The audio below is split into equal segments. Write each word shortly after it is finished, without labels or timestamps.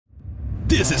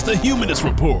This is the Humanist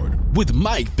Report with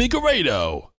Mike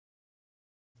Figueredo.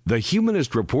 The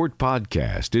Humanist Report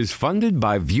podcast is funded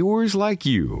by viewers like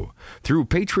you through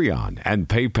Patreon and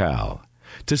PayPal.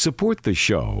 To support the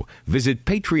show, visit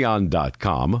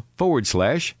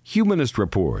patreon.com/Humanist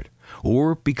Report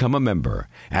or become a member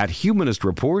at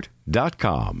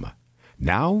humanistreport.com.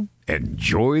 Now,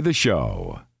 enjoy the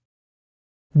show.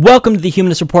 Welcome to the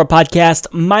Humanist Report podcast.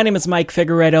 My name is Mike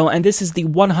Figueredo, and this is the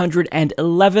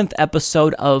 111th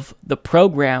episode of the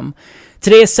program.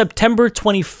 Today is September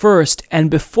 21st, and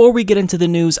before we get into the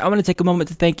news, I want to take a moment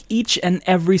to thank each and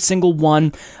every single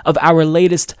one of our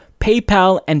latest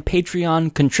PayPal and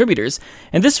Patreon contributors.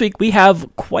 And this week, we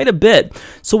have quite a bit.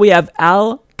 So we have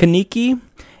Al Kaniki,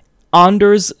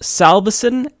 Anders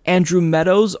Salveson, Andrew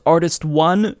Meadows,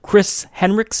 Artist1, Chris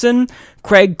Henriksen,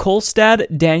 Craig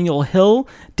Kolstad, Daniel Hill,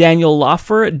 Daniel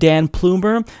Loffer, Dan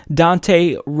Plumer,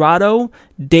 Dante Rado,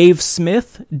 Dave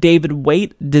Smith, David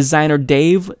Waite, Designer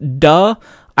Dave,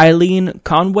 Eileen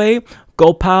Conway,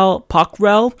 Gopal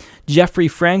Pockrell, Jeffrey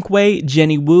Frankway,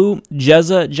 Jenny Wu,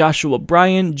 Jezza, Joshua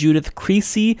Bryan, Judith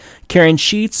Creasy, Karen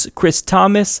Sheets, Chris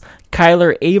Thomas,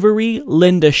 Kyler Avery,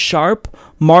 Linda Sharp,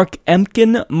 Mark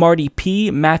Emkin, Marty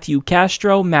P., Matthew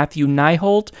Castro, Matthew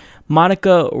Nyholt,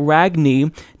 Monica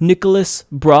Ragney, Nicholas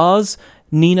Braz,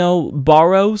 Nino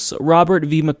Barros, Robert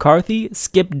V. McCarthy,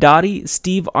 Skip Dottie,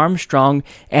 Steve Armstrong,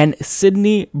 and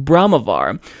Sydney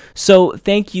Brahmavar. So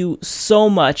thank you so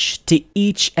much to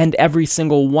each and every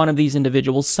single one of these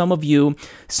individuals. Some of you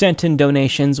sent in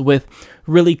donations with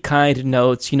really kind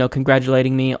notes,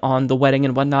 congratulating me on the wedding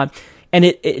and whatnot. And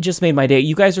it just made my day.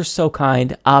 You guys are so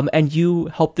kind, and you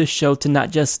help this show to not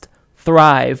just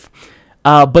thrive,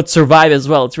 but survive as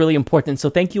well. It's really important. So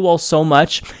thank you all so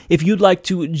much. If you'd like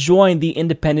to join the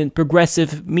independent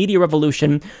progressive media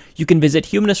revolution, you can visit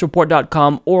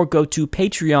humanistreport.com or go to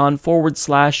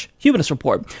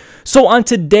Patreon/HumanistReport. So on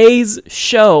today's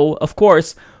show, of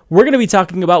course, we're going to be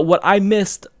talking about what I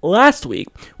missed last week,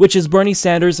 which is Bernie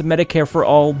Sanders' Medicare for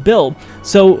All bill.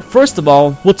 So first of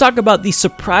all, we'll talk about the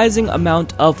surprising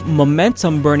amount of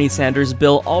momentum Bernie Sanders'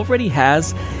 bill already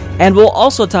has, and we'll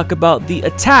also talk about the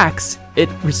attacks it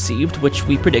received, which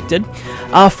we predicted,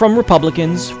 from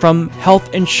Republicans, from health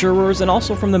insurers, and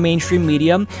also from the mainstream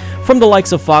media, from the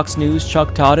likes of Fox News,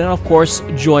 Chuck Todd, and of course,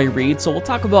 Joy Reid. So we'll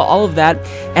talk about all of that,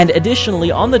 and additionally,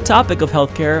 on the topic of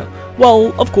healthcare,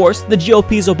 well, of course, the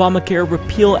GOP's Obamacare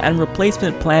repeal and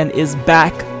replacement plan is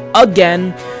back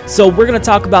again. So we're going to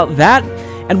talk about that,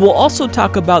 and we'll also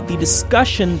talk about the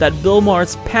discussion that Bill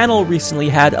Maher's panel recently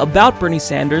had about Bernie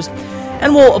Sanders.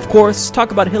 And we'll, of course,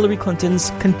 talk about Hillary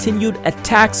Clinton's continued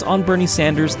attacks on Bernie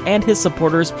Sanders and his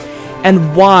supporters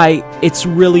and why it's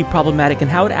really problematic and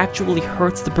how it actually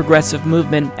hurts the progressive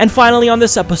movement. And finally, on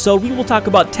this episode, we will talk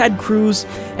about Ted Cruz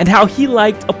and how he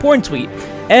liked a porn tweet.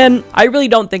 And I really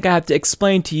don't think I have to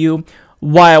explain to you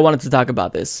why I wanted to talk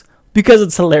about this, because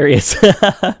it's hilarious.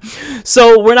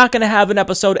 So we're not going to have an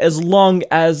episode as long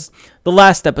as the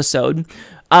last episode,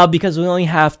 because we only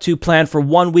have to plan for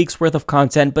 1 week's worth of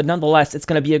content, but nonetheless, it's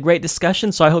going to be a great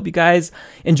discussion, so I hope you guys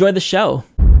enjoy the show.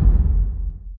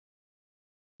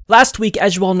 Last week,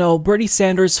 as you all know, Bernie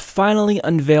Sanders finally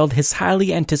unveiled his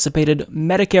highly anticipated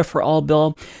Medicare for All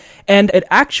bill, and it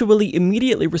actually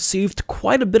immediately received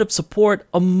quite a bit of support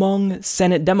among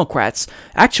Senate Democrats.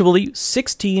 Actually,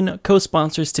 16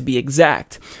 co-sponsors to be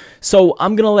exact. So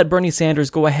I'm going to let Bernie Sanders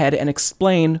go ahead and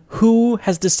explain who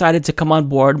has decided to come on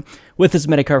board with his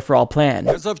Medicare for All plan.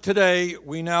 As of today,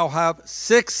 we now have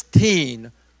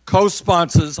 16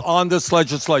 co-sponsors on this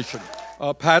legislation.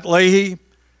 Pat Leahy,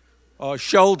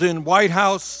 Sheldon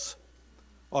Whitehouse,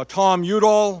 Tom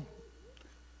Udall,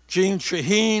 Jean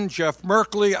Shaheen, Jeff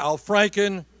Merkley, Al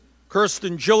Franken,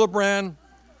 Kirsten Gillibrand,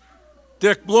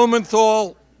 Dick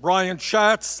Blumenthal, Brian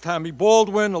Schatz, Tammy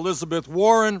Baldwin, Elizabeth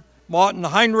Warren, Martin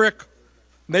Heinrich,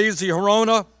 Mazie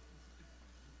Hirono,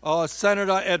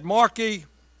 Senator Ed Markey,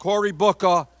 Cory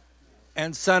Booker,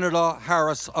 and Senator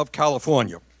Harris of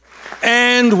California.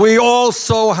 And we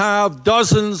also have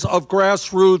dozens of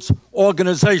grassroots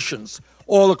organizations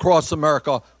all across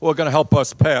America who are going to help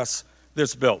us pass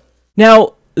this bill.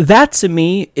 Now, that to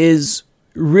me is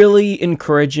really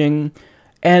encouraging,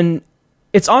 and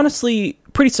it's honestly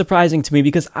pretty surprising to me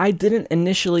because I didn't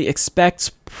initially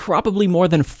expect probably more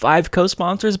than 5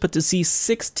 co-sponsors, but to see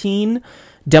 16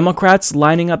 Democrats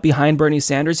lining up behind Bernie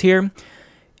Sanders here,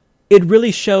 it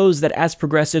really shows that as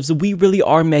progressives, we really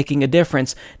are making a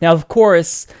difference. Now, of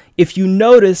course, if you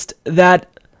noticed that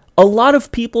a lot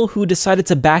of people who decided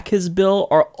to back his bill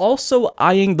are also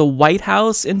eyeing the White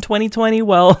House in 2020.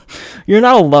 Well, you're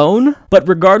not alone, but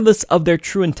regardless of their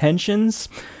true intentions,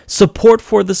 support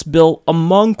for this bill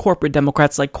among corporate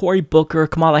Democrats like Cory Booker,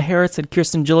 Kamala Harris, and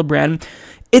Kirsten Gillibrand,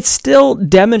 it still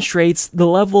demonstrates the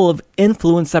level of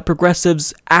influence that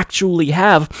progressives actually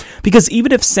have. Because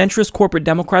even if centrist corporate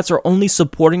Democrats are only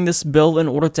supporting this bill in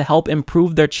order to help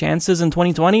improve their chances in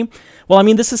 2020, well, I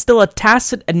mean, this is still a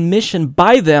tacit admission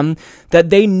by them that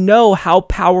they know how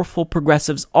powerful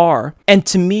progressives are. And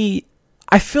to me,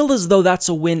 I feel as though that's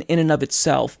a win in and of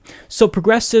itself. So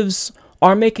progressives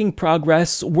are making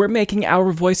progress. We're making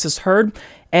our voices heard.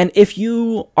 And if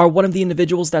you are one of the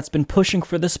individuals that's been pushing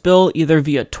for this bill, either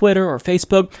via Twitter or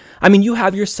Facebook, I mean, you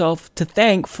have yourself to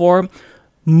thank for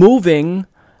moving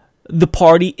the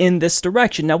party in this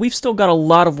direction. Now, we've still got a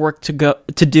lot of work to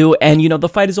do, and, the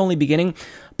fight is only beginning,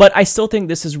 but I still think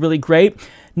this is really great.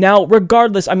 Now,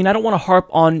 regardless, I mean, I don't want to harp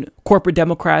on corporate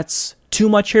Democrats too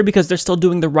much here because they're still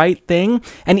doing the right thing,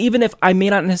 and even if I may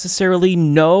not necessarily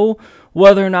know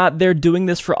whether or not they're doing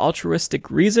this for altruistic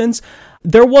reasons,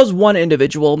 there was one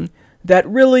individual that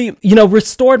really,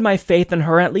 restored my faith in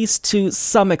her, at least to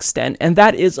some extent, and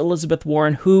that is Elizabeth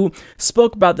Warren, who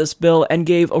spoke about this bill and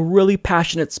gave a really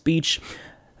passionate speech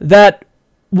that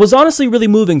was honestly really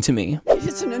moving to me. It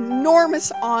is an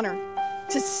enormous honor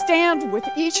to stand with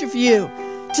each of you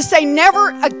to say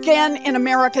never again in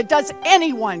America does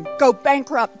anyone go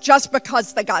bankrupt just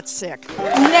because they got sick.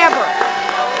 Never.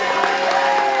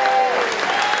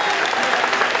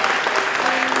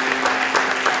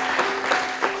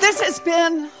 This has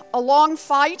been a long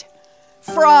fight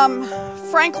from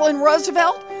Franklin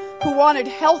Roosevelt, who wanted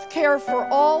health care for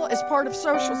all as part of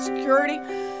Social Security,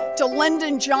 to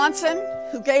Lyndon Johnson,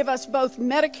 who gave us both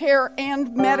Medicare and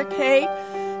Medicaid,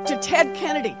 to Ted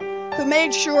Kennedy, who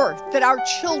made sure that our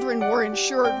children were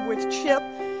insured with CHIP,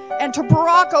 and to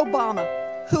Barack Obama,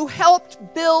 who helped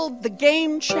build the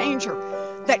game changer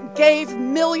that gave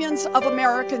millions of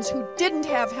Americans who didn't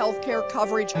have health care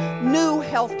coverage new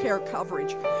health care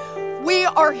coverage. We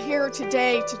are here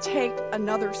today to take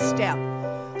another step.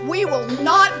 We will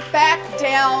not back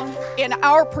down in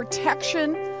our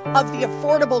protection of the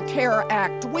Affordable Care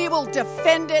Act. We will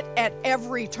defend it at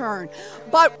every turn.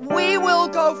 But we will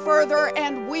go further,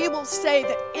 and we will say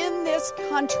that in this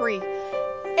country,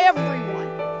 everyone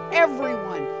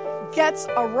gets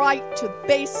a right to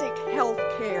basic health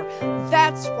care.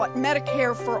 That's what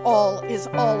Medicare for All is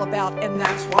all about, and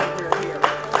that's why we're here.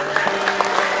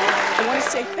 I want to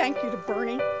say thank you to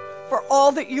Bernie for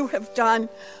all that you have done.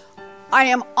 I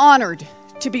am honored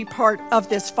to be part of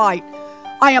this fight.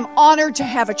 I am honored to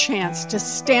have a chance to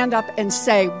stand up and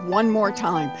say one more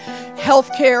time,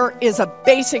 healthcare is a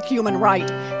basic human right,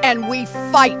 and we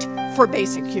fight for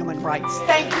basic human rights.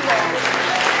 Thank you all.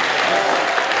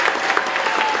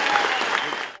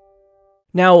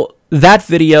 Now, that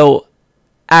video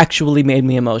actually made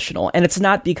me emotional, and it's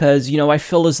not because, I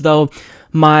feel as though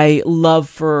my love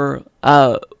for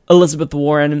Elizabeth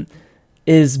Warren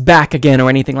is back again or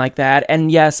anything like that.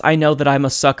 And yes, I know that I'm a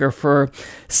sucker for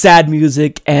sad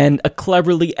music and a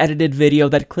cleverly edited video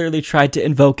that clearly tried to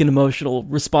invoke an emotional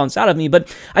response out of me,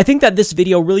 but I think that this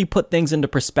video really put things into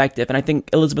perspective, and I think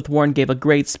Elizabeth Warren gave a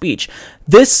great speech.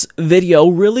 This video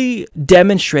really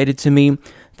demonstrated to me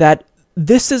that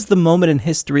this is the moment in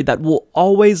history that we'll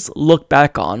always look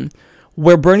back on,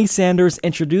 where Bernie Sanders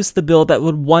introduced the bill that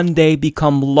would one day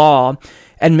become law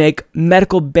and make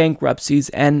medical bankruptcies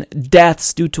and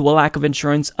deaths due to a lack of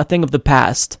insurance a thing of the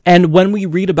past. And when we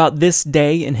read about this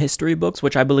day in history books,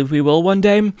 which I believe we will one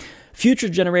day, future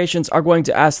generations are going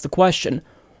to ask the question,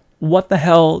 what the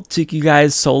hell took you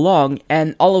guys so long?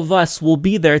 And all of us will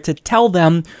be there to tell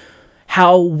them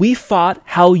how we fought,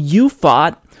 how you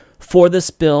fought for this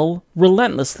bill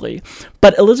relentlessly.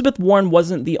 But Elizabeth Warren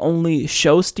wasn't the only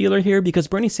show stealer here, because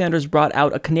Bernie Sanders brought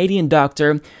out a Canadian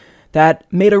doctor that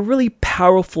made a really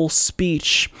powerful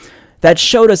speech that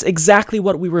showed us exactly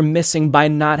what we were missing by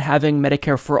not having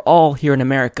Medicare for all here in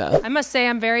America. I must say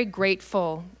I'm very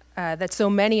grateful that so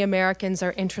many Americans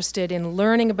are interested in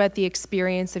learning about the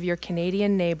experience of your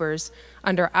Canadian neighbors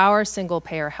under our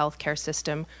single-payer healthcare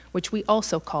system, which we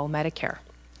also call Medicare.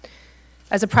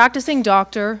 As a practicing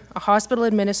doctor, a hospital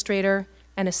administrator,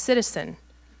 and a citizen,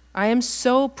 I am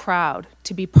so proud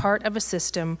to be part of a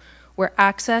system where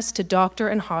access to doctor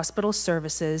and hospital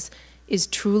services is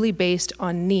truly based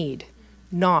on need,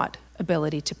 not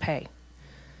ability to pay.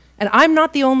 And I'm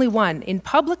not the only one. In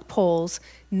public polls,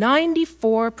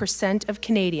 94% of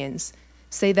Canadians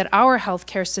say that our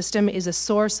healthcare system is a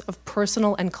source of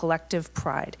personal and collective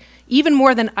pride, even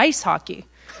more than ice hockey.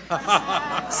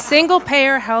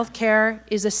 Single-payer healthcare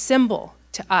is a symbol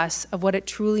to us of what it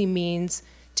truly means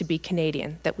to be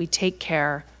Canadian, that we take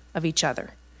care of each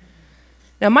other.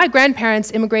 Now, my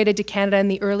grandparents immigrated to Canada in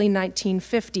the early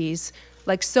 1950s,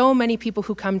 like so many people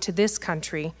who come to this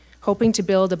country, hoping to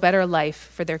build a better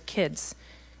life for their kids.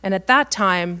 And at that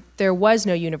time, there was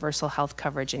no universal health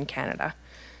coverage in Canada.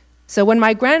 So when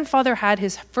my grandfather had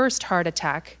his first heart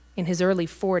attack in his early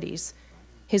 40s,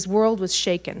 his world was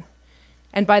shaken.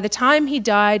 And by the time he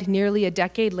died nearly a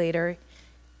decade later,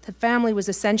 the family was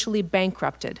essentially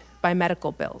bankrupted by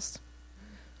medical bills.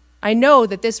 I know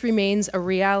that this remains a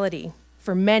reality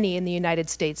for many in the United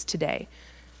States today,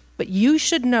 but you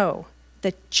should know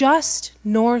that just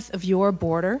north of your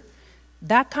border,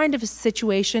 that kind of a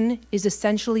situation is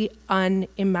essentially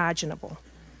unimaginable.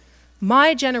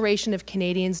 My generation of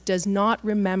Canadians does not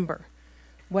remember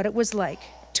what it was like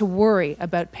to worry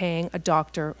about paying a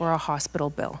doctor or a hospital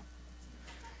bill.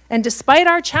 And despite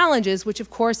our challenges, which of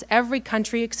course every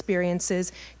country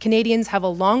experiences, Canadians have a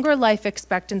longer life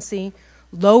expectancy,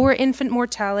 lower infant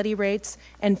mortality rates,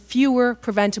 and fewer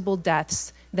preventable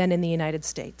deaths than in the United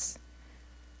States.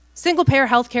 Single-payer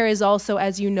healthcare is also,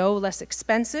 as you know, less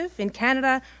expensive. In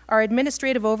Canada, our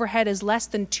administrative overhead is less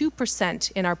than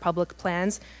 2% in our public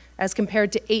plans, as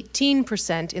compared to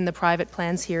 18% in the private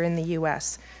plans here in the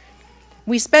US.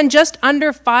 We spend just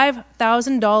under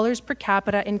 $5,000 per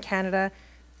capita in Canada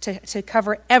to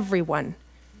cover everyone.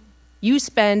 You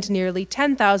spend nearly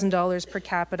 $10,000 per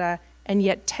capita, and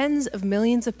yet tens of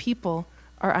millions of people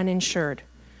are uninsured.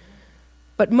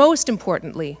 But most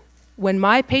importantly, when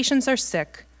my patients are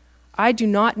sick, I do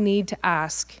not need to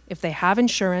ask if they have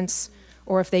insurance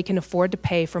or if they can afford to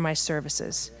pay for my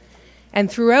services. And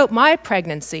throughout my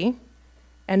pregnancy,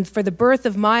 and for the birth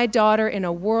of my daughter in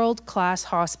a world-class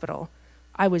hospital,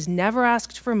 I was never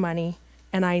asked for money,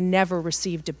 and I never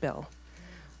received a bill.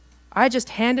 I just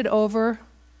handed over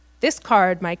this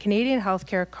card, my Canadian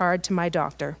healthcare card, to my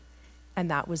doctor, and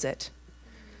that was it.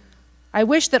 I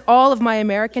wish that all of my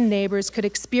American neighbors could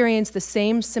experience the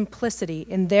same simplicity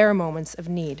in their moments of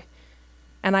need.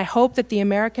 And I hope that the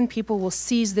American people will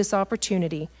seize this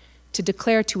opportunity to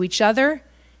declare to each other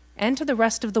and to the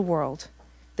rest of the world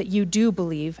that you do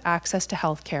believe access to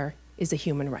healthcare is a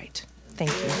human right.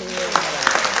 Thank you.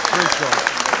 Great job.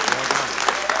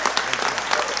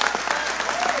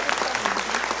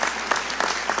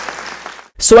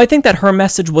 So I think that her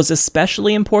message was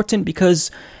especially important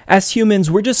because as humans,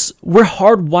 we're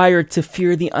hardwired to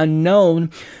fear the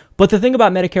unknown. But the thing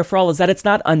about Medicare for All is that it's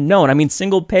not unknown. I mean,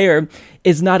 single payer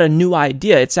is not a new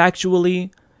idea. It's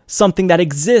actually something that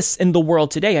exists in the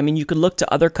world today. I mean, you could look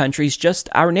to other countries, just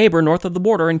our neighbor north of the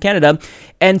border in Canada,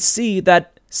 and see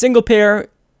that single payer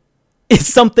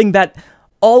is something that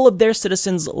all of their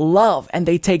citizens love and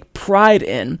they take pride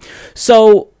in.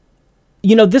 So,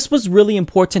 this was really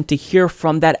important to hear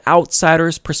from that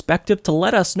outsider's perspective to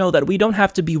let us know that we don't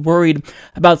have to be worried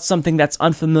about something that's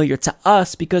unfamiliar to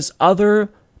us because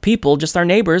other people, just our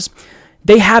neighbors,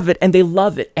 they have it and they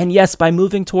love it. And yes, by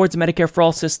moving towards a Medicare for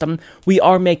All system, we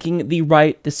are making the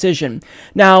right decision.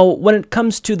 Now, when it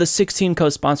comes to the 16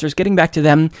 co-sponsors, getting back to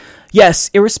them,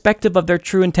 yes, irrespective of their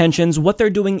true intentions, what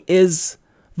they're doing is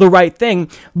the right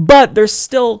thing. But there's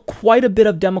still quite a bit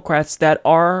of Democrats that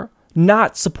are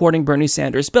not supporting Bernie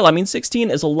Sanders' bill. I mean,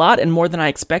 16 is a lot and more than I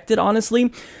expected,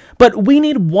 honestly. But we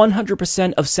need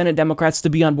 100% of Senate Democrats to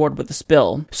be on board with this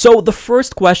bill. So the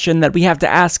first question that we have to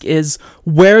ask is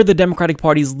where the Democratic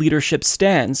Party's leadership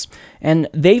stands. And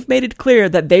they've made it clear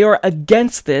that they are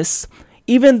against this,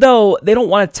 even though they don't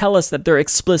want to tell us that they're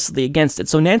explicitly against it.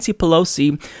 So Nancy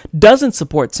Pelosi doesn't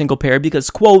support single payer because,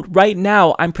 quote, right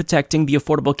now I'm protecting the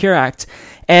Affordable Care Act.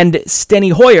 And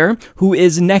Steny Hoyer, who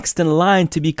is next in line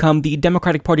to become the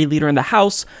Democratic Party leader in the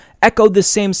House, echoed the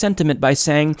same sentiment by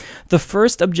saying, the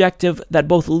first objective that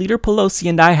both Leader Pelosi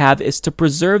and I have is to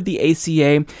preserve the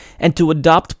ACA and to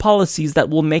adopt policies that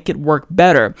will make it work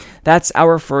better. That's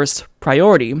our first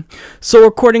priority. So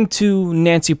according to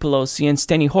Nancy Pelosi and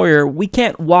Steny Hoyer, we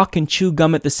can't walk and chew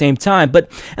gum at the same time,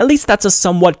 but at least that's a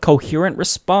somewhat coherent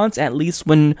response, at least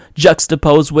when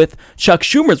juxtaposed with Chuck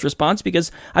Schumer's response,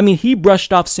 because, I mean, he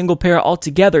brushed off single payer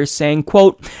altogether, saying,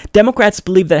 quote, Democrats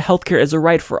believe that healthcare is a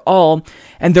right for all,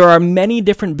 and there are many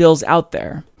different bills out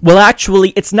there. Well, actually,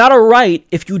 it's not a right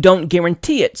if you don't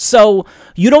guarantee it. So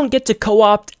you don't get to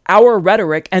co-opt our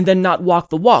rhetoric and then not walk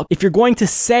the walk. If you're going to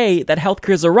say that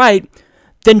healthcare is a right,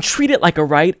 then treat it like a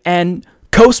right and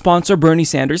co-sponsor Bernie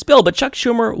Sanders' bill. But Chuck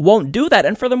Schumer won't do that.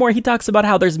 And furthermore, he talks about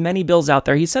how there's many bills out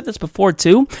there. He said this before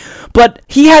too, but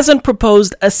he hasn't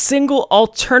proposed a single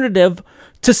alternative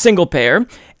to single payer,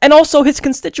 and also his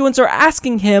constituents are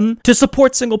asking him to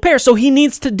support single payer, so he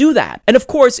needs to do that. And of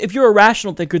course, if you're a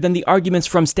rational thinker, then the arguments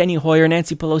from Steny Hoyer,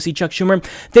 Nancy Pelosi, Chuck Schumer,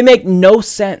 they make no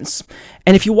sense.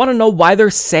 And if you want to know why they're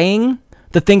saying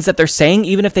the things that they're saying,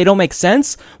 even if they don't make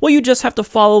sense, well, you just have to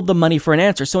follow the money for an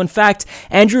answer. So in fact,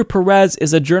 Andrew Perez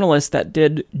is a journalist that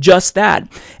did just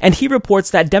that. And he reports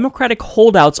that Democratic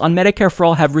holdouts on Medicare for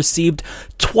All have received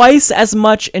twice as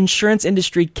much insurance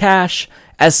industry cash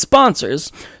as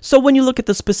sponsors. So when you look at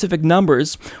the specific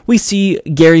numbers, we see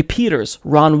Gary Peters,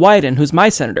 Ron Wyden, who's my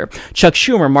senator, Chuck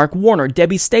Schumer, Mark Warner,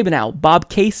 Debbie Stabenow, Bob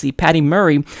Casey, Patty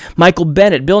Murray, Michael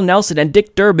Bennett, Bill Nelson, and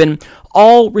Dick Durbin,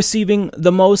 all receiving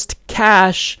the most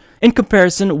cash in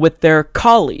comparison with their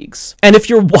colleagues. And if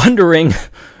you're wondering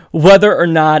whether or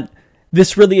not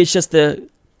this really is just a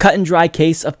cut and dry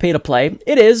case of pay to play,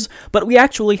 it is, but we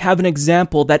actually have an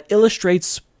example that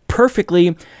illustrates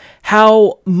perfectly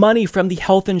how money from the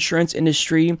health insurance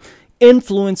industry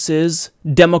influences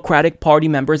Democratic Party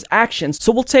members' actions.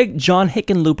 So we'll take John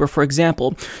Hickenlooper, for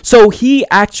example. So he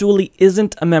actually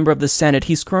isn't a member of the Senate.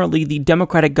 He's currently the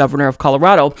Democratic governor of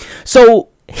Colorado. So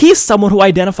he's someone who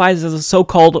identifies as a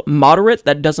so-called moderate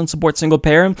that doesn't support single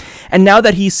payer. And now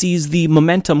that he sees the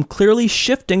momentum clearly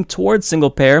shifting towards single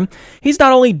payer, he's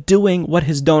not only doing what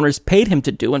his donors paid him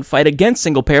to do and fight against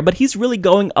single payer, but he's really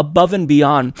going above and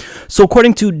beyond. So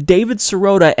according to David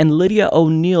Sirota and Lydia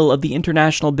O'Neill of the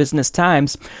International Business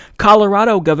Times,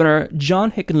 Colorado Governor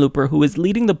John Hickenlooper, who is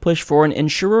leading the push for an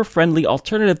insurer-friendly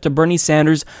alternative to Bernie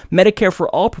Sanders' Medicare for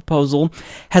All proposal,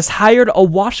 has hired a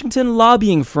Washington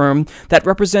lobbying firm that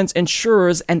represents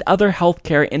insurers and other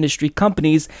healthcare industry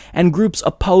companies and groups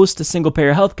opposed to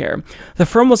single-payer healthcare. The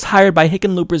firm was hired by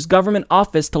Hickenlooper's government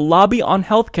office to lobby on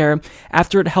healthcare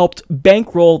after it helped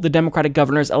bankroll the Democratic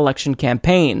governor's election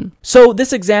campaign. So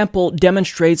this example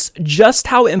demonstrates just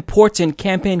how important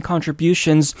campaign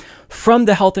contributions from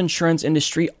the health insurance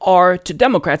industry are to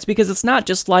Democrats, because it's not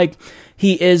just like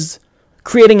he is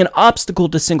creating an obstacle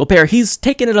to single payer. He's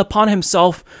taken it upon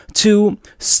himself to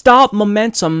stop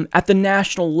momentum at the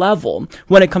national level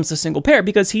when it comes to single payer,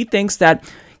 because he thinks that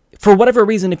for whatever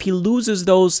reason, if he loses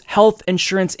those health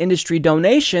insurance industry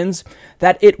donations,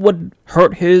 that it would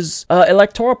hurt his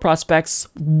electoral prospects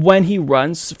when he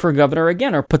runs for governor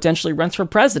again or potentially runs for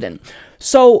president.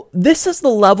 So this is the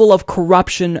level of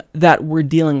corruption that we're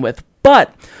dealing with.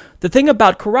 But the thing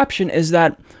about corruption is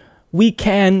that we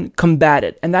can combat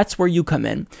it, and that's where you come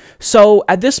in. So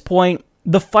at this point,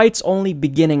 the fight's only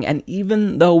beginning, and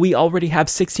even though we already have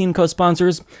 16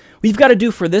 co-sponsors, we've got to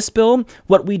do for this bill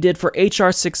what we did for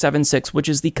H.R. 676, which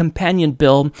is the companion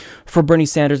bill for Bernie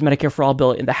Sanders' Medicare for All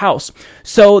bill in the House.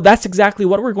 So that's exactly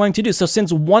what we're going to do. So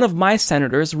since one of my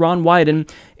senators, Ron Wyden,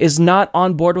 is not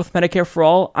on board with Medicare for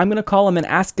All, I'm going to call him and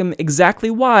ask him exactly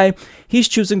why he's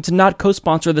choosing to not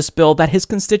co-sponsor this bill that his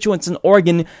constituents in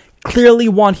Oregon clearly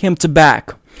want him to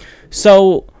back.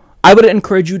 So I would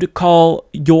encourage you to call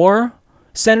your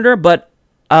senator, but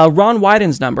Ron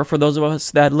Wyden's number, for those of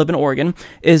us that live in Oregon,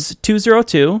 is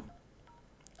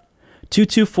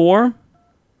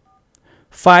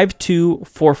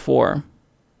 202-224-5244.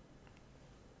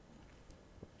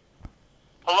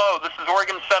 Hello, this is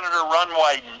Oregon Senator Ron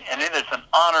Wyden, and it is an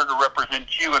honor to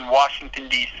represent you in Washington,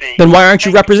 D.C. Then why aren't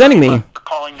you representing me? For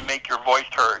calling to make your voice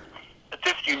heard. At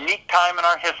this unique time in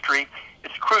our history,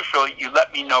 it's crucial you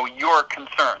let me know your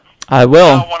concerns. I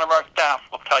will. Now one of our staff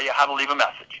will tell you how to leave a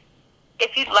message.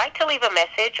 If you'd like to leave a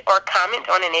message or comment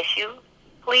on an issue,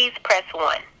 please press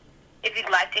 1. If you'd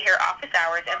like to hear office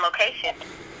hours and location,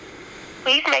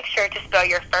 please make sure to spell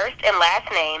your first and last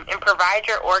name and provide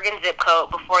your Oregon zip code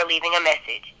before leaving a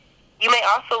message. You may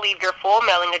also leave your full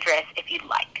mailing address if you'd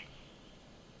like.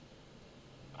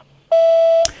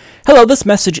 Hello, this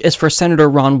message is for Senator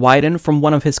Ron Wyden from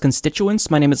one of his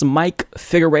constituents. My name is Mike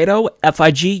Figueredo,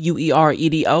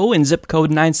 Figueredo, in zip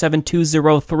code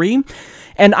 97203.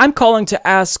 And I'm calling to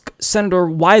ask Senator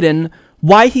Wyden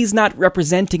why he's not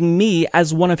representing me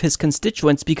as one of his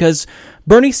constituents, because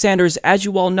Bernie Sanders, as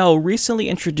you all know, recently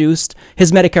introduced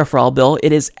his Medicare for All bill.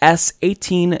 It is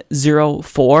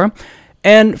S1804.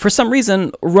 And for some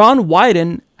reason, Ron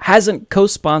Wyden hasn't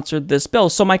co-sponsored this bill.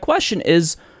 So my question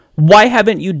is, why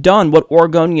haven't you done what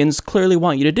Oregonians clearly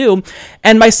want you to do?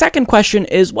 And my second question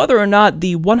is whether or not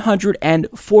the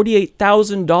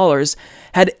 $148,000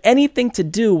 had anything to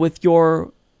do with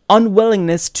your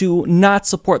unwillingness to not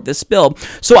support this bill.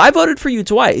 So I voted for you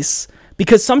twice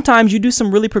because sometimes you do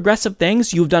some really progressive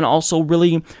things. You've done also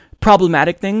really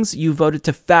problematic things. You voted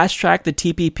to fast track the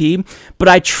TPP, but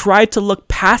I tried to look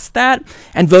past that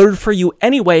and voted for you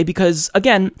anyway because,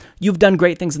 again, you've done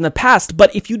great things in the past.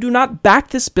 But if you do not back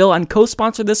this bill and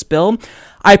co-sponsor this bill,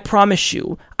 I promise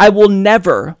you, I will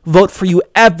never vote for you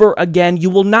ever again.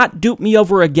 You will not dupe me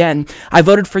over again. I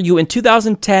voted for you in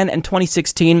 2010 and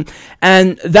 2016,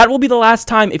 and that will be the last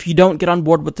time if you don't get on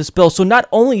board with this bill. So not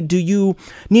only do you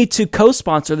need to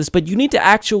co-sponsor this, but you need to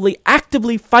actually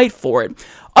actively fight for it.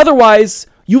 Otherwise,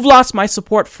 you've lost my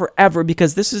support forever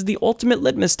because this is the ultimate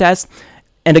litmus test.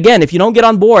 And again, if you don't get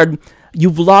on board,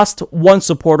 you've lost one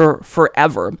supporter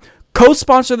forever.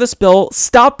 Co-sponsor this bill,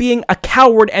 stop being a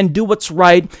coward and do what's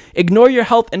right. Ignore your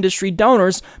health industry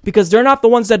donors because they're not the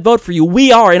ones that vote for you.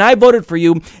 We are, and I voted for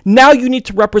you. Now you need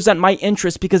to represent my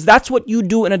interests because that's what you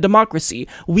do in a democracy.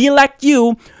 We elect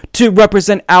you to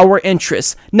represent our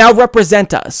interests. Now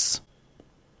represent us.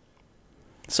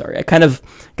 Sorry, I kind of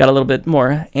got a little bit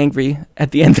more angry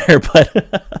at the end there, but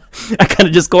I kind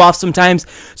of just go off sometimes.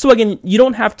 So again, you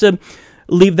don't have to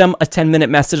leave them a 10-minute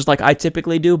message like I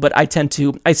typically do, but I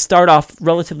start off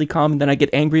relatively calm and then I get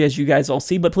angry, as you guys all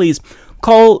see. But please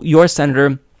call your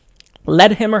senator.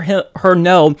 Let him or her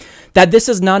know that this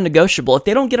is non-negotiable. If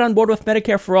they don't get on board with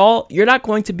Medicare for all, you're not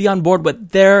going to be on board with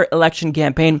their election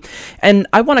campaign. And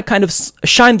I want to kind of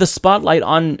shine the spotlight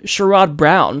on Sherrod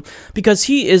Brown because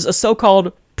he is a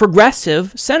so-called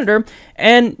progressive senator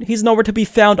and he's nowhere to be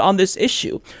found on this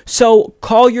issue. So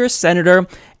call your senator.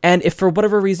 And if for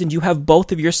whatever reason you have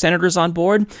both of your senators on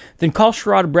board, then call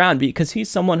Sherrod Brown because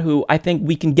he's someone who I think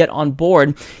we can get on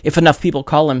board if enough people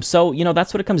call him. So,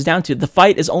 that's what it comes down to. The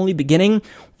fight is only beginning.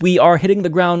 We are hitting the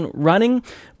ground running,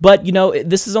 but,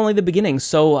 this is only the beginning.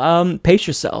 So pace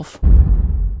yourself.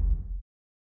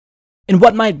 In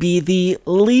what might be the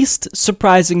least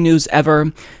surprising news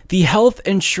ever, the health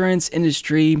insurance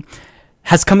industry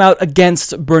has come out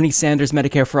against Bernie Sanders'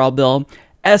 Medicare for All bill,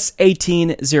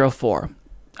 S1804.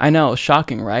 I know,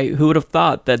 shocking, right? Who would have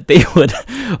thought that they would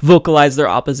vocalize their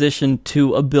opposition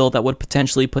to a bill that would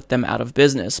potentially put them out of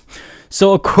business?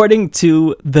 So according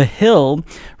to The Hill,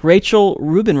 Rachel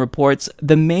Rubin reports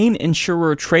the main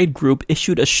insurer trade group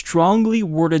issued a strongly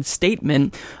worded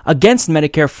statement against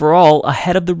Medicare for All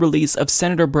ahead of the release of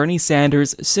Senator Bernie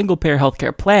Sanders' single-payer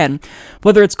healthcare plan.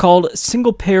 Whether it's called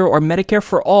single-payer or Medicare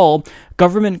for All,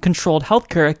 government-controlled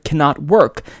healthcare cannot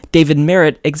work, David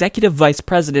Merritt, executive vice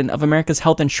president of America's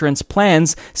Health Insurance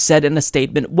Plans, said in a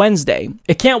statement Wednesday.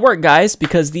 It can't work, guys,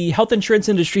 because the health insurance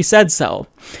industry said so.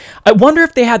 I wonder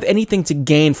if they have anything to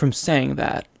gain from saying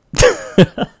that.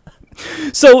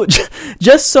 So,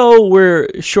 just so we're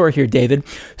sure here, David.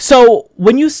 So,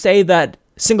 when you say that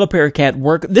single payer can't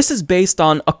work, this is based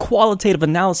on a qualitative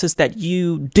analysis that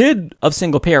you did of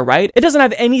single payer, right? It doesn't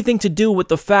have anything to do with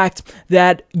the fact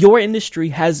that your industry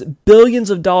has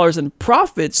billions of dollars in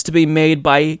profits to be made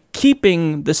by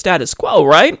keeping the status quo,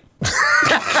 right?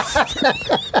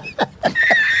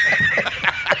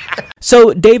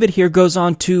 So David here goes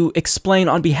on to explain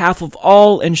on behalf of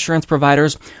all insurance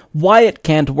providers why it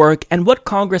can't work and what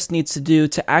Congress needs to do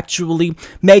to actually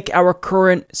make our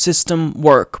current system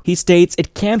work. He states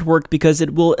it can't work because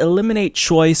it will eliminate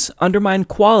choice, undermine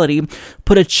quality,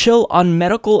 put a chill on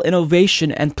medical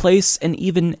innovation, and place an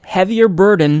even heavier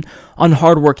burden on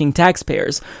hardworking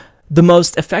taxpayers. The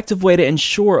most effective way to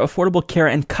ensure affordable care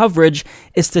and coverage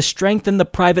is to strengthen the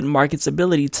private market's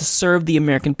ability to serve the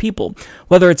American people,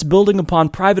 whether it's building upon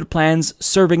private plans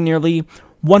serving nearly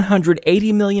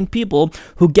 180 million people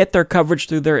who get their coverage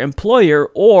through their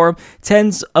employer, or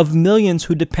tens of millions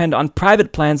who depend on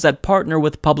private plans that partner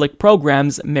with public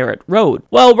programs, Merritt wrote.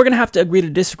 Well, we're going to have to agree to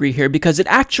disagree here because it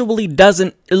actually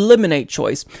doesn't eliminate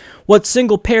choice. What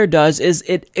single payer does is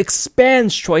it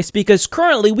expands choice because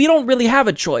currently we don't really have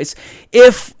a choice.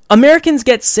 If Americans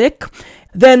get sick,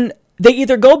 then they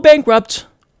either go bankrupt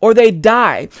or they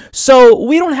die. So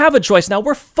we don't have a choice. Now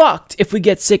we're fucked if we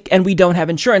get sick and we don't have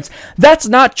insurance. That's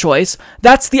not choice.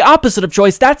 That's the opposite of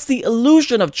choice. That's the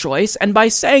illusion of choice. And by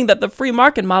saying that the free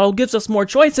market model gives us more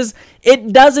choices,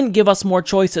 it doesn't give us more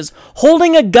choices.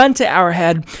 Holding a gun to our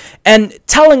head and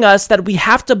telling us that we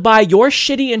have to buy your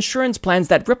shitty insurance plans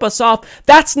that rip us off,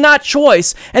 that's not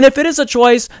choice. And if it is a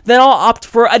choice, then I'll opt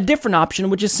for a different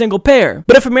option, which is single payer.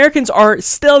 But if Americans are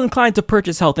still inclined to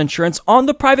purchase health insurance on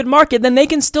the private market, then they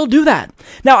can still do that.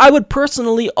 Now, I would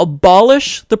personally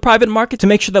abolish the private market to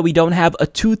make sure that we don't have a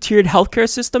two-tiered healthcare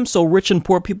system so rich and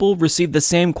poor people receive the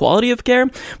same quality of care.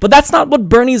 But that's not what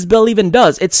Bernie's bill even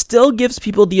does. It still gives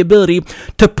people the ability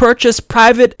to purchase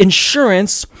private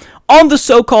insurance on the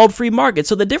so-called free market.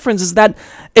 So the difference is that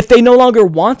if they no longer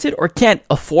want it or can't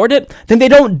afford it, then they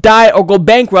don't die or go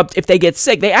bankrupt if they get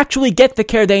sick. They actually get the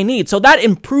care they need. So that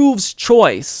improves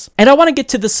choice. And I want to get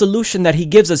to the solution that he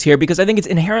gives us here because I think it's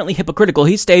inherently hypocritical.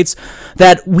 He states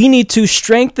that we need to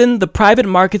strengthen the private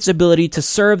market's ability to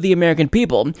serve the American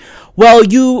people. Well,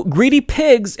 you greedy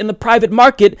pigs in the private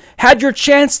market had your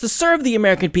chance to serve the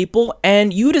American people,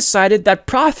 and you decided that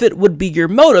profit would be your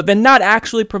motive and not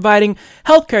actually providing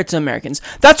healthcare to Americans.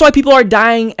 That's why people are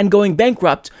dying and going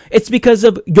bankrupt. It's because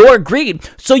of your greed.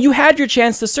 So you had your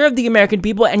chance to serve the American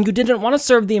people, and you didn't want to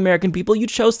serve the American people. You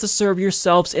chose to serve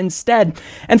yourselves instead.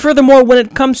 And furthermore, when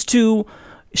it comes to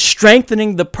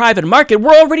strengthening the private market,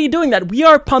 we're already doing that. We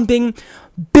are pumping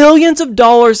billions of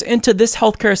dollars into this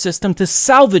healthcare system to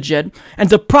salvage it and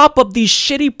to prop up these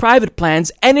shitty private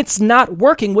plans, and it's not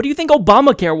working. What do you think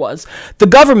Obamacare was? The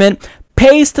government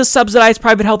pays to subsidize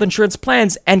private health insurance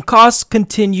plans, and costs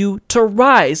continue to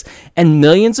rise, and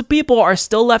millions of people are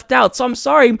still left out. So I'm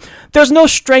sorry, there's no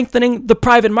strengthening the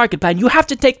private market plan. You have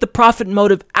to take the profit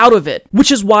motive out of it,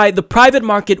 which is why the private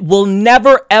market will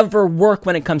never ever work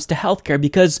when it comes to healthcare,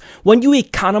 because when you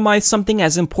economize something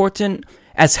as important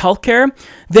as healthcare,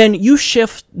 then you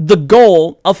shift the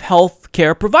goal of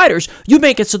healthcare providers. You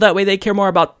make it so that way they care more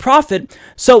about profit.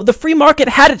 So the free market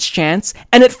had its chance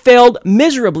and it failed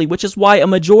miserably, which is why a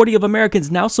majority of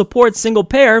Americans now support single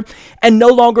payer and no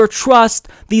longer trust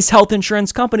these health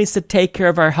insurance companies to take care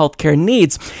of our healthcare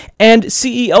needs. And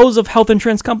CEOs of health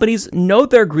insurance companies know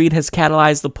their greed has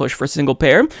catalyzed the push for single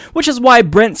payer, which is why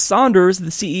Brent Saunders, the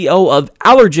CEO of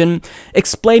Allergan,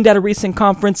 explained at a recent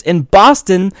conference in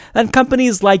Boston that companies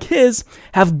like his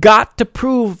have got to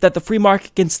prove that the free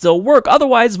market can still work.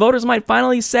 Otherwise, voters might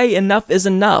finally say enough is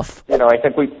enough. I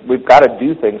think we've got to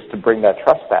do things to bring that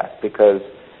trust back, because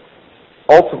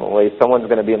ultimately someone's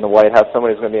going to be in the White House,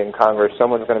 somebody's going to be in Congress,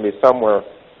 someone's going to be somewhere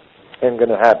and going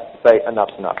to have to say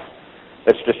enough's enough.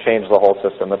 Let's just change the whole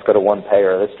system. Let's go to one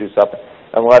payer. Let's do something.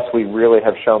 Unless we really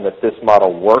have shown that this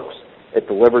model works, it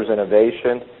delivers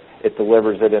innovation, it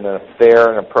delivers it in a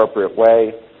fair and appropriate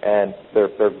way, and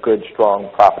they're good, strong,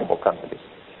 profitable companies.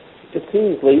 It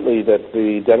seems lately that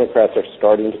the Democrats are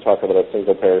starting to talk about a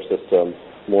single-payer system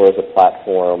more as a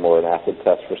platform or an acid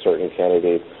test for certain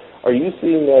candidates. Are you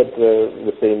seeing that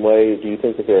the same way? Do you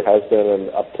think that there has been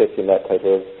an uptick in that type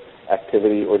of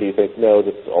activity, or do you think, no,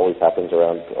 this always happens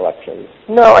around elections?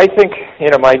 No, I think,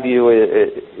 my view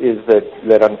is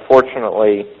that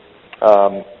unfortunately,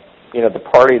 the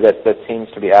party that seems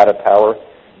to be out of power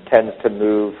tends to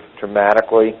move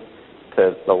dramatically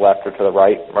to the left or to the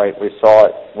right. We saw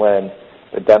it when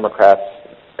the Democrats,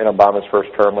 in Obama's first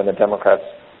term, when the Democrats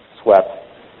swept,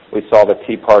 we saw the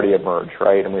Tea Party emerge,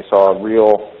 right? And we saw a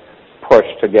real push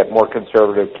to get more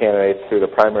conservative candidates through the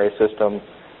primary system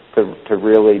to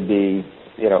really be,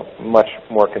 much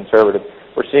more conservative.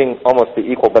 We're seeing almost the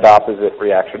equal but opposite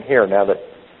reaction here now that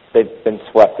they've been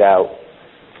swept out.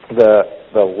 The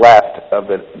left of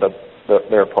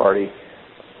their party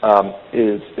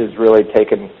is really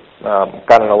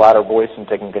gotten a louder voice and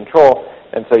taken control.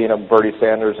 And so, Bernie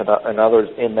Sanders and others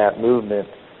in that movement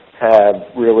have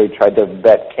really tried to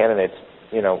vet candidates,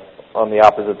 on the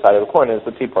opposite side of the coin as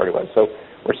the Tea Party was. So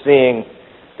we're seeing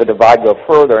the divide go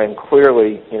further, and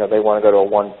clearly, they want to go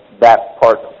to that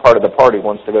part of the party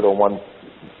wants to go to a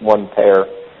one payer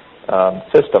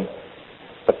system.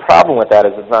 The problem with that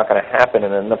is it's not going to happen,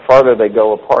 and then the farther they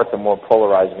go apart, the more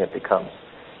polarizing it becomes.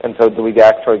 And so do we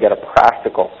actually get a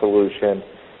practical solution?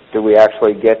 Do we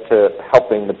actually get to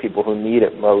helping the people who need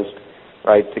it most,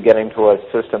 right, to getting to a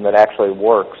system that actually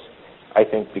works? I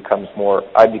think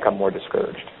I become more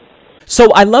discouraged.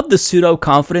 So I love the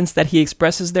pseudo-confidence that he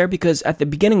expresses there, because at the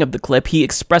beginning of the clip, he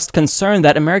expressed concern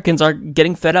that Americans are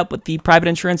getting fed up with the private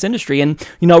insurance industry. And,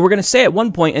 we're going to say at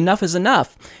one point, enough is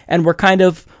enough. And we're kind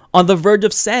of on the verge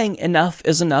of saying enough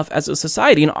is enough as a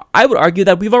society. And I would argue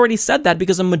that we've already said that,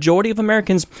 because a majority of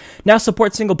Americans now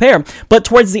support single payer. But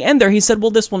towards the end there, he said,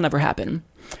 well, this will never happen.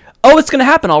 Oh, it's going to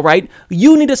happen, all right.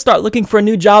 You need to start looking for a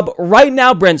new job right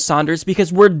now, Brent Saunders,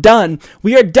 because we're done.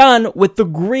 We are done with the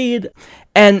greed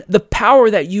and the power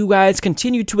that you guys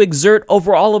continue to exert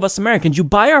over all of us Americans. You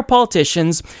buy our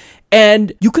politicians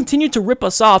and you continue to rip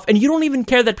us off, and you don't even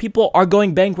care that people are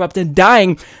going bankrupt and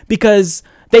dying because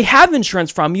they have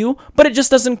insurance from you, but it just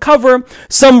doesn't cover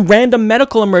some random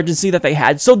medical emergency that they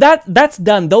had. So that's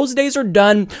done. Those days are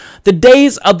done. The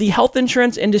days of the health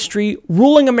insurance industry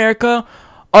ruling America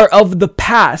are of the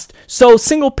past. So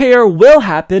single payer will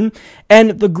happen,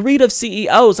 and the greed of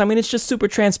CEOs, I mean, it's just super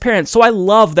transparent. So I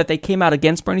love that they came out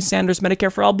against Bernie Sanders'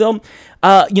 Medicare for All bill.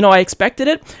 I expected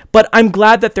it, but I'm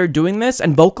glad that they're doing this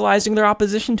and vocalizing their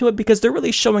opposition to it, because they're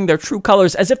really showing their true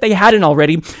colors as if they hadn't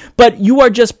already. But you are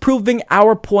just proving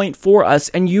our point for us,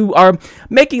 and you are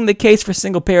making the case for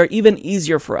single payer even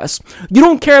easier for us. You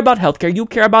don't care about healthcare, you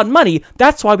care about money.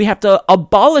 That's why we have to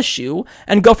abolish you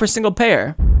and go for single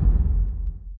payer.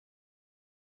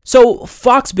 So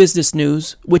Fox Business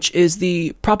News, which is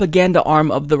the propaganda arm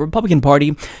of the Republican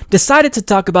Party, decided to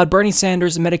talk about Bernie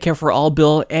Sanders' Medicare for All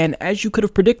bill, and as you could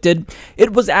have predicted,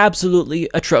 it was absolutely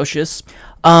atrocious.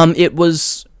 It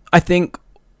was, I think,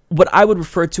 what I would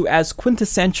refer to as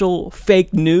quintessential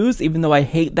fake news, even though I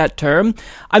hate that term.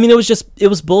 I mean, it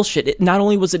was bullshit. Not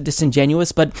only was it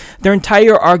disingenuous, but their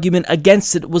entire argument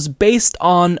against it was based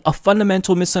on a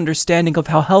fundamental misunderstanding of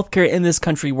how healthcare in this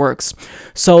country works.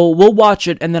 So we'll watch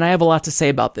it, and then I have a lot to say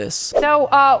about this. So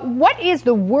what is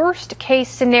the worst case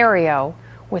scenario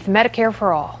with Medicare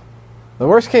for All? The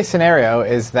worst case scenario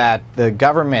is that the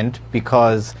government,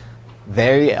 because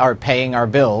they are paying our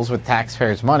bills with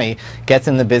taxpayers' money, gets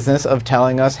in the business of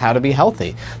telling us how to be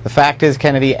healthy. The fact is,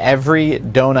 Kennedy, every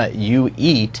donut you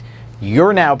eat,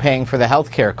 you're now paying for the health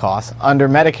care costs. Under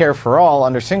Medicare for All,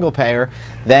 under single payer,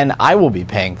 then I will be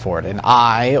paying for it. And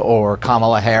I, or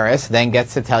Kamala Harris, then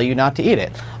gets to tell you not to eat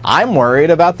it. I'm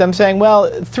worried about them saying, well,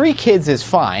 3 kids is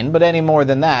fine, but any more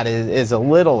than that is a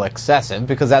little excessive,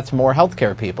 because that's more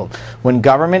healthcare people. When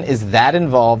government is that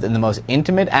involved in the most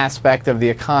intimate aspect of the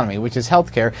economy, which is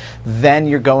healthcare, then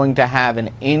you're going to have an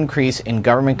increase in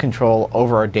government control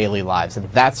over our daily lives. And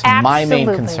that's my main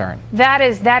concern. That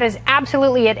is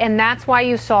absolutely it, and that's why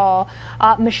you saw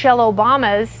Michelle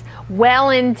Obama's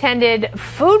well-intended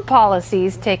food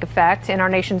policies take effect in our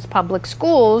nation's public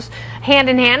schools, hand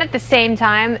in hand at the same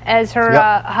time as her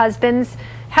husband's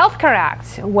Health Care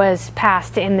Act was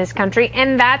passed in this country,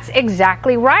 and that's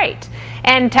exactly right.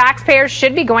 And taxpayers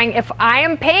should be going, if I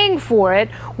am paying for it,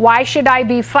 why should I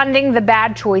be funding the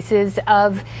bad choices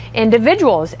of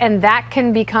individuals? And that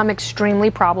can become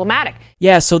extremely problematic.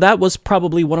 Yeah, so that was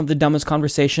probably one of the dumbest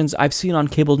conversations I've seen on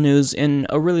cable news in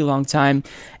a really long time.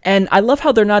 And I love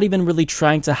how they're not even really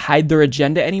trying to hide their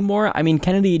agenda anymore. I mean,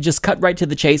 Kennedy just cut right to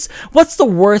the chase. What's the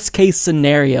worst case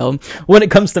scenario when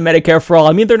it comes to Medicare for All?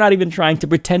 I mean, they're not even trying to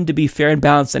pretend to be fair and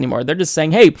balanced anymore. They're just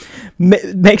saying, hey,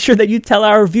 make sure that you tell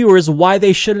our viewers why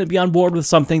they shouldn't be on board with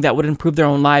something that would improve their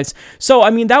own lives. So,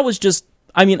 I mean, that was just,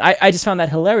 I just found that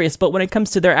hilarious. But when it comes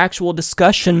to their actual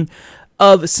discussion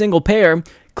of single payer,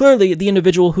 clearly the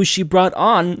individual who she brought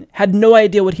on had no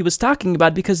idea what he was talking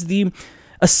about, because the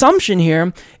assumption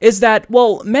here is that,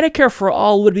 well, Medicare for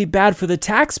All would be bad for the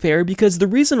taxpayer, because the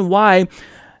reason why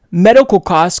medical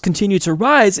costs continue to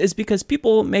rise is because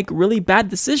people make really bad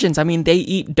decisions. I mean, they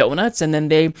eat donuts and then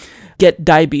they get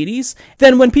diabetes.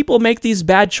 Then when people make these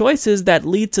bad choices that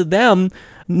lead to them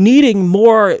needing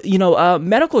more,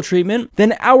 medical treatment,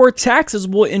 then our taxes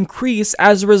will increase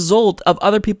as a result of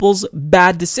other people's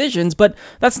bad decisions. But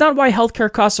that's not why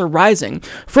healthcare costs are rising.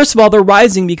 First of all, they're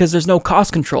rising because there's no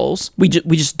cost controls. We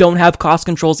just don't have cost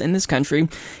controls in this country.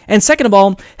 And second of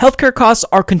all, healthcare costs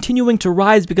are continuing to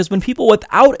rise because when people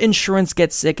without insurance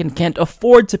get sick and can't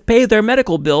afford to pay their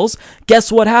medical bills,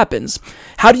 guess what happens?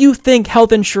 How do you think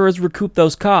health insurers recoup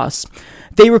those costs?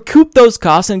 They recoup those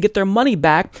costs and get their money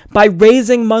back by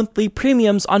raising monthly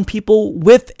premiums on people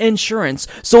with insurance.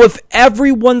 So if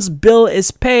everyone's bill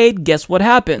is paid, guess what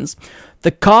happens?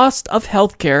 The cost of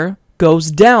healthcare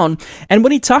goes down. And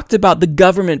when he talked about the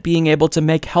government being able to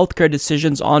make healthcare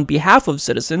decisions on behalf of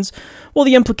citizens, well,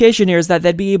 the implication here is that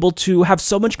they'd be able to have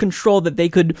so much control that they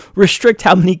could restrict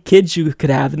how many kids you could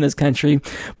have in this country.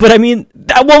 But I mean,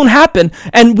 that won't happen.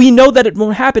 And we know that it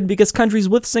won't happen because countries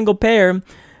with single payer,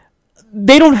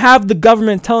 they don't have the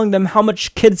government telling them how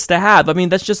much kids to have. I mean,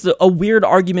 that's just a weird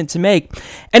argument to make.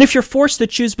 And if you're forced to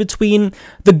choose between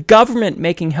the government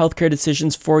making healthcare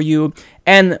decisions for you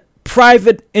and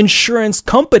private insurance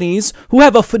companies who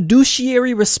have a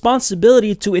fiduciary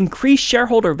responsibility to increase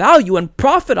shareholder value and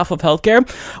profit off of healthcare,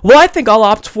 well, I think I'll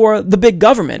opt for the big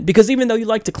government, because even though you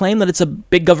like to claim that it's a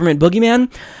big government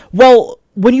boogeyman, well,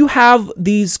 when you have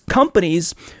these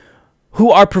companies who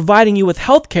are providing you with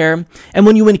healthcare, and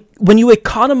when you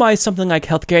economize something like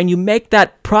healthcare and you make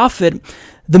that profit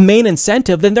the main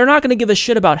incentive, then they're not going to give a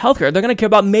shit about healthcare. They're going to care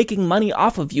about making money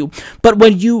off of you. But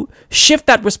when you shift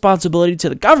that responsibility to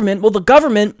the government, well, the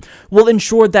government will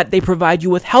ensure that they provide you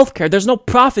with healthcare. There's no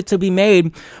profit to be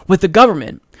made with the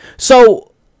government.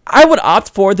 So I would opt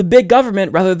for the big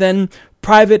government rather than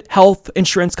private health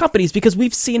insurance companies because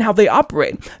we've seen how they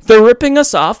operate. They're ripping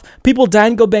us off. People die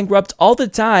and go bankrupt all the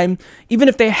time, even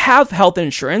if they have health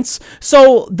insurance.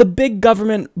 So the big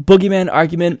government boogeyman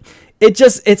argument,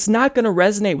 it's not going to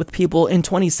resonate with people in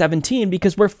 2017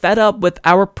 because we're fed up with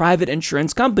our private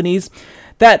insurance companies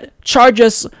that charge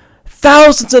us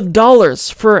thousands of dollars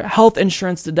for health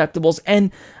insurance deductibles.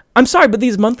 And I'm sorry, but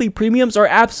these monthly premiums are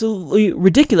absolutely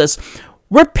ridiculous.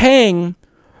 We're paying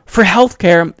for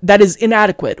healthcare that is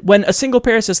inadequate when a single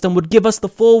payer system would give us the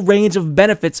full range of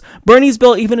benefits. Bernie's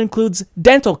bill even includes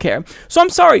dental care. So I'm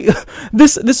sorry,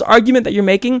 this argument that you're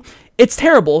making, it's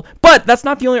terrible, but that's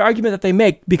not the only argument that they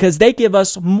make because they give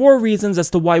us more reasons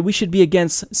as to why we should be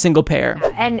against single payer.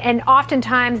 And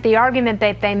oftentimes the argument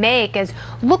that they make is,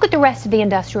 look at the rest of the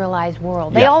industrialized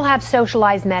world. They all have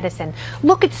socialized medicine.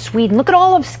 Look at Sweden. Look at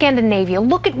all of Scandinavia.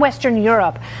 Look at Western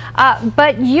Europe.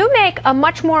 But you make a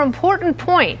much more important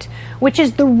point, which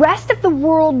is the rest of the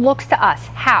world looks to us.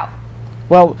 How?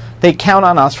 Well, they count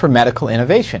on us for medical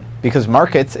innovation because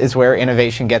markets is where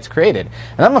innovation gets created.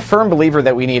 And I'm a firm believer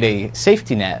that we need a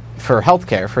safety net for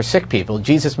healthcare for sick people.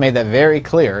 Jesus made that very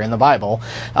clear in the Bible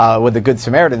with the Good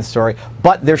Samaritan story.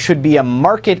 But there should be a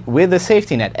market with a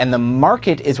safety net, and the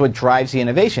market is what drives the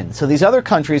innovation. So these other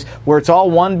countries where it's all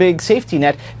one big safety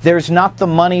net, there's not the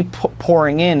money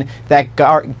pouring in that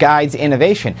guides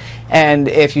innovation. And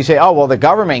if you say, oh, well, the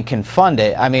government can fund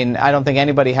it, I mean, I don't think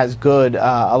anybody has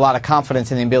a lot of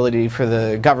confidence in the ability for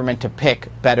the government to pick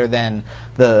better than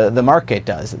the market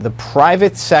does. The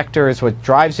private sector is what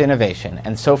drives innovation,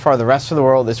 and so far the rest of the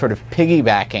world is sort of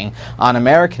piggybacking on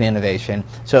American innovation.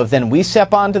 So if then we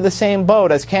step onto the same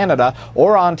boat as Canada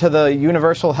or onto the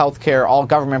universal health care, all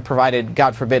government provided,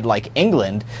 God forbid, like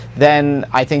England, then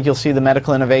I think you'll see the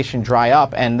medical innovation dry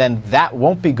up, and then that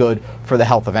won't be good for the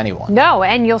health of anyone. No,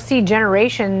 and you'll see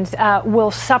generations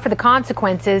will suffer the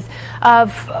consequences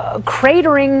of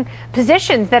cratering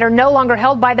positions that are no longer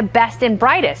held by the best and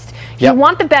brightest. You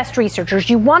want the best researchers,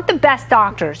 you want the best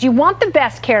doctors, you want the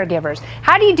best caregivers.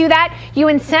 How do you do that? You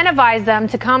incentivize them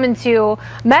to come into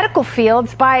medical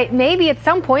fields by maybe at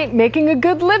some point making a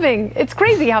good living. It's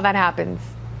crazy how that happens.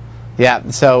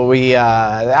 Yeah, so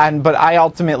but I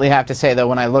ultimately have to say, though,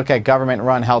 when I look at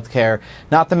government-run healthcare,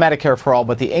 not the Medicare for all,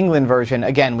 but the England version,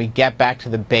 again, we get back to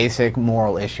the basic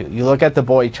moral issue. You look at the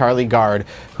boy, Charlie Gard,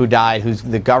 who died,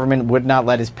 the government would not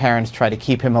let his parents try to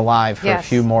keep him alive for a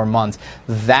few more months.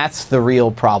 That's the real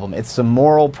problem. It's the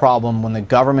moral problem when the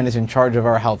government is in charge of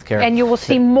our healthcare. And you will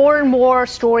see more and more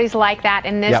stories like that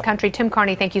in this country. Tim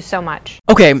Carney, thank you so much.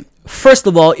 Okay. First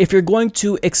of all, if you're going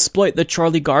to exploit the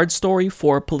Charlie Gard story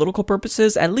for political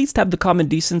purposes, at least have the common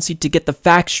decency to get the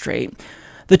facts straight.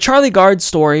 The Charlie Gard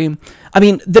story, I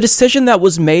mean, the decision that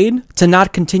was made to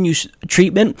not continue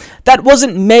treatment, that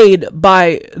wasn't made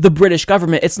by the British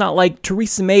government. It's not like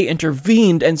Theresa May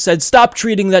intervened and said, stop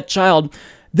treating that child.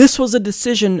 This was a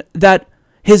decision that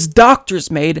his doctors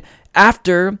made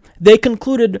after they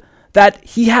concluded that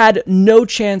he had no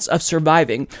chance of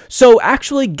surviving. So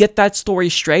actually get that story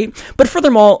straight. But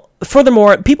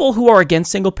furthermore, people who are against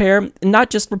single payer, not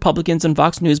just Republicans and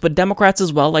Fox News, but Democrats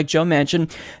as well, like Joe Manchin,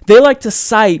 they like to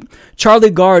cite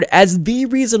Charlie Gard as the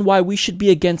reason why we should be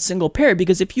against single payer,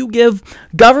 because if you give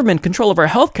government control of our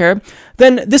healthcare,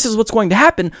 then this is what's going to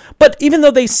happen. But even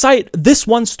though they cite this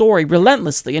one story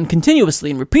relentlessly and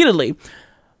continuously and repeatedly,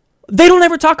 they don't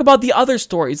ever talk about the other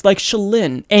stories, like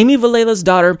Shalyn, Amy Valela's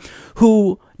daughter,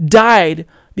 who died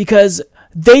because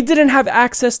they didn't have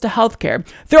access to healthcare.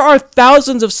 There are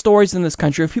thousands of stories in this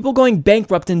country of people going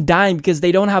bankrupt and dying because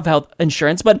they don't have health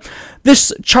insurance. But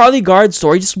this Charlie Gard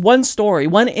story, just one story,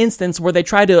 one instance where they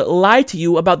try to lie to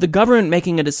you about the government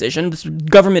making a decision, this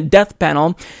government death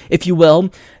panel, if you will,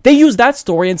 they use that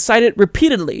story and cite it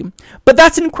repeatedly. But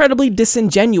that's incredibly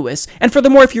disingenuous. And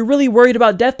furthermore, if you're really worried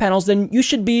about death panels, then you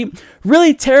should be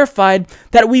really terrified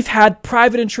that we've had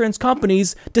private insurance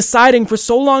companies deciding for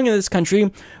so long in this country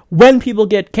when people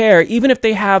get care, even if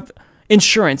they have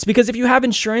insurance. Because if you have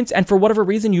insurance and for whatever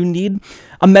reason you need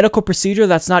a medical procedure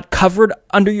that's not covered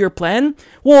under your plan,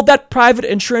 well, that private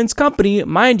insurance company,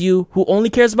 mind you, who only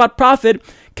cares about profit,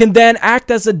 can then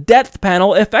act as a death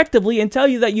panel effectively and tell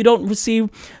you that you don't receive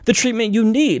the treatment you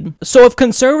need. So if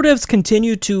conservatives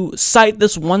continue to cite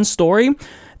this one story,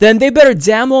 then they better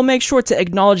damn well make sure to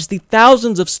acknowledge the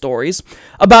thousands of stories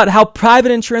about how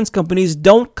private insurance companies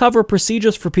don't cover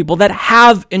procedures for people that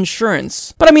have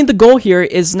insurance. But I mean, the goal here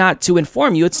is not to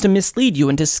inform you, it's to mislead you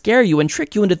and to scare you and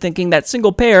trick you into thinking that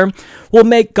single payer will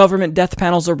make government death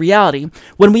panels a reality,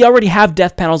 when we already have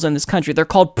death panels in this country. They're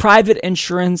called private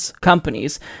insurance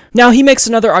companies. Now, he makes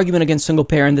another argument against single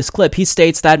payer in this clip. He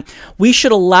states that we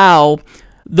should allow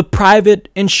the private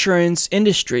insurance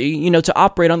industry, to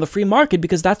operate on the free market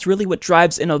because that's really what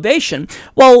drives innovation.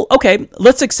 Well, okay,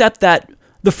 let's accept that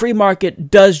the free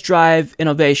market does drive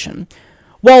innovation.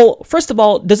 Well, first of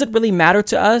all, does it really matter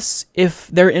to us if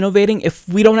they're innovating if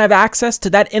we don't have access to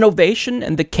that innovation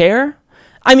and the care?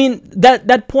 I mean,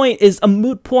 that point is a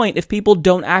moot point if people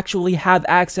don't actually have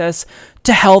access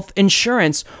to health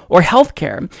insurance or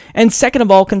healthcare. And second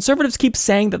of all, conservatives keep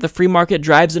saying that the free market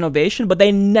drives innovation, but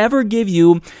they never give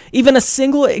you even a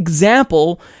single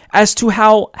example as to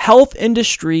how health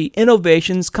industry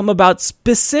innovations come about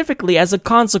specifically as a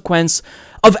consequence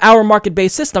of our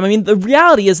market-based system. I mean, the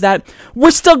reality is that we're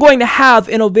still going to have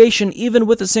innovation even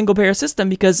with a single-payer system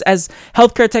because as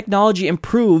healthcare technology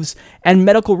improves and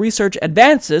medical research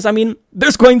advances, I mean,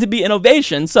 there's going to be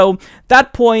innovation. So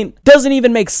that point doesn't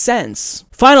even make sense.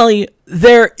 Finally,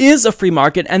 there is a free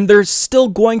market and there's still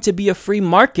going to be a free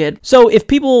market. So if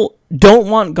people don't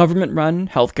want government-run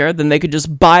healthcare, then they could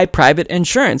just buy private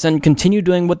insurance and continue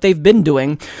doing what they've been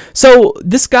doing. So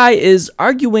this guy is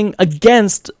arguing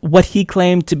against what he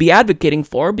claimed to be advocating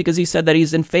for because he said that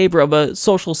he's in favor of a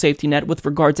social safety net with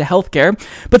regard to healthcare,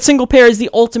 but single payer is the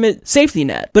ultimate safety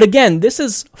net. But again, this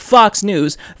is Fox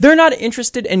News. They're not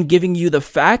interested in giving you the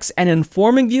facts and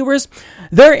informing viewers.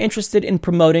 They're interested in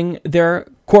promoting their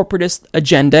corporatist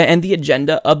agenda and the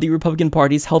agenda of the Republican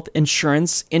Party's health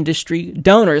insurance industry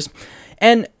donors.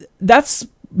 And that's,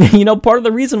 part of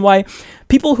the reason why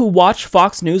people who watch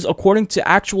Fox News, according to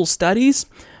actual studies,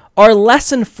 are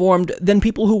less informed than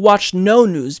people who watch no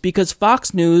news because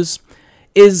Fox News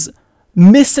is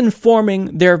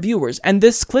misinforming their viewers. And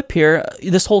this clip here,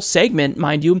 this whole segment,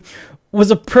 mind you,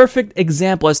 was a perfect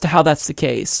example as to how that's the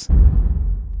case.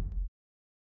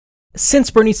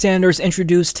 Since Bernie Sanders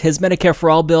introduced his Medicare for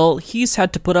All bill, he's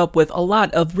had to put up with a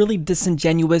lot of really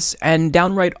disingenuous and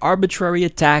downright arbitrary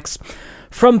attacks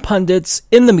from pundits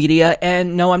in the media.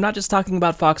 And no, I'm not just talking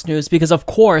about Fox News because, of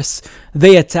course,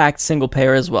 they attacked single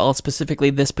payer as well,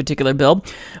 specifically this particular bill.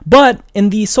 But in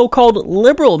the so-called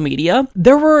liberal media,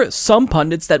 there were some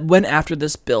pundits that went after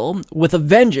this bill with a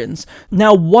vengeance.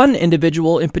 Now, one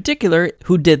individual in particular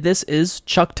who did this is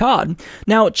Chuck Todd.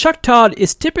 Now, Chuck Todd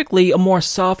is typically a more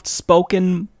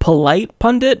soft-spoken, polite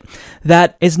pundit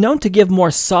that is known to give more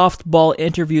softball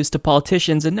interviews to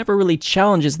politicians and never really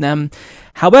challenges them.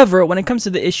 However, when it comes to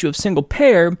the issue of single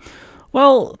payer,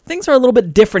 well, things are a little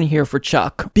bit different here for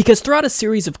Chuck, because throughout a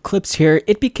series of clips here,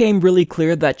 it became really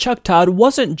clear that Chuck Todd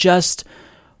wasn't just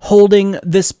holding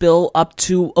this bill up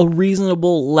to a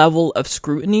reasonable level of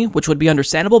scrutiny, which would be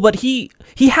understandable, but he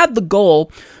had the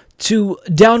goal to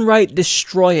downright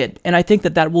destroy it. And I think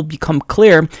that will become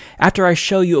clear after I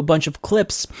show you a bunch of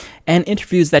clips and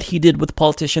interviews that he did with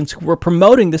politicians who were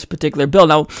promoting this particular bill.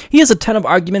 Now, he has a ton of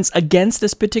arguments against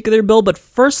this particular bill, but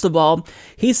first of all,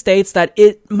 he states that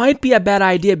it might be a bad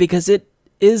idea because it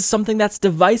is something that's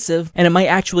divisive and it might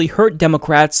actually hurt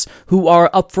Democrats who are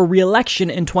up for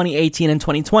re-election in 2018 and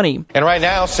 2020. And right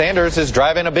now, Sanders is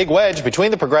driving a big wedge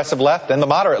between the progressive left and the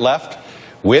moderate left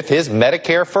with his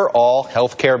Medicare for All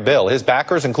health care bill. His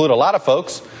backers include a lot of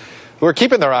folks who are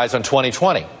keeping their eyes on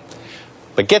 2020.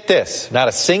 But get this, not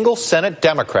a single Senate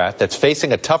Democrat that's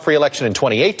facing a tough re-election in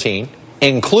 2018,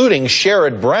 including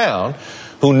Sherrod Brown,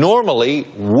 who normally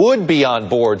would be on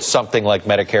board something like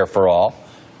Medicare for All,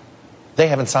 they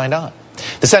haven't signed on.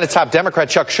 The Senate top Democrat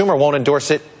Chuck Schumer won't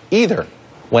endorse it either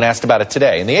when asked about it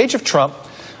today. In the age of Trump,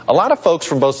 a lot of folks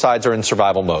from both sides are in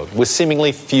survival mode with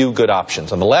seemingly few good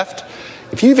options. On the left,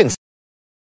 if you even say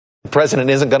the president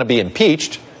isn't going to be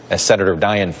impeached, as Senator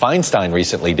Dianne Feinstein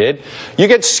recently did, you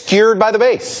get skewered by the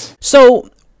base. So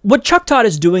what Chuck Todd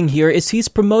is doing here is he's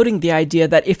promoting the idea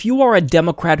that if you are a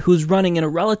Democrat who's running in a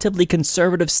relatively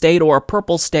conservative state or a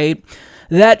purple state,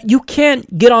 that you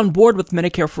can't get on board with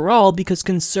Medicare for All because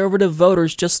conservative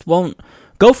voters just won't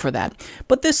go for that.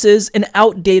 But this is an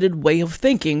outdated way of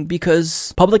thinking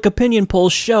because public opinion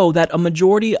polls show that a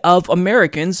majority of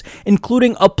Americans,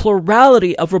 including a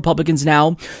plurality of Republicans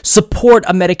now, support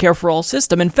a Medicare for All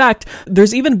system. In fact,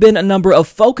 there's even been a number of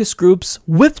focus groups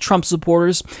with Trump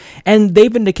supporters, and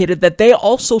they've indicated that they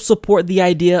also support the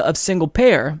idea of single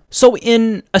payer. So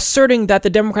in asserting that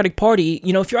the Democratic Party,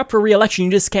 if you're up for re-election,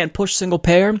 you just can't push single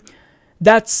payer,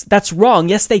 that's wrong.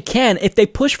 Yes, they can. If they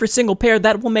push for single payer,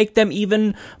 that will make them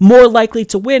even more likely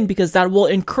to win because that will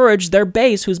encourage their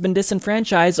base who's been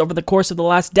disenfranchised over the course of the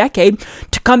last decade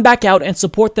to come back out and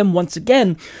support them once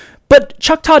again. But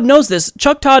Chuck Todd knows this.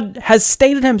 Chuck Todd has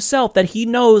stated himself that he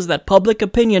knows that public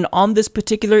opinion on this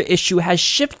particular issue has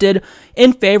shifted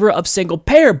in favor of single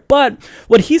payer. But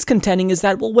what he's contending is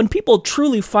that, well, when people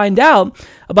truly find out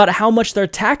about how much their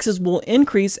taxes will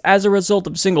increase as a result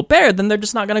of single payer, then they're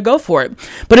just not going to go for it.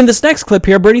 But in this next clip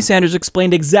here, Bernie Sanders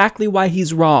explained exactly why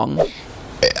he's wrong.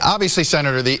 Obviously,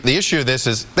 Senator, the issue of this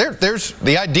is there's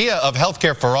the idea of health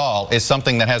care for all is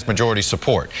something that has majority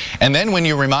support. And then when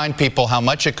you remind people how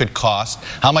much it could cost,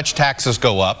 how much taxes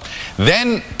go up,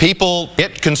 then people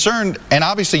get concerned. And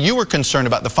obviously, you were concerned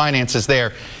about the finances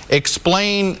there.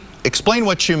 Explain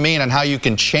what you mean and how you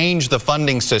can change the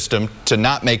funding system to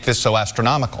not make this so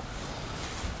astronomical.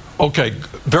 Okay,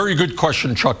 very good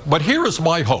question, Chuck. But here is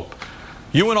my hope.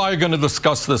 You and I are going to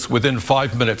discuss this within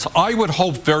 5 minutes. I would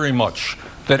hope very much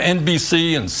that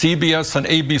NBC and CBS and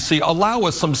ABC allow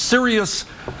us some serious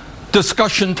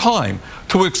discussion time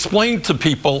to explain to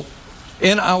people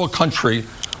in our country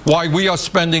why we are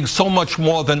spending so much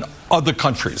more than other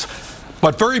countries.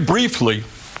 But very briefly,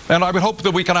 and I would hope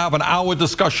that we can have an hour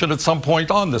discussion at some point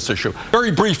on this issue.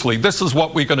 Very briefly, this is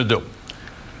what we're going to do.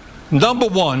 Number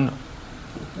one,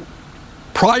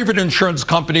 private insurance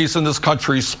companies in this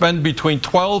country spend between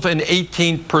 12 and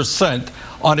 18%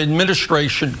 on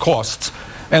administration costs.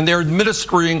 And they're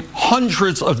administering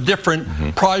hundreds of different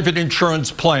private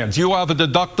insurance plans. You have a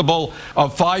deductible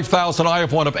of $5,000. I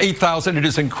have one of $8,000. It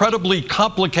is incredibly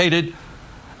complicated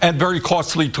and very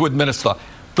costly to administer.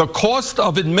 The cost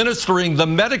of administering the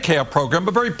Medicare program,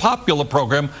 a very popular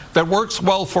program that works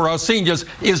well for our seniors,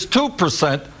 is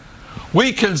 2%.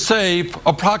 We can save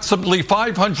approximately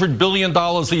 $500 billion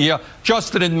a year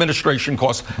just in administration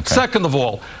costs. Okay. Second of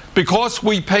all, because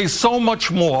we pay so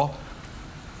much more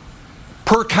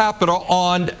per capita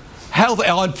on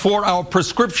for our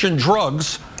prescription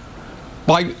drugs,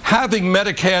 by having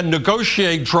Medicare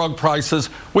negotiate drug prices,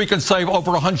 we can save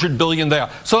over $100 billion there.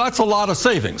 So that's a lot of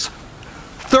savings.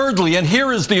 Thirdly, and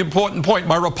here is the important point,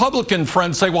 my Republican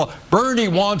friends say, well, Bernie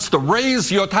wants to raise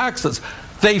your taxes.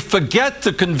 They forget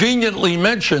to conveniently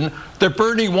mention that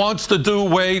Bernie wants to do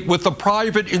away with the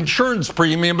private insurance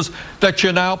premiums that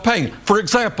you're now paying. For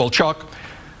example, Chuck,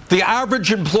 the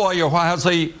average employer who has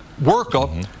a worker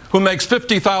who makes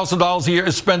 $50,000 a year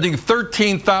is spending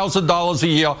 $13,000 a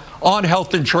year on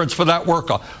health insurance for that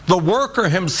worker. The worker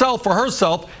himself or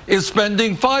herself is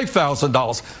spending $5,000,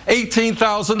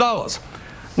 $18,000.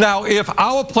 Now, if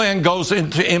our plan goes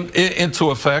into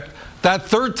effect, that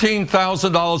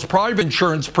 $13,000 private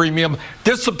insurance premium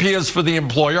disappears for the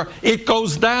employer. It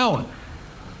goes down.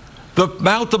 The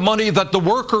amount of money that the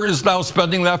worker is now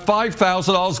spending, that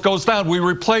 $5,000, goes down. We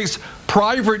replace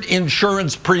private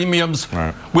insurance premiums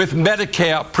with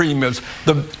Medicare premiums.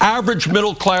 The average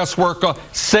middle-class worker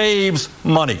saves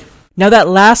money. Now, that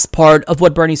last part of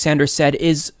what Bernie Sanders said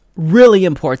is really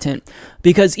important,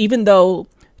 because even though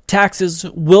taxes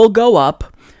will go up,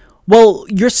 well,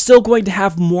 you're still going to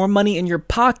have more money in your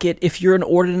pocket if you're an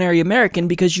ordinary American,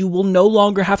 because you will no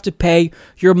longer have to pay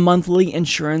your monthly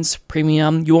insurance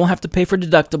premium. You won't have to pay for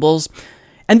deductibles.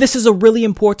 And this is a really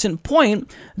important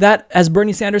point that, as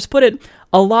Bernie Sanders put it,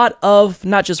 a lot of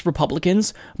not just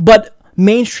Republicans, but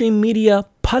mainstream media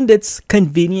pundits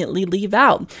conveniently leave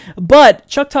out. But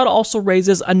Chuck Todd also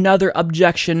raises another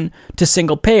objection to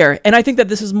single payer, and I think that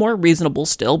this is more reasonable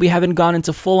still. We haven't gone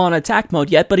into full-on attack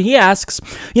mode yet, but he asks,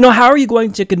 how are you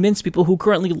going to convince people who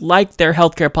currently like their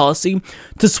healthcare policy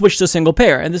to switch to single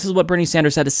payer? And this is what Bernie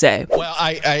Sanders had to say. Well,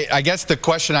 I guess the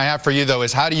question I have for you, though,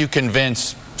 is how do you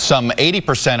convince some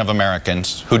 80% of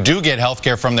Americans who do get health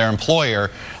care from their employer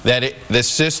that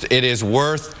it is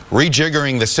worth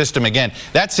rejiggering the system again?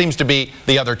 That seems to be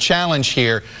the other challenge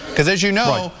here, because as you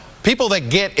know, people that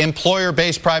get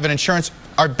employer-based private insurance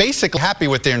are basically happy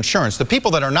with their insurance. The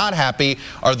people that are not happy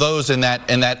are those in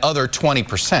that other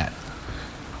 20%.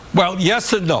 Well,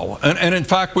 yes and no. And in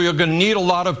fact, we are going to need a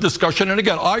lot of discussion. And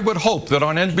again, I would hope that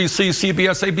on NBC,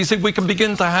 CBS, ABC, we can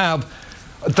begin to have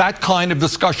that kind of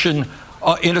discussion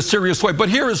in a serious way. But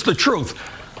here is the truth.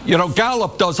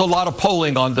 Gallup does a lot of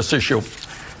polling on this issue.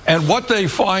 And what they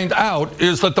find out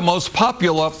is that the most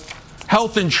popular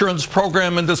health insurance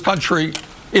program in this country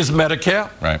is Medicare.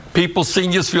 People,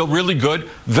 seniors, feel really good.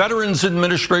 Veterans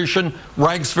Administration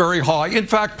ranks very high. In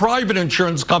fact, private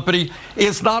insurance company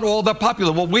is not all that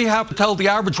popular. Well, we have to tell the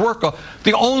average worker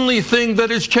the only thing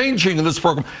that is changing in this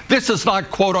program. This is not,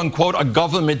 quote unquote, a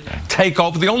government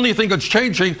takeover. The only thing that's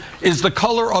changing is the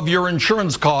color of your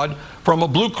insurance card, from a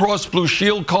Blue Cross Blue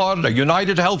Shield card, a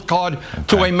United Health card,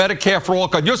 to a Medicare for All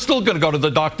card. You're still going to go to the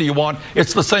doctor you want.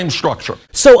 It's the same structure.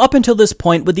 So up until this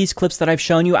point, with these clips that I've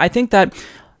shown you, I think that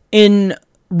in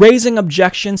raising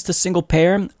objections to single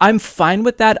payer, I'm fine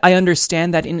with that. I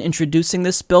understand that in introducing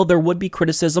this bill, there would be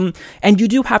criticism, and you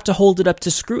do have to hold it up to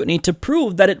scrutiny to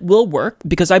prove that it will work,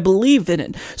 because I believe in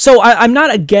it. So I'm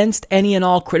not against any and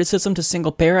all criticism to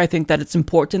single payer. I think that it's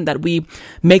important that we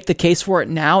make the case for it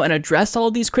now and address all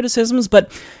of these criticisms,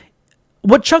 but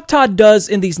what Chuck Todd does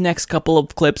in these next couple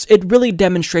of clips, it really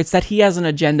demonstrates that he has an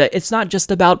agenda. It's not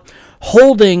just about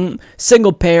holding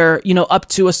single payer, up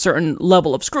to a certain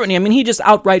level of scrutiny. I mean, he just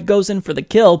outright goes in for the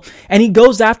kill, and he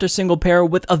goes after single payer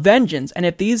with a vengeance. And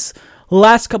if these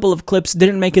last couple of clips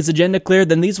didn't make his agenda clear,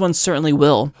 then these ones certainly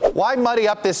will. Why muddy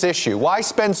up this issue? Why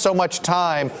spend so much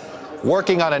time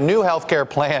working on a new health care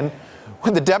plan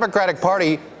when the Democratic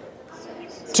Party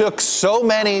took so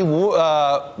many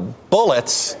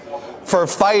bullets for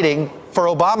fighting for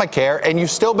Obamacare, and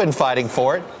you've still been fighting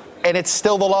for it, and it's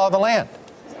still the law of the land?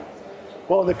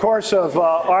 Well, in the course of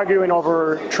arguing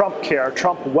over Trump care,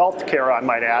 Trump wealth care, I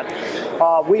might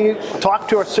add, we talked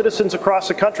to our citizens across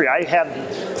the country. I had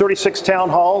 36 town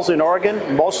halls in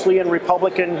Oregon, mostly in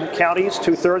Republican counties,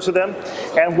 2/3 of them.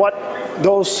 And what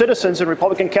those citizens in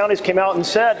Republican counties came out and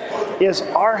said is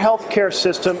our health care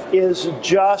system is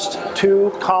just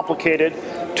too complicated,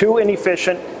 too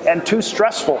inefficient, and too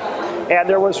stressful. And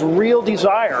there was real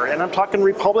desire, and I'm talking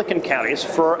Republican counties,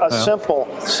 for a simple,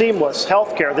 seamless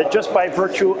health care that just by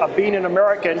virtue of being an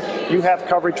American, you have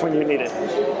coverage when you need it.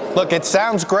 Look, it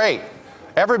sounds great.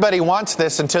 Everybody wants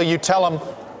this until you tell them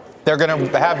they're going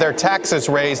to have their taxes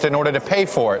raised in order to pay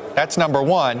for it. That's number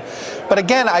one. But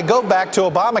again, I go back to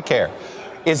Obamacare.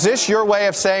 Is this your way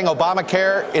of saying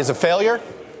Obamacare is a failure?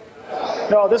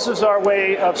 No, this is our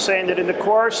way of saying that in the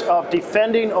course of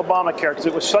defending Obamacare, because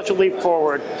it was such a leap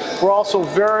forward, we're also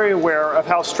very aware of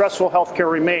how stressful health care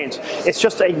remains. It's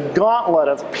just a gauntlet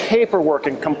of paperwork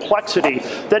and complexity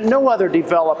that no other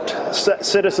developed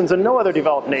citizens and no other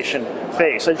developed nation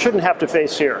face and shouldn't have to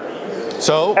face here.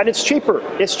 And it's cheaper.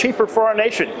 It's cheaper for our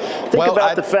nation. Think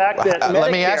about the fact that Medicare...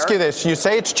 Let me ask you this. You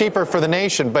say it's cheaper for the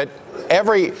nation, but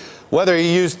whether you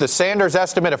use the Sanders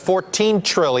estimate of $14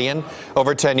 trillion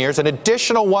over 10 years, an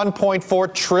additional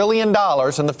 $1.4 trillion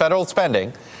in the federal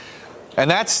spending,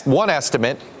 and that's one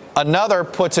estimate. Another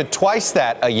puts it twice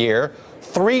that a year,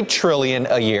 $3 trillion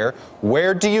a year.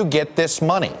 Where do you get this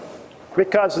money?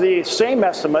 Because the same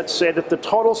estimates say that the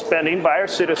total spending by our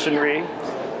citizenry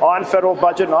on federal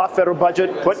budget and off federal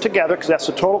budget put together, because that's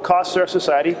the total cost to our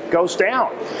society, goes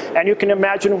down. And you can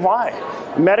imagine why.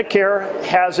 Medicare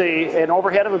has an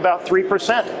overhead of about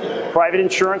 3%. Private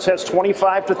insurance has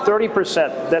 25 to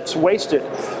 30% that's wasted.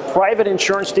 Private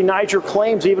insurance denies your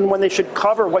claims even when they should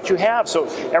cover what you have. So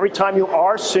every time you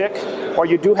are sick or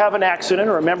you do have an accident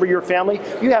or a member of your family,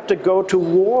 you have to go to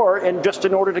war and just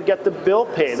in order to get the bill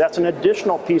paid. That's an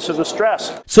additional piece of the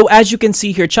stress. So as you can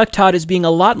see here, Chuck Todd is being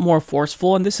a lot more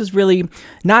forceful, and this is really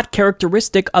not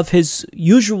characteristic of his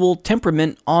usual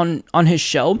temperament on his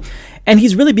show. And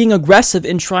he's really being aggressive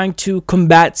in trying to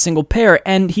combat single payer.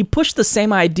 And he pushed the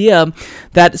same idea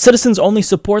that citizens only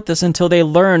support this until they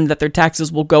learn that their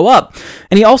taxes will go up.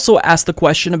 And he also asked the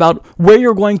question about where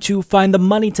you're going to find the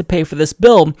money to pay for this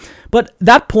bill. But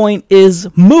that point is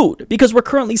moot, because we're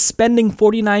currently spending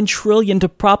 $49 trillion to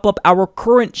prop up our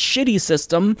current shitty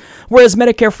system, whereas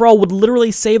Medicare for All would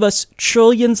literally save us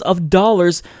trillions of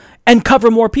dollars and cover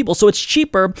more people. So it's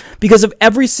cheaper because if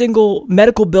every single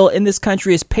medical bill in this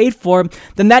country is paid for,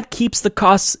 then that keeps the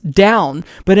costs down.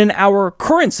 But in our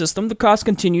current system, the costs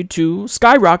continue to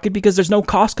skyrocket because there's no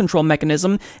cost control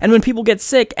mechanism. And when people get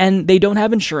sick and they don't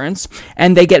have insurance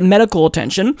and they get medical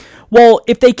attention, well,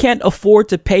 if they can't afford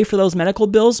to pay for those medical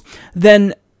bills,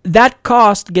 then that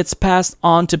cost gets passed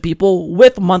on to people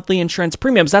with monthly insurance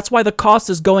premiums. That's why the cost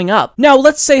is going up. Now,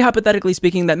 let's say, hypothetically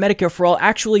speaking, that Medicare for All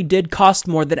actually did cost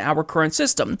more than our current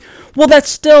system. Well, that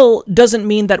still doesn't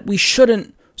mean that we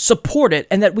shouldn't support it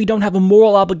and that we don't have a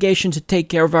moral obligation to take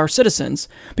care of our citizens,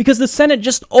 because the Senate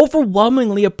just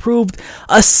overwhelmingly approved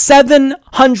a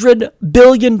 $700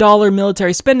 billion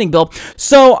military spending bill.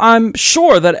 So I'm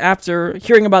sure that after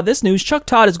hearing about this news, Chuck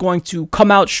Todd is going to come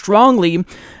out strongly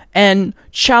and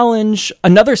challenge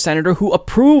another senator who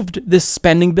approved this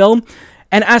spending bill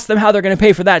and ask them how they're going to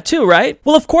pay for that too, right?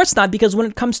 Well, of course not, because when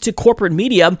it comes to corporate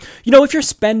media, if you're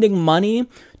spending money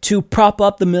to prop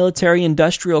up the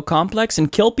military-industrial complex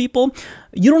and kill people,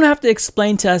 you don't have to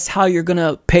explain to us how you're going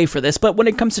to pay for this. But when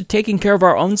it comes to taking care of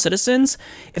our own citizens,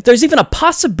 if there's even a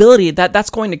possibility that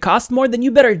that's going to cost more, then you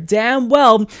better damn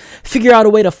well figure out a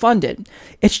way to fund it.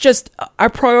 It's just our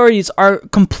priorities are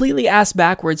completely ass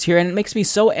backwards here, and it makes me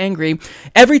so angry.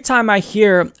 Every time I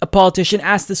hear a politician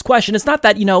ask this question, it's not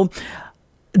that,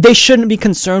 they shouldn't be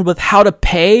concerned with how to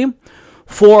pay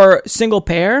for single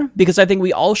payer because I think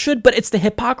we all should, but it's the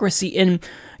hypocrisy in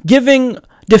giving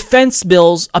defense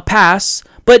bills a pass,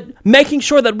 but making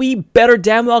sure that we better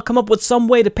damn well come up with some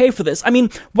way to pay for this. I mean,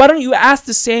 why don't you ask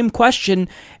the same question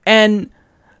and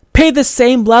pay the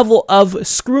same level of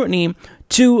scrutiny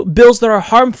to bills that are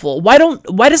harmful? Why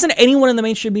doesn't anyone in the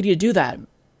mainstream media do that?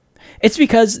 It's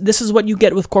because this is what you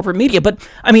get with corporate media. But,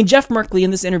 I mean, Jeff Merkley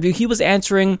in this interview, he was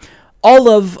answering all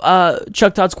of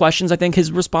Chuck Todd's questions. I think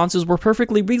his responses were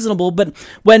perfectly reasonable, but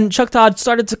when Chuck Todd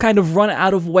started to kind of run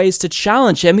out of ways to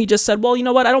challenge him, he just said, well, you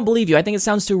know what, I don't believe you. I think it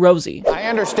sounds too rosy. I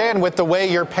understand with the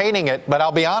way you're painting it, but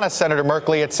I'll be honest, Senator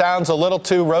Merkley, it sounds a little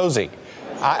too rosy.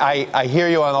 I hear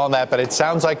you on all that, but it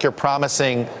sounds like you're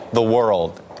promising the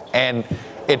world. And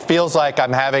it feels like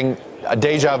I'm having a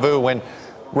deja vu when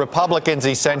Republicans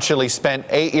essentially spent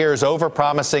 8 years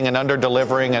over-promising and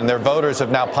under-delivering, and their voters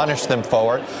have now punished them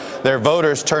for it. Their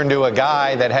voters turned to a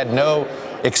guy that had no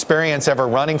experience ever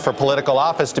running for political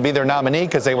office to be their nominee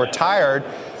because they were tired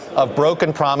of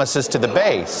broken promises to the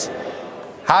base.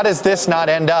 How does this not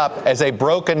end up as a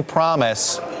broken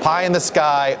promise, pie in the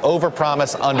sky,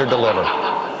 over-promise, under-deliver?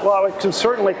 Well, I can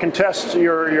certainly contest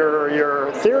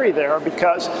your theory there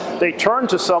because they turned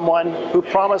to someone who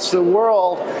promised the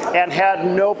world and had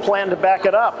no plan to back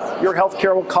it up. Your health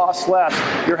care will cost less.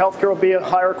 Your health care will be of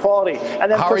higher quality.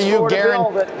 And then how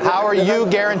are you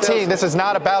guaranteeing? This is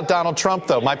not about Donald Trump,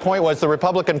 though. My point was the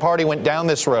Republican Party went down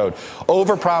this road,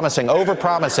 over-promising,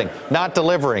 not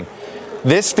delivering.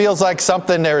 This feels like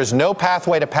something, there is no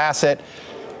pathway to pass it.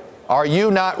 Are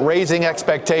you not raising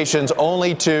expectations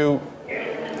only to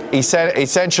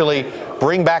essentially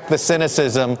bring back the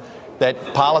cynicism that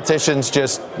politicians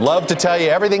just love to tell you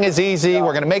everything is easy,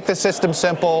 we're going to make the system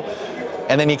simple,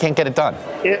 and then you can't get it done?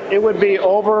 It would be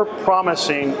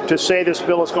over-promising to say this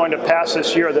bill is going to pass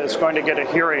this year, that it's going to get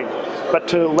a hearing. But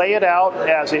to lay it out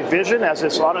as a vision, as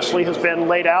this honestly has been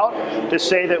laid out, to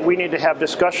say that we need to have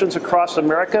discussions across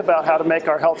America about how to make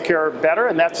our health care better,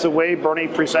 and that's the way Bernie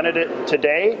presented it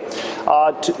today.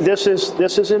 This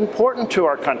is important to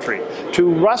our country,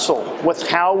 to wrestle with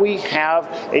how we have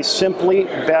a simply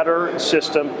better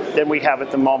system than we have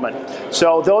at the moment.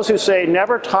 So those who say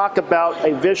never talk about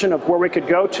a vision of where we could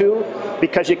go to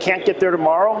because you can't get there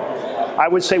tomorrow, I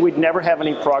would say we'd never have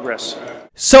any progress.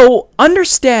 So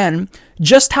understand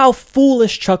just how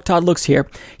foolish Chuck Todd looks here.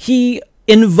 He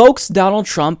invokes Donald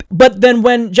Trump, but then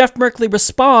when Jeff Merkley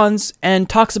responds and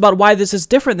talks about why this is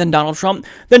different than Donald Trump,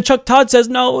 then Chuck Todd says,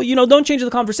 no, don't change the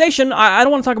conversation. I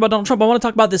don't want to talk about Donald Trump. I want to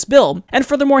talk about this bill. And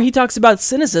furthermore, he talks about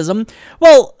cynicism.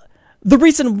 Well, the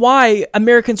reason why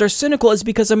Americans are cynical is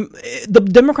because the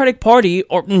Democratic Party,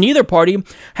 or neither party,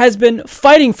 has been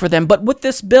fighting for them. But with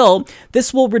this bill,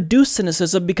 this will reduce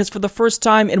cynicism because for the first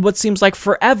time in what seems like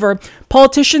forever,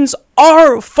 politicians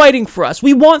are fighting for us.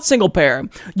 We want single payer.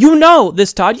 You know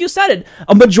this, Todd. You said it.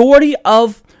 A majority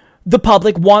of the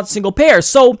public wants single payer.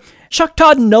 So Chuck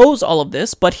Todd knows all of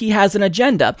this, but he has an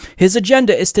agenda. His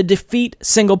agenda is to defeat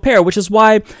single payer, which is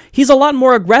why he's a lot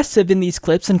more aggressive in these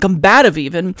clips and combative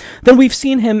even than we've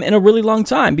seen him in a really long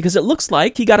time, because it looks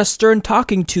like he got a stern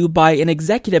talking to by an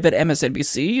executive at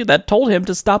MSNBC that told him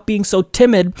to stop being so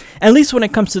timid, at least when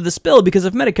it comes to this bill, because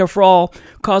if Medicare for All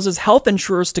causes health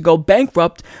insurers to go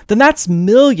bankrupt, then that's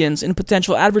millions in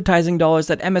potential advertising dollars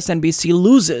that MSNBC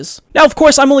loses. Now, of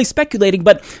course, I'm only speculating,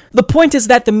 but the point is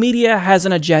that the media has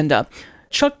an agenda.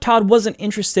 Chuck Todd wasn't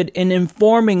interested in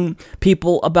informing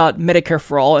people about Medicare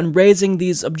for All and raising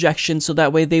these objections so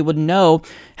that way they would know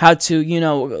how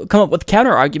to, come up with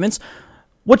counter arguments.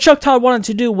 What Chuck Todd wanted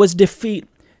to do was defeat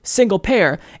single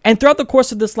payer. And throughout the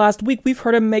course of this last week, we've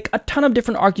heard him make a ton of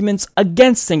different arguments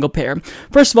against single payer.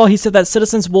 First of all, he said that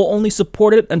citizens will only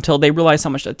support it until they realize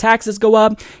how much the taxes go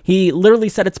up. He literally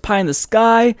said it's pie in the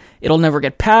sky. It'll never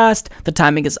get passed. The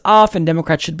timing is off, and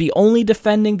Democrats should be only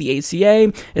defending the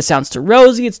ACA. It sounds too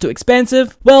rosy. It's too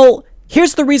expensive. Well,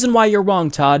 here's the reason why you're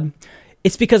wrong, Todd.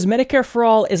 It's because Medicare for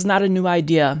All is not a new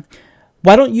idea.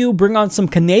 Why don't you bring on some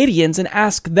Canadians and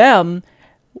ask them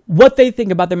what they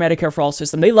think about their Medicare for All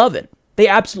system? They love it. They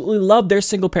absolutely love their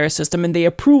single-payer system, and they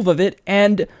approve of it,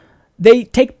 and they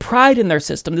take pride in their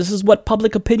system. This is what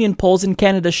public opinion polls in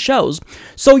Canada shows.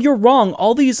 So you're wrong.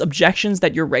 All these objections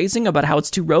that you're raising about how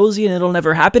it's too rosy and it'll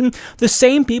never happen, the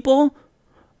same people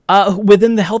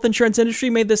within the health insurance industry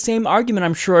made the same argument,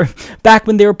 I'm sure, back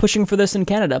when they were pushing for this in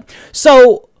Canada.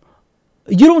 So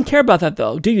you don't care about that,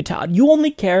 though, do you, Todd? You only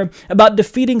care about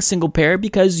defeating single payer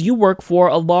because you work for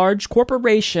a large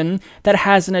corporation that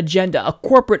has an agenda, a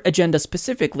corporate agenda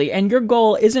specifically, and your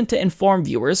goal isn't to inform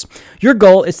viewers. Your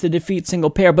goal is to defeat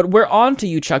single payer. But we're on to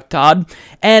you, Chuck Todd,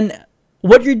 and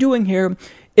what you're doing here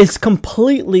is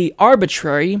completely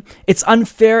arbitrary, it's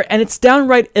unfair, and it's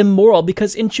downright immoral,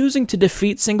 because in choosing to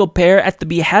defeat single payer at the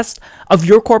behest of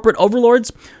your corporate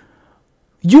overlords,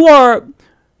 you are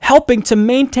helping to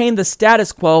maintain the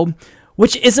status quo,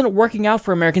 which isn't working out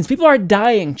for Americans. People are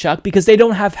dying, Chuck, because they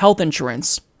don't have health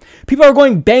insurance. People are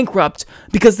going bankrupt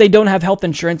because they don't have health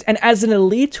insurance. And as an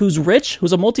elite who's rich,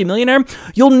 who's a multimillionaire,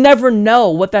 you'll never know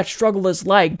what that struggle is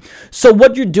like. So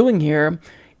what you're doing here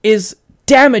is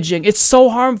damaging. It's so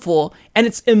harmful, and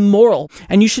it's immoral.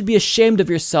 And you should be ashamed of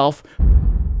yourself.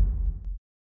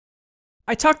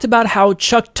 I talked about how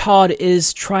Chuck Todd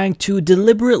is trying to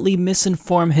deliberately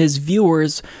misinform his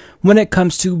viewers when it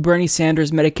comes to Bernie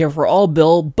Sanders' Medicare for All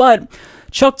bill, but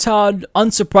Chuck Todd,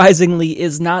 unsurprisingly,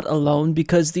 is not alone,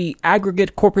 because the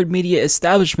aggregate corporate media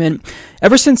establishment,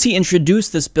 ever since he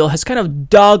introduced this bill, has kind of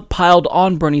dogpiled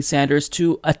on Bernie Sanders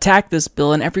to attack this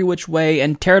bill in every which way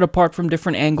and tear it apart from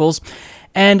different angles.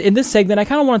 And in this segment, I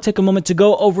kind of want to take a moment to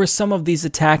go over some of these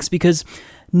attacks, because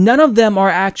none of them are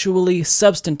actually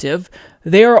substantive.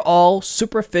 They are all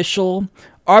superficial,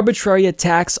 arbitrary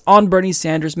attacks on Bernie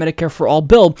Sanders' Medicare for All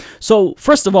bill. So,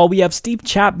 first of all, we have Steve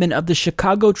Chapman of the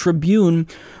Chicago Tribune,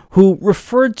 who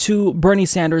referred to Bernie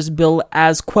Sanders' bill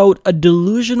as, quote, a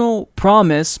delusional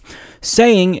promise,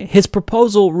 saying his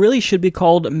proposal really should be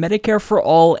called Medicare for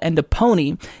All and a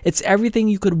pony. It's everything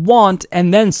you could want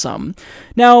and then some.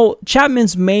 Now,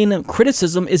 Chapman's main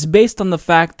criticism is based on the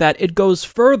fact that it goes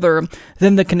further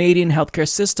than the Canadian healthcare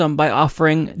system by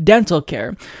offering dental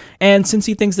care. And since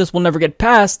he thinks this will never get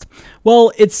passed,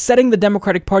 well, it's setting the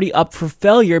Democratic Party up for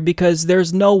failure, because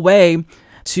there's no way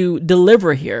to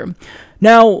deliver here.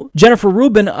 Now, Jennifer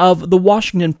Rubin of The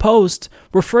Washington Post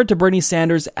referred to Bernie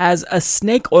Sanders as a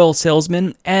snake oil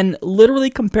salesman and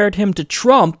literally compared him to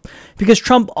Trump, because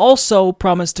Trump also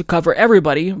promised to cover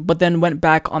everybody, but then went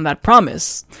back on that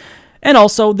promise. And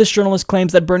also, this journalist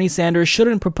claims that Bernie Sanders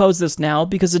shouldn't propose this now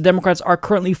because the Democrats are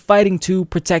currently fighting to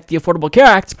protect the Affordable Care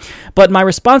Act. But my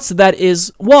response to that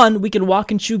is, one, we can walk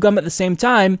and chew gum at the same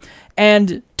time,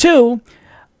 and two,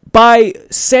 by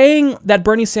saying that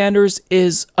Bernie Sanders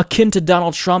is akin to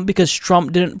Donald Trump because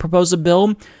Trump didn't propose a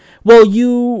bill, well,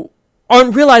 you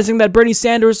aren't realizing that Bernie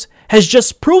Sanders has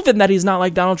just proven that he's not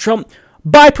like Donald Trump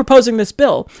by proposing this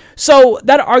bill. So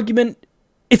that argument,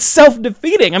 it's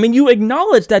self-defeating. I mean, you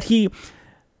acknowledge that he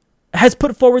has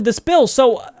put forward this bill.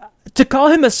 So to call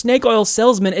him a snake oil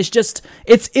salesman is just,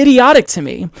 it's idiotic to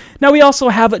me. Now, we also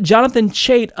have Jonathan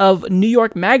Chait of New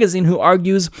York Magazine, who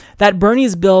argues that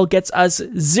Bernie's bill gets us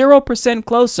 0%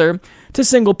 closer to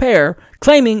single payer,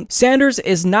 claiming Sanders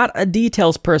is not a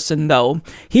details person, though.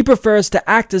 He prefers to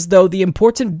act as though the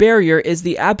important barrier is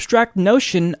the abstract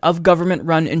notion of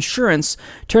government-run insurance,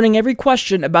 turning every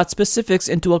question about specifics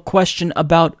into a question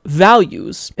about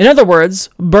values. In other words,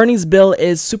 Bernie's bill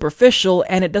is superficial,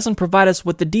 and it doesn't provide us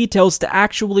with the details to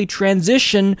actually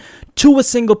transition to a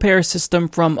single-payer system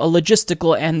from a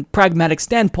logistical and pragmatic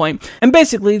standpoint. And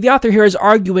basically, the author here is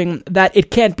arguing that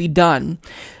it can't be done.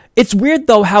 It's weird,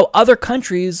 though, how other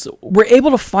countries were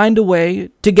able to find a way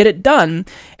to get it done.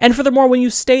 And furthermore, when you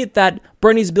state that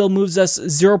Bernie's bill moves us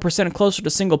 0% closer to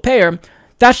single payer,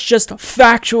 that's just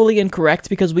factually incorrect,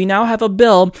 because we now have a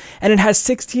bill and it has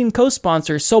 16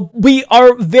 co-sponsors. So we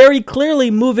are very clearly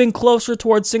moving closer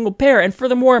towards single payer. And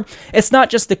furthermore, it's not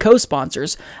just the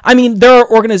co-sponsors. I mean, there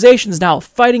are organizations now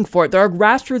fighting for it. There are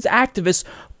grassroots activists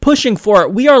pushing for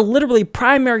it. We are literally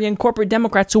primary and corporate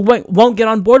Democrats who won't get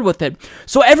on board with it.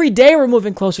 So every day we're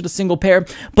moving closer to single payer,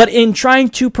 but in trying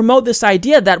to promote this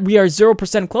idea that we are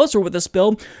 0% closer with this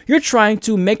bill, you're trying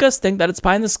to make us think that it's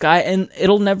pie in the sky and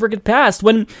it'll never get passed,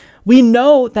 when we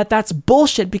know that that's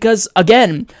bullshit, because,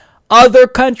 again, other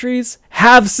countries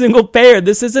have single payer.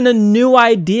 This isn't a new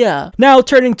idea. Now,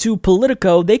 turning to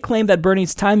Politico, they claim that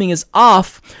Bernie's timing is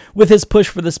off with his push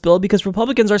for this bill because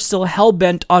Republicans are still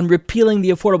hell-bent on repealing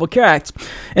the Affordable Care Act.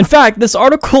 In fact, this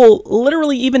article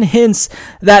literally even hints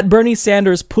that Bernie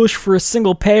Sanders' push for a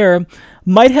single payer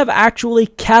might have actually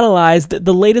catalyzed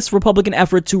the latest Republican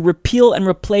effort to repeal and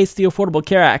replace the Affordable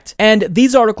Care Act. And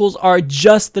these articles are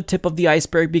just the tip of the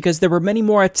iceberg, because there were many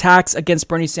more attacks against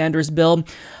Bernie Sanders' bill.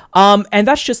 And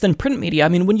that's just in print media. I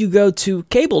mean, when you go to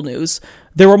cable news,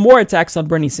 there were more attacks on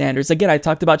Bernie Sanders. Again, I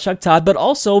talked about Chuck Todd, but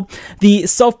also the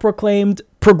self-proclaimed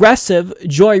progressive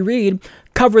Joy Reid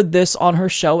covered this on her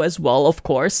show as well, of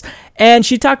course. And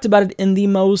she talked about it in the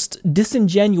most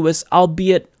disingenuous,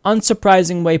 albeit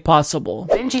unsurprising way possible.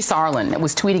 Benji Sarlin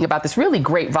was tweeting about this really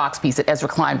great Vox piece that Ezra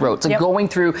Klein wrote, so going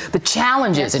through the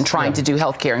challenges in trying to do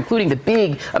healthcare, including the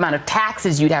big amount of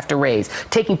taxes you'd have to raise,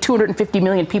 taking 250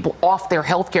 million people off their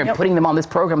healthcare and putting them on this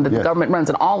program that the government runs,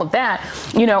 and all of that.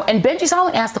 You know, and Benji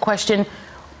Sarlin asked the question,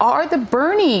 are the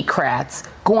Bernie-crats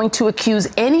going to accuse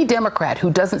any Democrat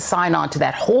who doesn't sign on to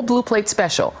that whole blue plate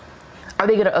special? Are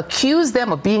they going to accuse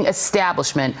them of being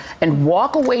establishment and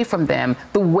walk away from them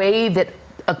the way that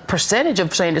a percentage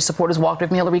of Sanders supporters walked away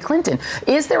from Hillary Clinton?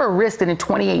 Is there a risk that in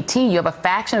 2018 you have a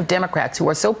faction of Democrats who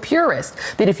are so purist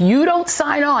that if you don't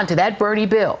sign on to that Bernie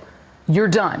bill, you're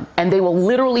done, and they will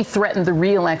literally threaten the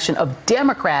re-election of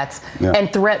Democrats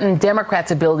and threaten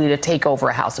Democrats' ability to take over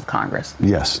a House of Congress?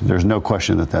 Yes, there's no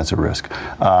question that that's a risk.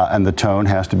 And the tone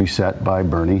has to be set by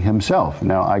Bernie himself.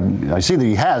 Now, I see that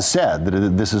he has said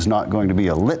that this is not going to be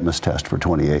a litmus test for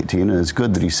 2018, and it's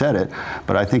good that he said it,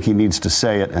 but I think he needs to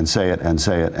say it and say it and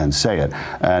say it and say it.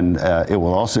 And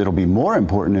it'll be more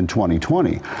important in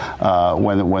 2020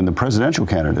 when the presidential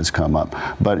candidates come up.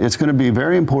 But it's going to be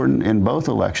very important in both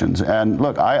elections. And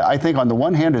look, I think on the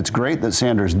one hand, it's great that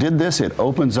Sanders did this. It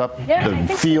opens up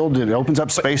the field. It opens up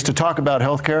space to talk about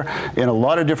health care in a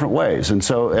lot of different ways. And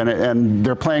so, and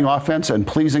they're playing offense and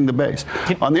pleasing the base.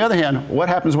 On the other hand, what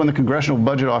happens when the Congressional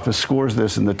Budget Office scores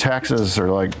this and the taxes are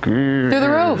like through the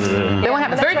roof? They won't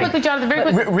happen. Very quickly, Jonathan,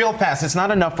 very quickly. Real fast. It's not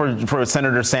enough for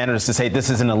Senator Sanders to say this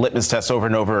isn't a litmus test over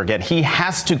and over again. He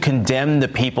has to condemn the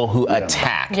people who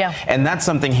attack. And that's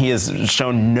something he has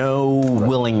shown no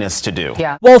willingness to do.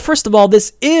 Well, first of all,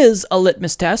 this is a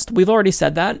litmus test. We've already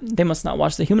said that. They must not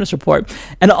watch the Humanist Report.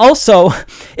 And also,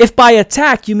 if by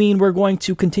attack you mean we're going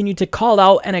to continue to call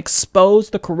out and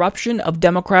expose the corruption of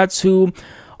Democrats who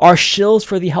are shills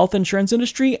for the health insurance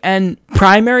industry and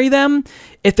primary them,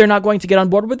 if they're not going to get on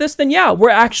board with this, then yeah, we're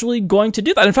actually going to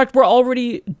do that. In fact, we're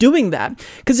already doing that.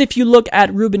 Because if you look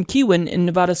at Ruben Kihuen in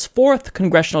Nevada's 4th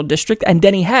Congressional District and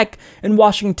Denny Heck in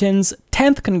Washington's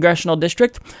 10th Congressional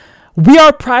District, we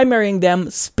are primarying them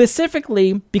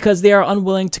specifically because they are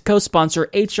unwilling to co-sponsor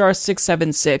H.R.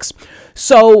 676.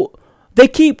 So they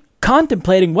keep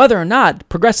contemplating whether or not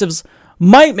progressives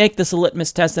might make this a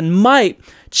litmus test and might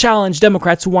challenge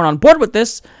Democrats who aren't on board with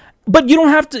this. But you don't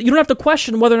have to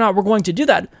question whether or not we're going to do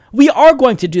that. We are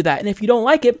going to do that. And if you don't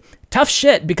like it, tough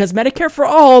shit, because Medicare for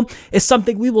all is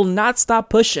something we will not stop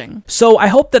pushing. So I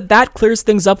hope that clears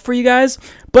things up for you guys.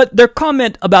 But their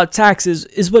comment about taxes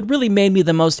is what really made me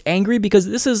the most angry, because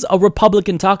this is a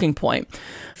Republican talking point.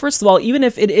 First of all, even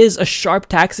if it is a sharp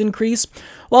tax increase,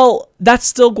 well, that's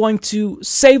still going to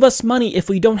save us money if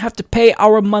we don't have to pay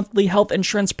our monthly health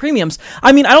insurance premiums.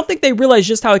 I mean, I don't think they realize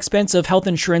just how expensive health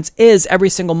insurance is every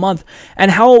single month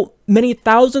and how many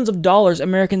thousands of dollars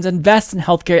Americans invest in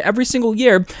healthcare every single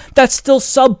year. That's still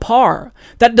subpar.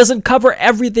 That doesn't cover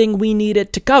everything we need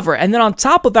it to cover. And then on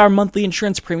top of our monthly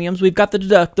insurance premiums, we've got the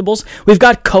deductibles, we've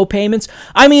got co-payments.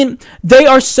 I mean, they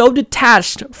are so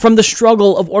detached from the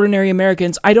struggle of ordinary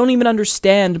Americans. I don't even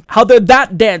understand how they're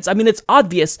that dense. I mean, it's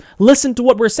obvious. Listen to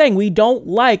what we're saying. We don't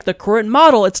like the current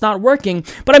model. It's not working.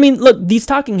 But I mean, look, these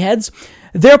talking heads,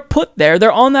 they're put there,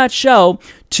 they're on that show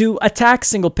to attack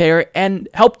single payer and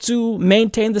help to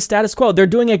maintain the status quo. They're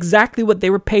doing exactly what they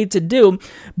were paid to do.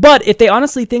 But if they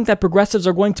honestly think that progressives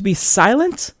are going to be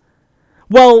silent,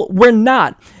 well, we're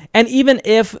not. And even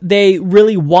if they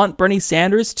really want Bernie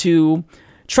Sanders to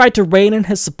try to rein in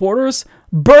his supporters,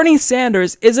 Bernie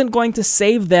Sanders isn't going to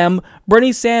save them.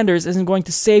 Bernie Sanders isn't going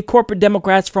to save corporate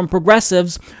Democrats from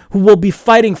progressives who will be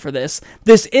fighting for this.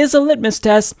 This is a litmus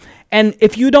test, and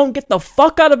if you don't get the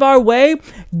fuck out of our way,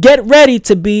 get ready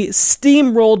to be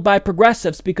steamrolled by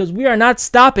progressives, because we are not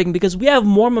stopping, because we have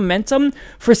more momentum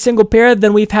for single payer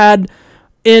than we've had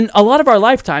in a lot of our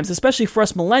lifetimes, especially for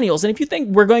us millennials. And if you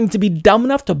think we're going to be dumb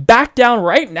enough to back down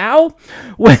right now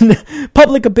when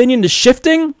public opinion is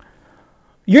shifting,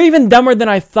 you're even dumber than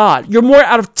I thought. You're more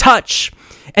out of touch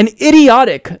and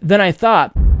idiotic than I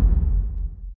thought.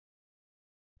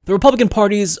 The Republican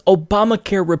Party's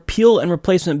Obamacare repeal and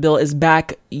replacement bill is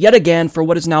back yet again for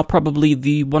what is now probably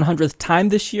the 100th time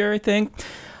this year, I think.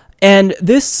 And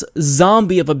this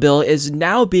zombie of a bill is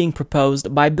now being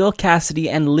proposed by Bill Cassidy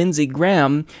and Lindsey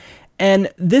Graham.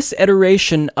 And this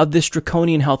iteration of this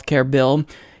draconian healthcare bill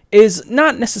is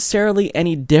not necessarily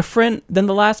any different than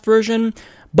the last version,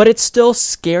 but it's still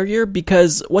scarier,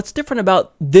 because what's different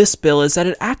about this bill is that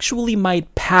it actually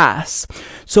might pass.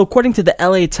 So according to the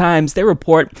LA Times, they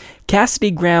report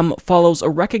Cassidy Graham follows a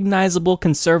recognizable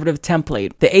conservative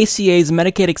template. The ACA's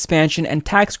Medicaid expansion and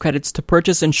tax credits to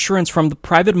purchase insurance from the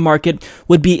private market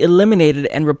would be eliminated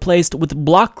and replaced with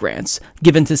block grants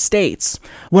given to states.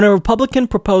 When a Republican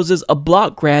proposes a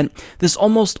block grant, this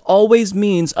almost always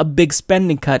means a big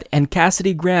spending cut, and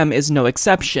Cassidy Graham is no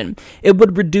exception. It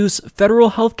would reduce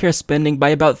federal healthcare spending by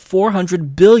about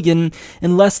 $400 billion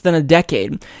in less than a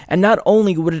decade. And not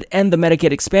only would it end the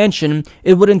Medicaid expansion,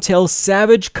 it would entail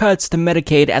savage cuts benefits to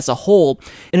Medicaid as a whole.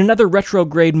 In another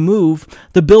retrograde move,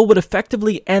 the bill would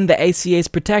effectively end the ACA's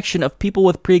protection of people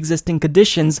with pre-existing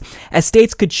conditions, as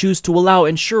states could choose to allow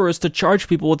insurers to charge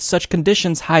people with such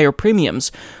conditions higher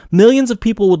premiums. Millions of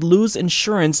people would lose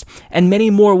insurance, and many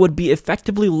more would be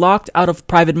effectively locked out of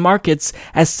private markets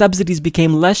as subsidies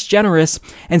became less generous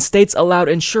and states allowed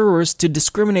insurers to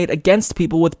discriminate against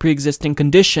people with pre-existing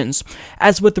conditions.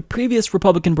 As with the previous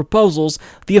Republican proposals,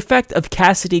 the effect of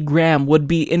Cassidy-Graham would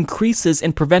be increases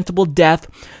in preventable death,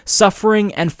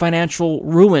 suffering, and financial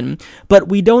ruin. But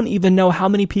we don't even know how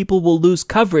many people will lose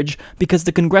coverage because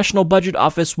the Congressional Budget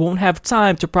Office won't have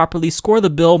time to properly score the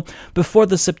bill before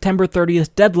the September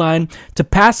 30th deadline to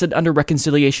pass it under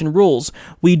reconciliation rules.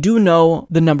 We do know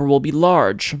the number will be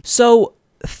large. So,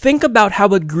 think about how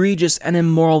egregious and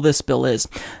immoral this bill is.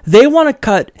 They want to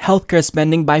cut healthcare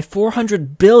spending by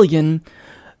 $400 billion.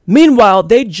 Meanwhile,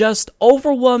 they just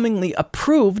overwhelmingly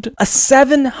approved a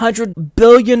 $700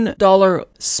 billion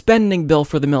spending bill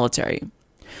for the military.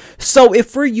 So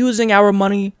if we're using our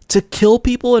money to kill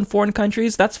people in foreign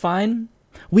countries, that's fine.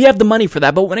 We have the money for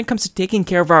that. But when it comes to taking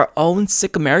care of our own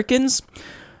sick Americans,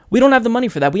 we don't have the money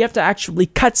for that. We have to actually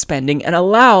cut spending and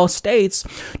allow states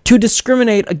to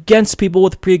discriminate against people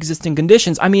with pre-existing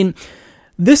conditions. I mean,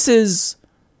 this is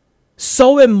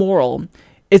so immoral.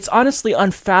 It's honestly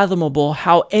unfathomable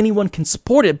how anyone can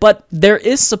support it, but there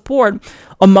is support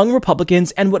among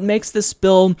Republicans, and what makes this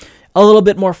bill a little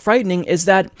bit more frightening is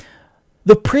that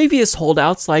the previous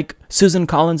holdouts, like Susan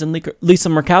Collins and Lisa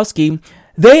Murkowski,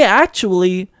 they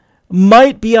actually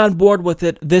might be on board with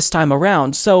it this time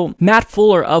around. So Matt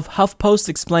Fuller of HuffPost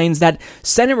explains that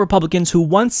Senate Republicans who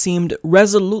once seemed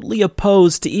resolutely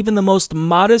opposed to even the most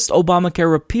modest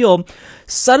Obamacare repeal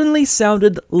suddenly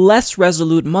sounded less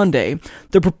resolute Monday.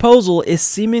 The proposal is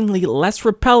seemingly less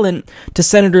repellent to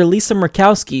Senator Lisa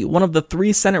Murkowski, one of the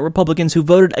 3 Senate Republicans who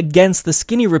voted against the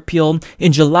skinny repeal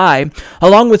in July,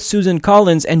 along with Susan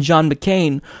Collins and John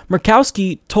McCain.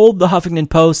 Murkowski told the Huffington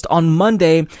Post on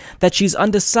Monday that she's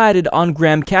undecided on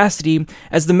Graham-Cassidy,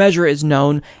 as the measure is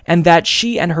known, and that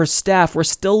she and her staff were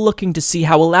still looking to see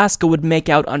how Alaska would make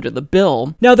out under the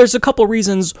bill. Now, there's a couple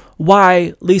reasons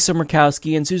why Lisa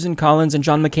Murkowski and Susan Collins and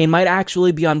John McCain might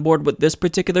actually be on board with this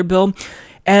particular bill.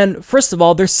 And first of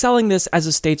all, they're selling this as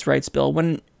a states' rights bill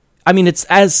when it's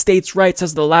as states' rights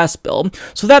as the last bill,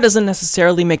 so that doesn't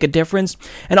necessarily make a difference.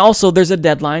 And also, there's a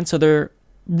deadline, so they're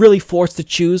really forced to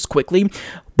choose quickly.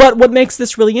 But what makes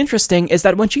this really interesting is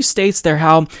that when she states there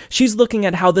how she's looking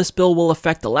at how this bill will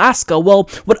affect Alaska, well,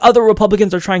 what other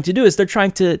Republicans are trying to do is they're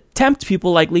trying to tempt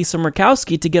people like Lisa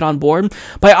Murkowski to get on board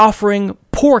by offering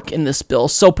pork in this bill,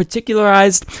 so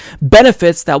particularized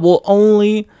benefits that will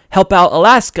only help out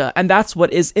Alaska, and that's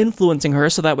what is influencing her,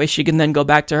 so that way she can then go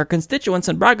back to her constituents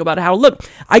and brag about how, look,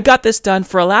 I got this done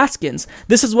for Alaskans.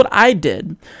 This is what I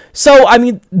did. So,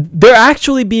 they're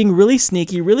actually being really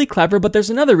sneaky, really clever, but there's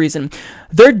another reason.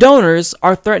 Their donors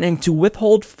are threatening to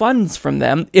withhold funds from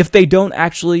them if they don't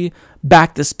actually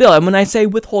back this bill. And when I say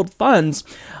withhold funds,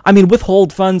 I mean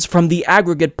withhold funds from the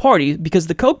aggregate party, because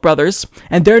the Koch brothers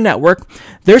and their network,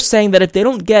 they're saying that if they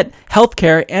don't get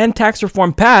healthcare and tax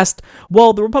reform passed,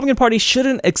 well, the Republican Party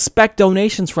shouldn't expect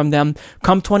donations from them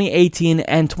come 2018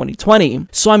 and 2020.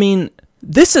 So,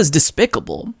 this is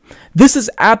despicable. This is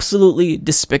absolutely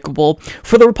despicable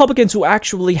for the Republicans who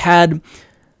actually had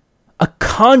a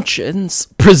conscience,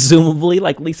 presumably,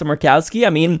 like Lisa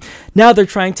Murkowski. Now they're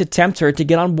trying to tempt her to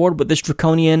get on board with this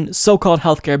draconian so-called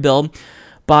healthcare bill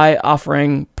by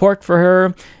offering pork for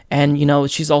her. And,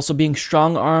 she's also being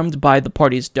strong-armed by the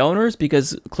party's donors,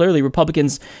 because clearly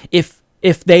Republicans, if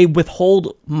they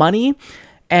withhold money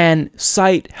and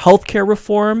cite healthcare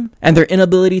reform and their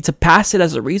inability to pass it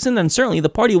as a reason, then certainly the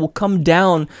party will come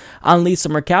down on Lisa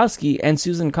Murkowski and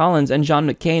Susan Collins and John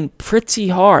McCain pretty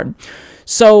hard.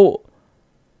 So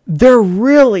they're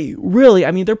really,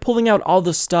 they're pulling out all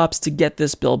the stops to get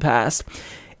this bill passed.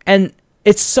 And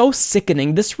it's so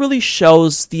sickening. This really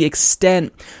shows the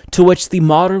extent to which the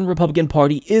modern Republican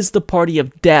Party is the party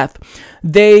of death.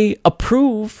 They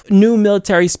approve new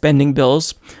military spending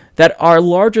bills that are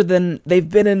larger than they've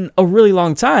been in a really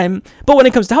long time. But when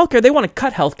it comes to healthcare, they want to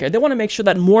cut healthcare. They want to make sure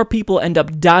that more people end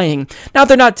up dying. Now,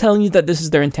 they're not telling you that this is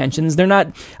their intentions. They're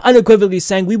not unequivocally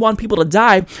saying we want people to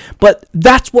die, but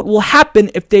that's what will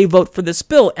happen if they vote for this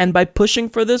bill. And by pushing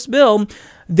for this bill,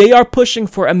 they are pushing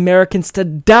for Americans to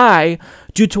die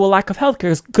due to a lack of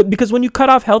healthcare. Because when you cut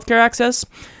off healthcare access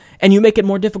and you make it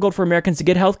more difficult for Americans to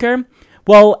get healthcare,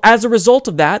 well, as a result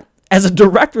of that, as a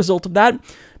direct result of that,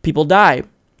 people die.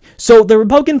 So the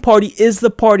Republican Party is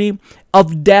the party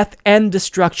of death and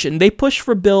destruction. They push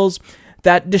for bills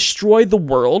that destroy the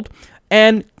world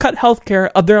and cut health care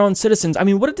of their own citizens. I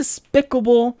mean, what a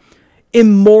despicable,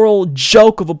 immoral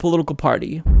joke of a political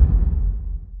party.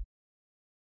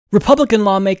 Republican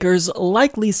lawmakers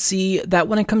likely see that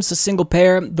when it comes to single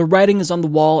payer, the writing is on the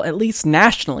wall, at least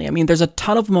nationally. I mean, there's a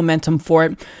ton of momentum for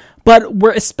it, but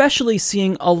we're especially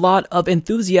seeing a lot of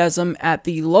enthusiasm at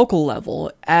the local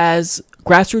level as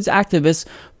grassroots activists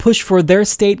push for their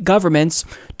state governments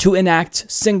to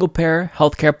enact single-payer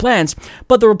healthcare plans.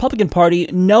 But the Republican Party,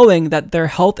 knowing that their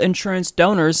health insurance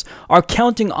donors are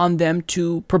counting on them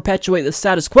to perpetuate the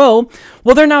status quo,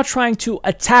 well, they're now trying to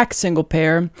attack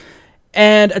single-payer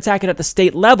and attack it at the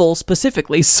state level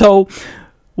specifically. So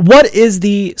what is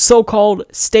the so-called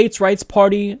states' rights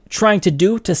party trying to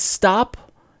do to stop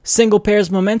single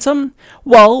payer's momentum?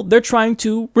 Well, they're trying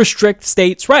to restrict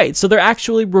states' rights. So they're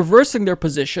actually reversing their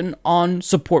position on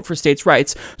support for states'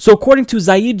 rights. So according to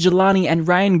Zaid Jilani and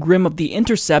Ryan Grimm of The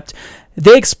Intercept,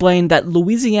 they explained that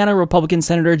Louisiana Republican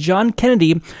Senator John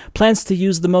Kennedy plans to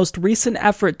use the most recent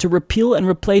effort to repeal and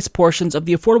replace portions of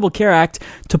the Affordable Care Act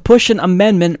to push an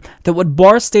amendment that would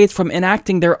bar states from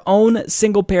enacting their own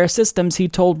single-payer systems, he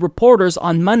told reporters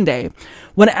on Monday.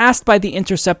 When asked by The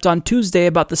Intercept on Tuesday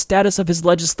about the status of his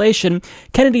legislation,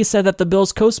 Kennedy said that the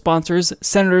bill's co-sponsors,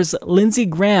 Senators Lindsey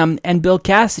Graham and Bill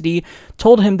Cassidy,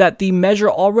 told him that the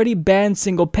measure already banned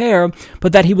single-payer,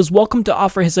 but that he was welcome to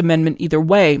offer his amendment either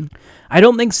way. I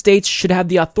don't think states should have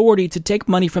the authority to take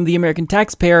money from the American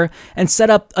taxpayer and set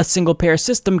up a single-payer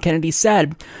system, Kennedy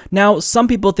said. Now, some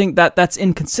people think that that's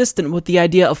inconsistent with the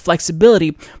idea of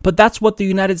flexibility, but that's what the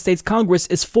United States Congress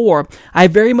is for. I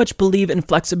very much believe in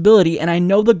flexibility, and I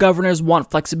know the governors want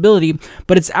flexibility,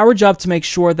 but it's our job to make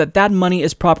sure that that money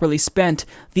is properly spent.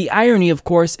 The irony, of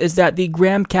course, is that the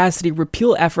Graham-Cassidy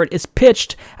repeal effort is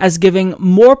pitched as giving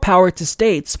more power to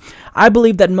states. I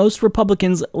believe that most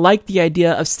Republicans like the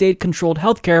idea of state-controlled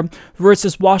healthcare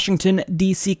versus Washington,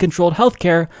 D.C. controlled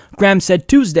healthcare, Graham said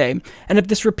Tuesday. And if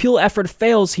this repeal effort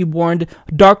fails, he warned,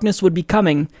 darkness would be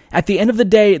coming. At the end of the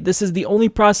day, this is the only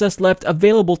process left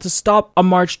available to stop a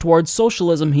march towards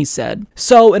socialism, he said.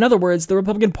 So, in other words, the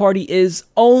Republican Party is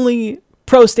only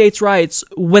pro-states' rights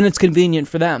when it's convenient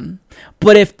for them.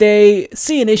 But if they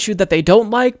see an issue that they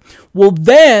don't like, well,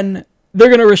 then they're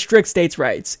going to restrict states'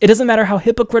 rights. It doesn't matter how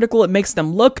hypocritical it makes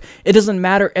them look. It doesn't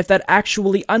matter if that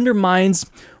actually undermines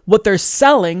what they're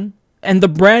selling and the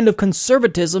brand of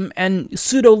conservatism and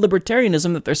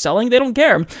pseudo-libertarianism that they're selling. They don't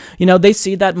care. You know, they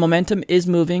see that momentum is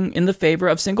moving in the favor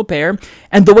of single payer,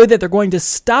 and the way that they're going to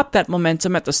stop that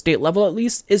momentum at the state level, at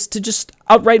least, is to just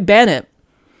outright ban it.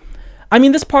 I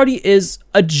mean, this party is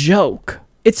a joke.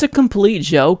 It's a complete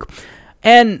joke.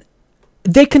 And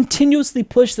they continuously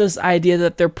push this idea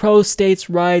that they're pro-states'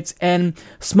 rights and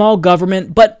small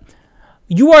government, but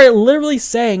you are literally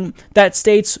saying that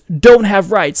states don't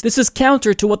have rights. This is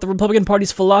counter to what the Republican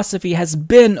Party's philosophy has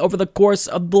been over the course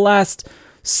of the last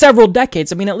several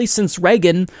decades. I mean, at least since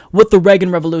Reagan, with the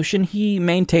Reagan Revolution, he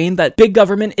maintained that big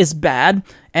government is bad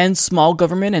and small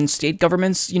government and state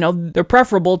governments, you know, they're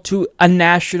preferable to a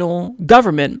national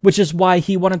government, which is why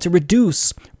he wanted to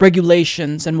reduce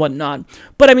regulations and whatnot.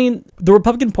 But I mean, the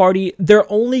Republican Party,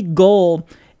 their only goal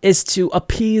is to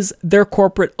appease their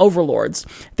corporate overlords.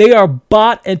 They are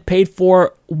bought and paid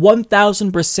for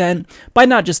 1,000% by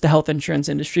not just the health insurance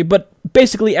industry, but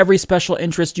basically every special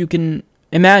interest you can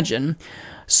imagine.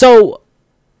 So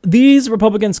these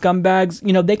Republican scumbags,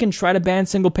 you know, they can try to ban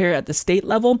single payer at the state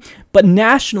level, but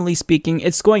nationally speaking,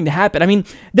 it's going to happen. I mean,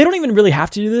 they don't even really have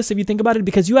to do this if you think about it,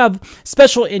 because you have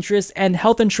special interests and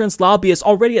health insurance lobbyists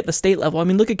already at the state level. I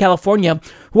mean, look at California,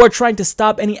 who are trying to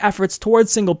stop any efforts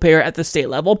towards single payer at the state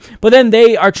level, but then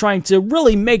they are trying to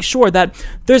really make sure that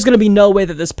there's going to be no way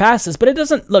that this passes. But it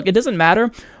doesn't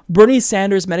matter. Bernie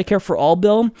Sanders' Medicare for All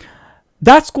bill,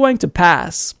 that's going to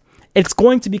pass. It's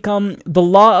going to become the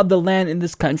law of the land in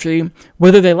this country,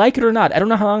 whether they like it or not. I don't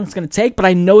know how long it's going to take, but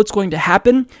I know it's going to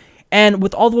happen. And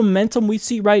with all the momentum we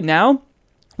see right now,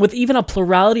 with even a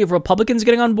plurality of Republicans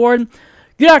getting on board,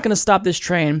 you're not going to stop this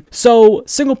train. So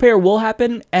single payer will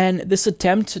happen, and this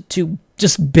attempt to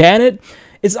just ban it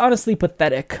is honestly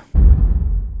pathetic.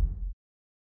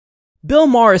 Bill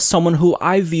Maher is someone who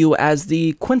I view as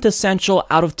the quintessential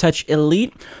out-of-touch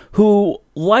elite who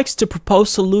likes to propose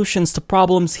solutions to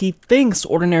problems he thinks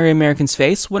ordinary Americans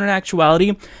face, when in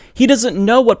actuality, he doesn't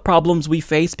know what problems we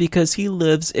face because he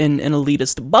lives in an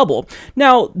elitist bubble.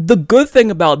 Now, the good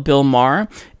thing about Bill Maher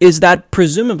is that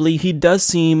presumably he does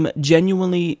seem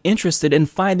genuinely interested in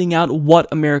finding out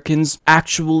what Americans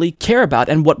actually care about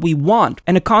and what we want.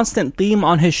 And a constant theme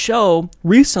on his show,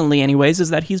 recently anyways,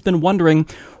 is that he's been wondering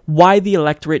why the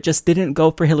electorate just didn't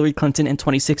go for Hillary Clinton in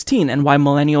 2016 and why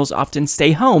millennials often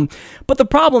stay home. But the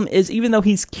problem is, even though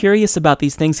he's curious about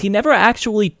these things, he never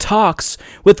actually talks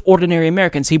with ordinary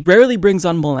Americans. He rarely brings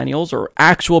on millennials or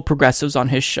actual progressives on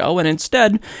his show, and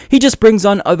instead, he just brings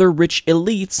on other rich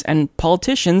elites and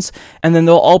politicians, and then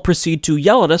they'll all proceed to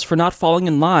yell at us for not falling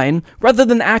in line, rather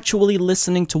than actually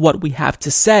listening to what we have to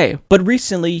say. But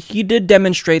recently, he did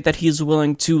demonstrate that he's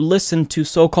willing to listen to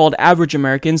so-called average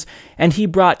Americans, and he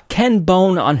brought Ken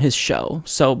Bone on his show.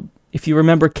 So, if you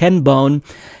remember Ken Bone,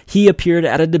 he appeared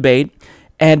at a debate,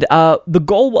 and the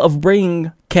goal of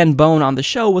bringing Ken Bone on the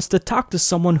show was to talk to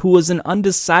someone who was an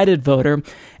undecided voter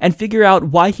and figure out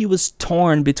why he was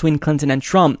torn between Clinton and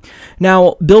Trump.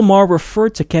 Now, Bill Maher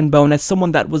referred to Ken Bone as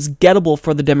someone that was gettable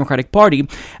for the Democratic Party,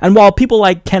 and while people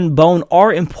like Ken Bone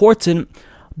are important,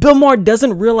 Bill Maher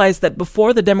doesn't realize that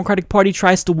before the Democratic Party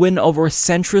tries to win over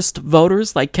centrist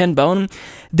voters like Ken Bone,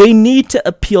 they need to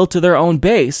appeal to their own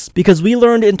base, because we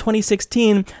learned in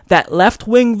 2016 that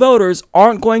left-wing voters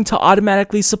aren't going to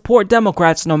automatically support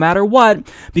Democrats no matter what,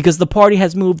 because the party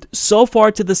has moved so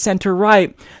far to the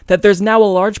center-right that there's now a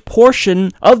large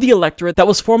portion of the electorate that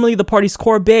was formerly the party's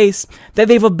core base that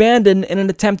they've abandoned in an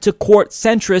attempt to court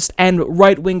centrist and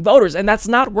right-wing voters, and that's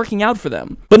not working out for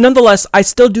them. But nonetheless, I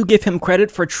still do give him credit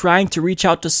for trying to reach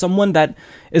out to someone that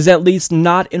is at least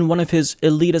not in one of his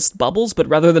elitist bubbles, but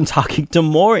rather than talking to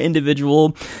more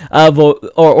individual or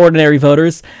ordinary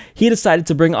voters, he decided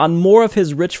to bring on more of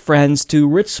his rich friends to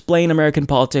rich-splain American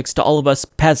politics to all of us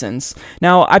peasants.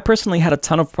 Now, I personally had a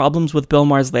ton of problems with Bill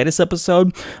Maher's latest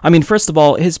episode. I mean, first of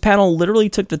all, his panel literally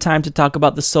took the time to talk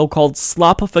about the so-called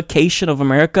slopification of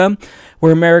America,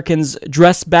 where Americans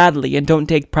dress badly and don't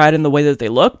take pride in the way that they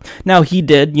look. Now, he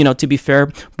did, to be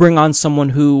fair, bring on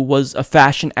someone who was a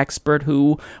fashion expert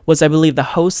who was, I believe, the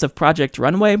host of Project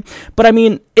Runway. But I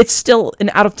mean, it's still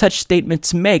an out-of-touch statement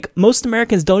to make. Most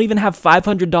Americans don't even have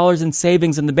 $500 in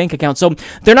savings in the bank account, so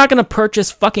they're not going to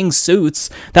purchase fucking suits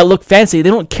that look fancy.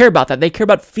 They don't care about that. They care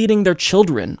about feeding their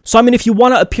children. So I mean, if you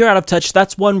want to appear out of touch,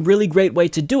 that's one really great way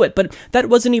to do it. But that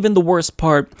wasn't even the worst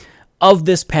part of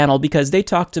this panel, because they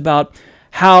talked about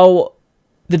how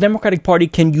the Democratic Party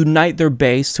can unite their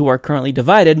base who are currently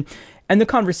divided, and the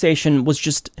conversation was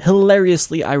just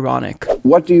hilariously ironic.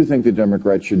 What do you think the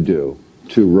Democrats should do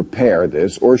to repair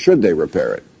this, or should they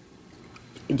repair it?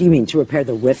 Do you mean to repair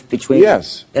the rift between?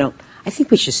 Yes. I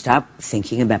think we should stop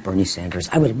thinking about Bernie Sanders.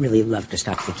 I would really love to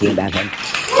stop thinking about him.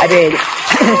 I mean,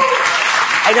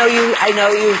 I know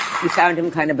you found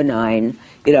him kind of benign.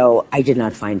 I did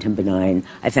not find him benign.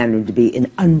 I found him to be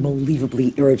an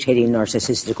unbelievably irritating,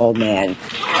 narcissistic old man.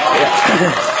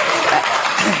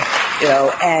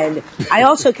 And I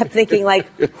also kept thinking,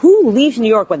 who leaves New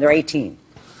York when they're 18? Is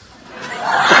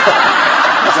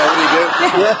that what you do?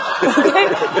 Yeah. Okay?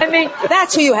 I mean,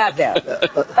 that's who you have there.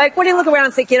 When you look around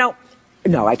and think,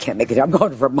 no, I can't make it. I'm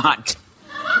going to Vermont.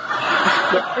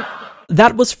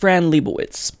 That was Fran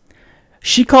Lebowitz.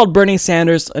 She called Bernie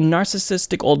Sanders a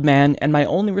narcissistic old man, and my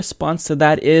only response to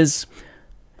that is,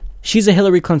 she's a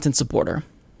Hillary Clinton supporter.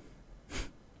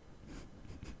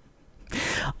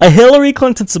 A Hillary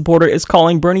Clinton supporter is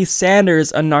calling Bernie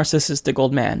Sanders a narcissistic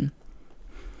old man.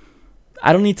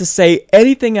 I don't need to say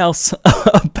anything else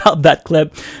about that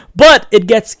clip, but it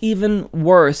gets even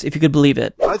worse, if you could believe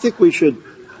it. I think we should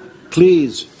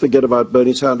please forget about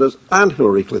Bernie Sanders and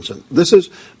Hillary Clinton. This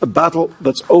is a battle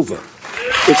that's over.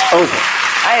 It's over.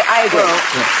 I agree.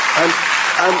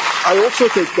 And I also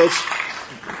think there's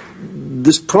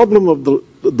this problem of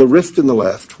the rift in the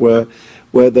left, where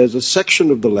there's a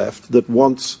section of the left that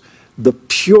wants the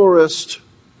purest,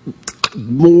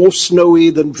 more snowy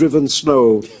than driven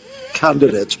snow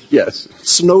candidate. Yes.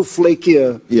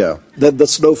 Snowflakier than the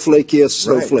snowflakiest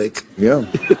snowflake. Right. Yeah.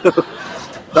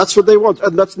 That's what they want.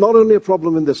 And that's not only a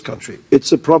problem in this country.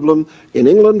 It's a problem in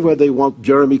England, where they want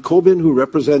Jeremy Corbyn, who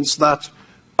represents that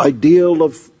ideal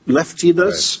of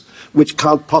leftiness, which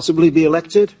can't possibly be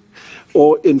elected.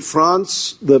 Or in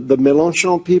France, the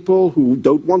Mélenchon people who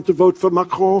don't want to vote for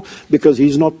Macron because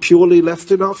he's not purely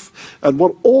left enough. And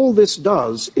what all this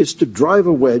does is to drive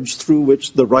a wedge through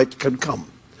which the right can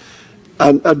come.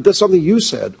 And there's something you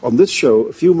said on this show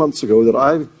a few months ago that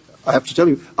I have to tell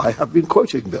you, I have been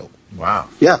quoting, Bill. Wow.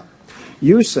 Yeah.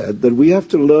 You said that we have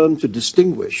to learn to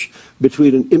distinguish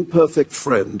between an imperfect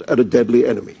friend and a deadly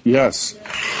enemy. Yes.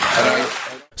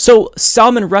 So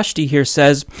Salman Rushdie here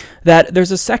says that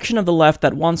there's a section of the left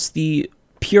that wants the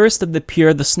purest of the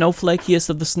pure, the snowflakiest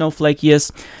of the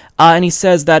snowflakiest, and he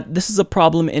says that this is a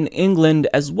problem in England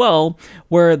as well,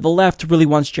 where the left really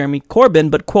wants Jeremy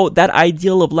Corbyn, but, quote, that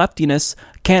ideal of leftiness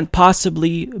can't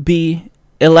possibly be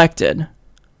elected.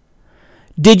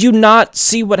 Did you not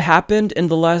see what happened in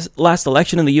the last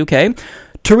election in the UK?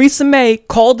 Theresa May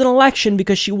called an election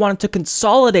because she wanted to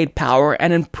consolidate power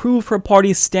and improve her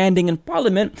party's standing in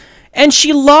Parliament, and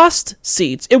she lost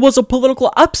seats. It was a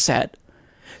political upset.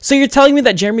 So you're telling me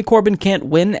that Jeremy Corbyn can't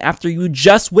win after you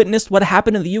just witnessed what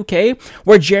happened in the UK,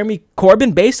 where Jeremy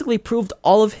Corbyn basically proved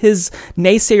all of his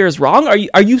naysayers wrong?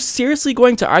 Are you seriously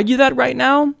going to argue that right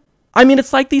now? I mean,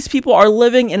 it's like these people are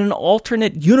living in an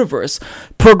alternate universe.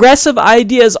 Progressive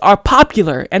ideas are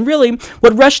popular. And really,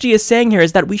 what Rushdie is saying here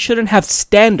is that we shouldn't have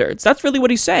standards. That's really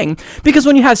what he's saying. Because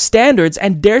when you have standards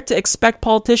and dare to expect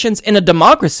politicians in a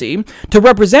democracy to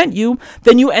represent you,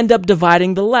 then you end up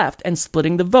dividing the left and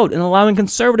splitting the vote and allowing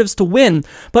conservatives to win.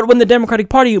 But when the Democratic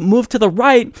Party moved to the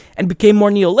right and became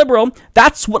more neoliberal,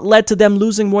 that's what led to them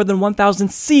losing more than 1,000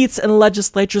 seats in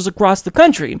legislatures across the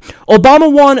country.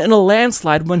 Obama won in a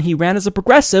landslide when he ran as a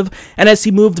progressive, and as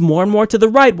he moved more and more to the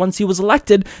right once he was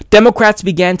elected, Democrats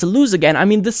began to lose again. I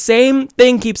mean, the same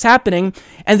thing keeps happening,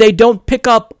 and they don't pick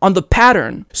up on the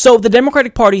pattern. So the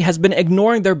Democratic Party has been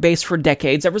ignoring their base for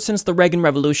decades, ever since the Reagan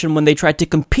Revolution, when they tried to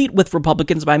compete with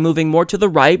Republicans by moving more to the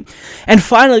right. And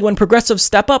finally, when progressives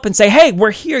step up and say, hey,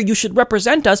 we're here, you should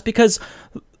represent us because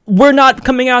we're not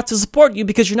coming out to support you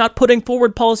because you're not putting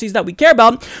forward policies that we care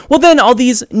about, well, then all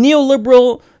these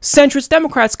neoliberal centrist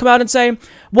Democrats come out and say,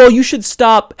 well, you should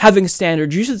stop having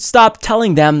standards. You should stop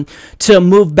telling them to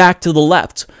move back to the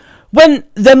left. When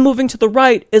them moving to the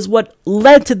right is what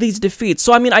led to these defeats.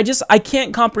 So, I mean, I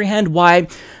can't comprehend why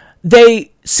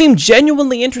they seem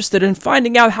genuinely interested in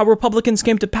finding out how Republicans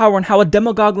came to power and how a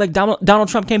demagogue like Donald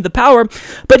Trump came to power,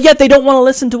 but yet they don't want to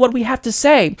listen to what we have to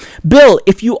say. Bill,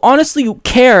 if you honestly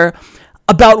care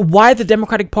about why the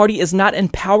Democratic Party is not in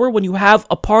power when you have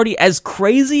a party as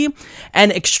crazy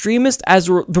and extremist as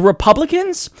the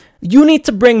Republicans, you need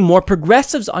to bring more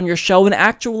progressives on your show and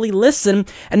actually listen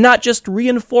and not just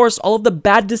reinforce all of the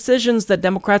bad decisions that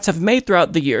Democrats have made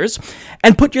throughout the years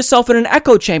and put yourself in an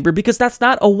echo chamber, because that's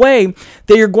not a way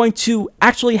that you're going to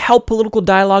actually help political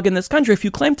dialogue in this country. If you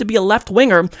claim to be a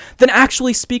left-winger, then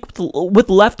actually speak with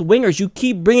left-wingers. You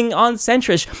keep bringing on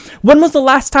centrists. When was the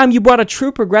last time you brought a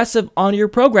true progressive on your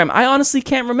program? I honestly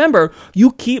can't remember.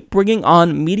 You keep bringing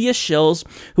on media shills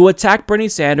who attack Bernie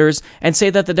Sanders and say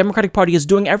that the Democratic Party is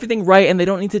doing everything right and they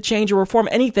don't need to change or reform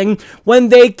anything when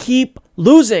they keep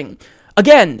losing.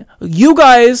 Again, you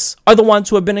guys are the ones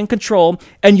who have been in control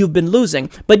and you've been losing,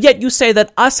 but yet you say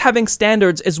that us having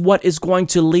standards is what is going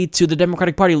to lead to the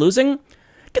Democratic Party losing?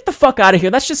 Get the fuck out of here.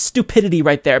 That's just stupidity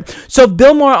right there. So if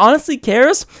Bill Maher honestly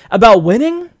cares about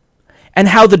winning and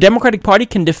how the Democratic Party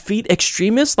can defeat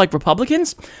extremists like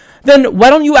Republicans, then why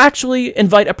don't you actually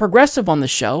invite a progressive on the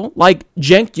show, like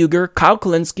Cenk Uygur, Kyle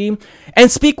Kulinski, and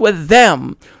speak with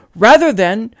them, rather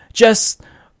than just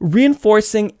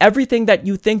reinforcing everything that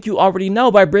you think you already know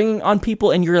by bringing on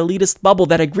people in your elitist bubble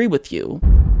that agree with you.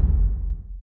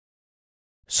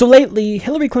 So lately,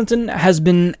 Hillary Clinton has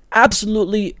been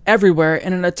absolutely everywhere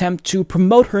in an attempt to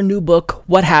promote her new book,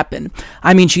 What Happened.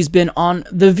 I mean, she's been on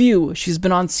The View, she's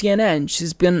been on CNN,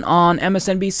 she's been on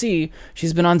MSNBC,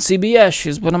 she's been on CBS,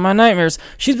 she's been on My Nightmares,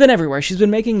 she's been everywhere. She's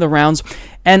been making the rounds,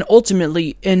 and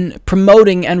ultimately, in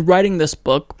promoting and writing this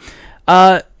book,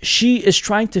 she is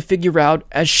trying to figure out,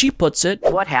 as she puts it,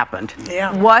 what happened?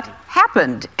 Yeah. What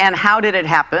happened, and how did it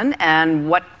happen, and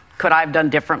what could I have done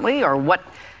differently, or what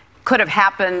could have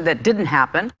happened that didn't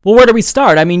happen? Well, where do we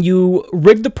start? I mean, you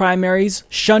rigged the primaries,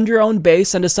 shunned your own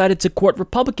base, and decided to court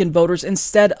Republican voters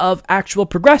instead of actual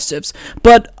progressives.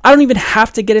 But I don't even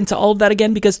have to get into all of that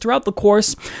again, because throughout the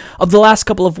course of the last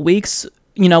couple of weeks,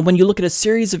 you know, when you look at a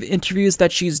series of interviews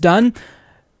that she's done,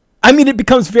 I mean, it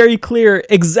becomes very clear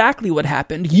exactly what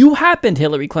happened. You happened,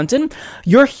 Hillary Clinton.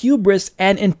 Your hubris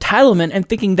and entitlement and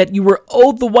thinking that you were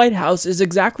owed the White House is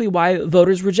exactly why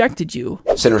voters rejected you.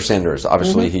 Senator Sanders,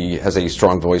 obviously he has a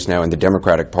strong voice now in the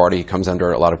Democratic Party. He comes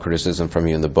under a lot of criticism from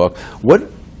you in the book. What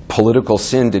political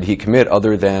sin did he commit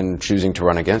other than choosing to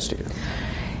run against you?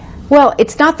 Well,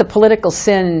 it's not the political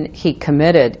sin he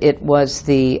committed. It was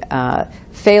the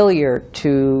failure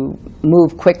to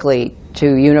move quickly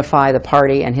to unify the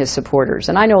party and his supporters.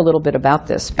 And I know a little bit about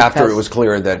this. After it was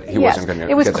clear that he wasn't going to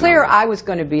it was clear I was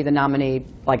going to be the nominee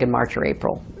like in March or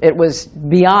April. It was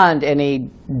beyond any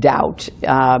doubt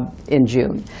in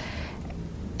June.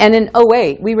 And in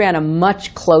 2008, we ran a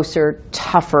much closer,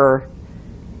 tougher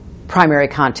primary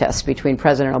contest between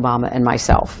President Obama and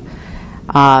myself.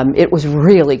 It was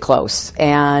really close.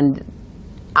 And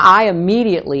I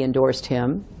immediately endorsed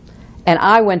him. And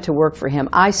I went to work for him.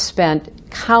 I spent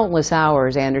countless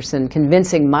hours, Anderson,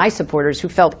 convincing my supporters who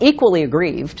felt equally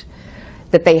aggrieved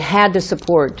that they had to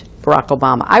support Barack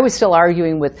Obama. I was still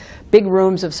arguing with big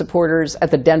rooms of supporters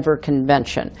at the Denver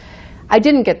convention. I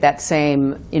didn't get that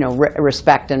same,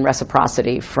 respect and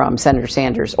reciprocity from Senator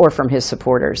Sanders or from his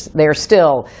supporters. They're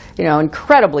still,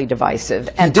 incredibly divisive.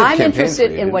 And I'm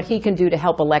interested in what he can do to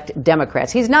help elect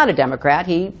Democrats. He's not a Democrat.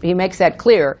 He makes that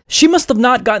clear. She must have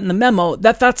not gotten the memo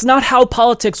that that's not how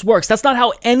politics works. That's not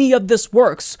how any of this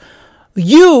works.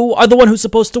 You are the one who's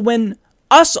supposed to win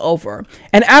us over.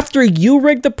 And after you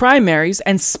rigged the primaries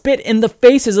and spit in the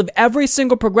faces of every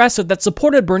single progressive that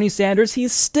supported Bernie Sanders, he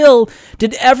still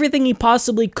did everything he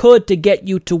possibly could to get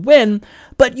you to win,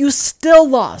 but you still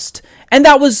lost. And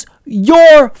that was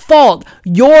your fault.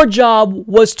 Your job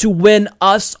was to win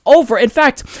us over. In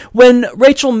fact, when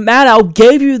Rachel Maddow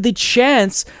gave you the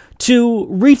chance to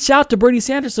reach out to Bernie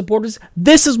Sanders supporters,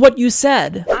 this is what you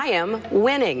said. I am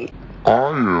winning. I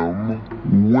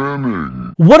am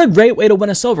winning. What a great way to win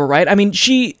us over, right? I mean,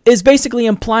 she is basically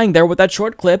implying there with that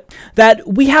short clip that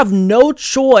we have no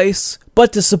choice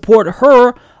but to support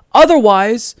her.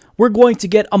 Otherwise, we're going to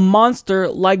get a monster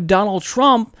like Donald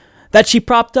Trump that she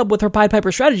propped up with her Pied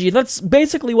Piper strategy. That's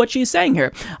basically what she's saying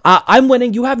here. I'm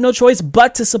winning. You have no choice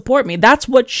but to support me. That's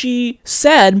what she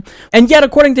said. And yet,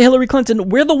 according to Hillary Clinton,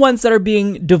 we're the ones that are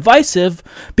being divisive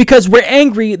because we're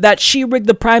angry that she rigged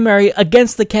the primary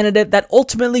against the candidate that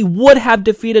ultimately would have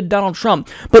defeated Donald Trump.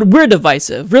 But we're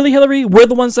divisive. Really, Hillary? We're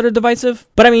the ones that are divisive?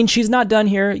 But I mean, she's not done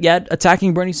here yet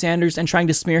attacking Bernie Sanders and trying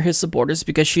to smear his supporters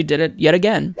because she did it yet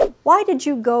again. Why did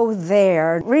you go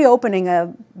there, reopening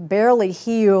a barely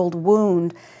healed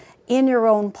wound in your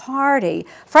own party?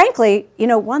 Frankly,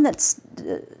 one that's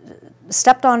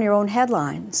stepped on your own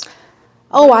headlines.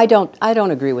 Oh, I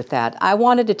don't agree with that. I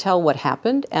wanted to tell what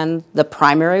happened, and the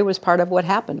primary was part of what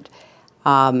happened.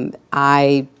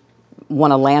 I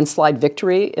won a landslide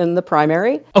victory in the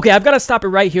primary. Okay, I've got to stop it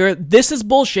right here. This is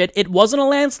bullshit. It wasn't a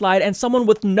landslide, and someone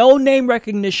with no name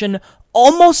recognition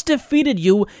almost defeated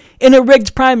you in a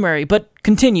rigged primary, but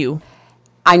continue.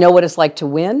 I know what it's like to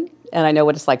win, and I know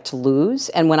what it's like to lose.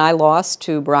 And when I lost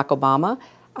to Barack Obama,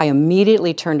 I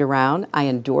immediately turned around. I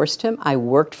endorsed him. I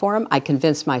worked for him. I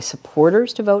convinced my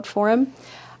supporters to vote for him.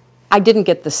 I didn't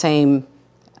get the same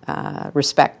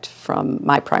respect from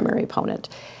my primary opponent.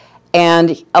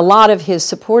 And a lot of his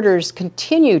supporters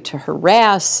continue to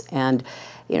harass and,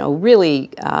 really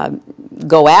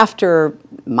go after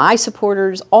my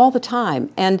supporters all the time.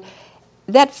 And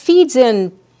that feeds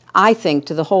in, I think,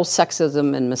 to the whole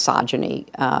sexism and misogyny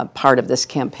part of this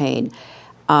campaign.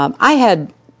 I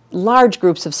had large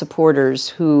groups of supporters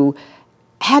who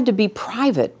had to be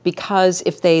private because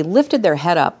if they lifted their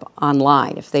head up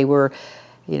online, if they were,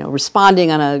 responding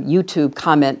on a YouTube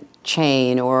comment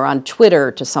chain or on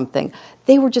Twitter to something,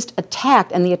 they were just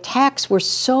attacked, and the attacks were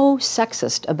so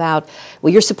sexist about,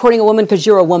 well, you're supporting a woman because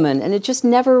you're a woman, and it just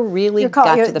never really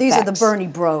got to the these facts. are the Bernie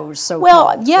bros, so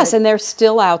well, yes, right? And they're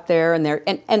still out there, and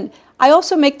and I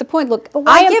also make the point. Look, but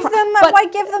why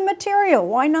give them material?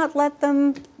 Why not let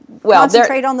them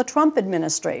concentrate on the Trump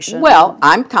administration? Well,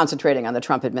 I'm concentrating on the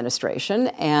Trump administration,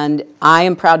 and I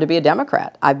am proud to be a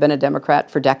Democrat. I've been a Democrat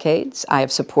for decades. I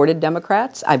have supported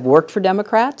Democrats. I've worked for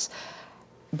Democrats.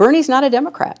 Bernie's not a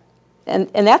Democrat. And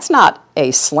that's not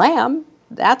a slam.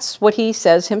 That's what he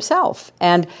says himself.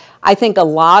 And I think a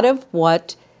lot of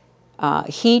what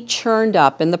he churned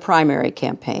up in the primary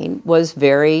campaign was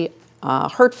very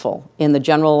hurtful in the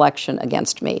general election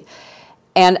against me.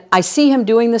 And I see him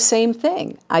doing the same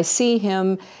thing. I see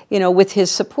him, with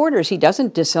his supporters. He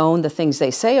doesn't disown the things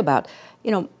they say about,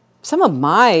 some of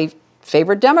my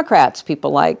favorite Democrats,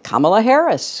 people like Kamala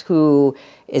Harris, who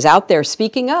is out there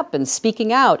speaking up and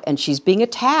speaking out, and she's being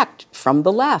attacked from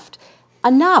the left.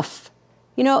 Enough.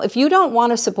 If you don't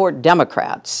want to support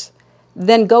Democrats,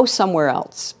 then go somewhere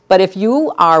else. But if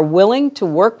you are willing to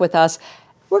work with us,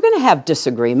 we're going to have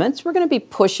disagreements. We're going to be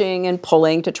pushing and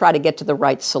pulling to try to get to the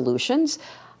right solutions.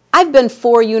 I've been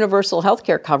for universal health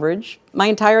care coverage my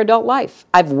entire adult life.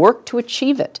 I've worked to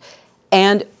achieve it.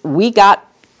 And we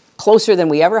got closer than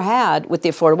we ever had with the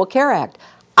Affordable Care Act.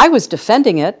 I was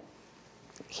defending it.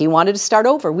 He wanted to start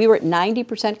over. We were at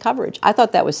 90% coverage. I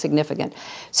thought that was significant.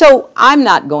 So I'm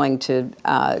not going to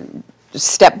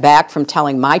step back from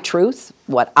telling my truth,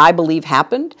 what I believe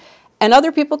happened, and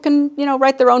other people can,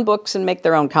 write their own books and make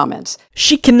their own comments.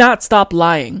 She cannot stop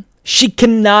lying. She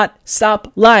cannot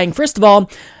stop lying. First of all,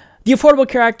 the Affordable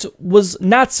Care Act was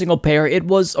not single payer. It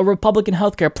was a Republican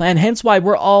health care plan, hence why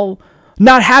we're all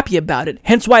not happy about it,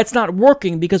 hence why it's not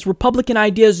working, because Republican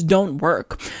ideas don't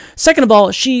work. Second of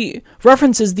all, she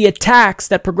references the attacks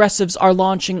that progressives are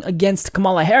launching against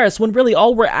Kamala Harris, when really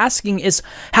all we're asking is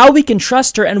how we can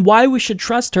trust her and why we should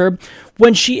trust her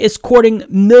when she is courting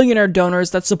millionaire donors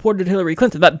that supported Hillary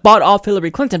Clinton, that bought off Hillary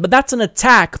Clinton. But that's an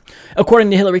attack, according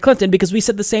to Hillary Clinton, because we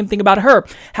said the same thing about her.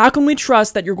 How can we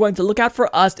trust that you're going to look out for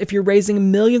us if you're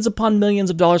raising millions upon millions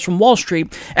of dollars from Wall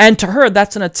Street? And to her,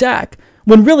 that's an attack,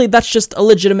 when really that's just a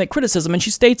legitimate criticism. And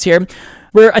she states here,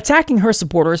 we're attacking her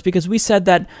supporters because we said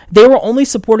that they were only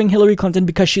supporting Hillary Clinton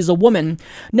because she's a woman.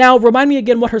 Now, remind me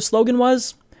again what her slogan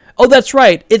was? Oh, that's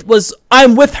right. It was,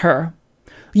 I'm with her.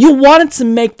 You wanted to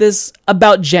make this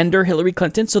about gender, Hillary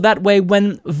Clinton, so that way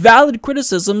when valid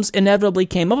criticisms inevitably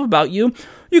came up about you,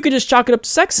 you could just chalk it up to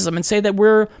sexism and say that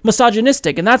we're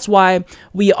misogynistic, and that's why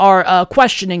we are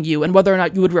questioning you and whether or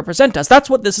not you would represent us. That's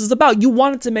what this is about. You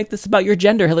wanted to make this about your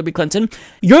gender, Hillary Clinton.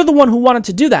 You're the one who wanted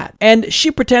to do that. And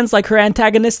she pretends like her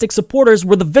antagonistic supporters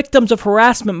were the victims of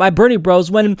harassment by Bernie bros,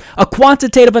 when a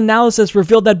quantitative analysis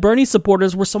revealed that Bernie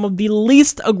supporters were some of the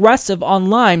least aggressive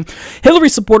online. Hillary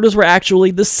supporters were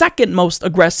actually the second most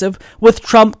aggressive, with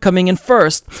Trump coming in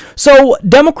first. So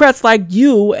Democrats like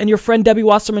you and your friend Debbie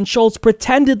Wasserman Schultz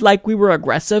pretended like we were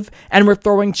aggressive and were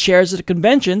throwing chairs at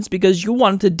conventions because you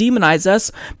wanted to demonize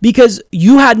us, because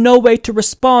you had no way to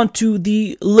respond to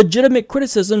the legitimate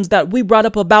criticisms that we brought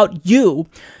up about you.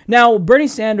 Now, Bernie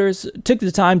Sanders took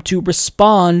the time to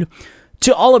respond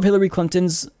to all of Hillary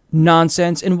Clinton's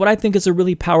nonsense in what I think is a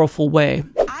really powerful way.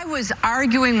 I was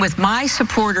arguing with my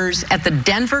supporters at the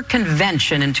Denver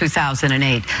convention in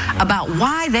 2008 about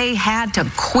why they had to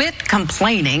quit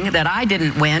complaining that I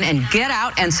didn't win and get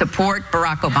out and support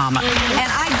Barack Obama.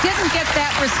 And I didn't get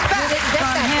that respect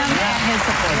from him and his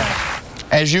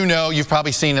supporters. As you know, you've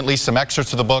probably seen at least some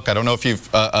excerpts of the book. I don't know if you've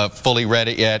fully read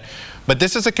it yet, but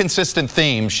this is a consistent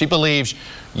theme. She believes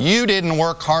you didn't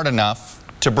work hard enough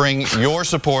to bring your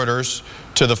supporters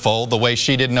to the fold the way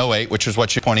she did in 08, which is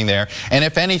what you're pointing there. And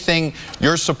if anything,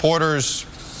 your supporters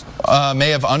may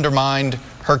have undermined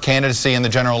her candidacy in the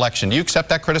general election. Do you accept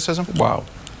that criticism? Wow.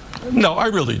 No, I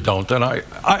really don't. And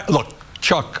I look,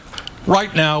 Chuck,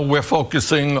 right now we're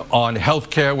focusing on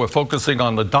health care, we're focusing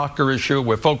on the DACA issue,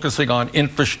 we're focusing on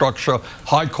infrastructure,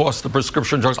 high cost of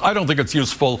prescription drugs. I don't think it's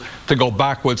useful to go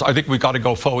backwards. I think we've got to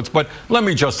go forwards. But let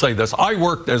me just say this. I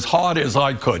worked as hard as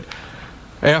I could.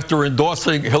 After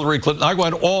endorsing Hillary Clinton, I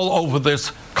went all over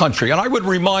this country. And I would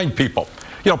remind people,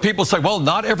 people say, well,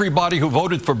 not everybody who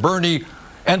voted for Bernie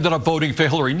ended up voting for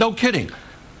Hillary. No kidding.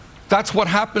 That's what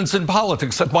happens in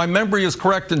politics. If my memory is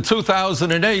correct, in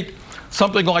 2008,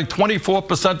 something like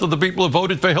 24% of the people who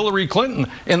voted for Hillary Clinton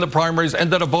in the primaries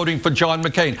ended up voting for John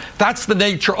McCain. That's the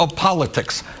nature of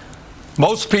politics.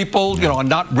 Most people, are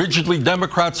not rigidly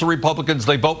Democrats or Republicans.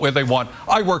 They vote where they want.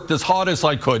 I worked as hard as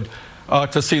I could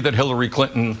to see that Hillary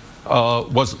Clinton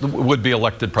would be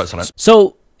elected president.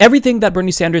 So everything that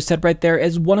Bernie Sanders said right there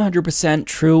is 100%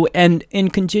 true, and in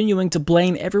continuing to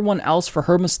blame everyone else for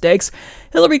her mistakes,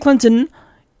 Hillary Clinton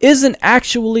isn't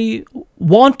actually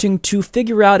wanting to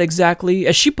figure out exactly,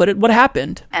 as she put it, what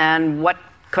happened. And what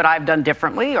could I have done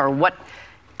differently, or what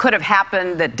could have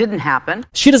happened that didn't happen?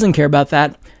 She doesn't care about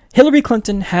that. Hillary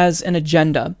Clinton has an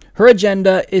agenda. Her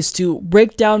agenda is to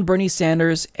break down Bernie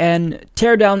Sanders and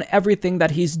tear down everything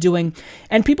that he's doing.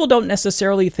 And people don't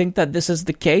necessarily think that this is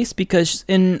the case, because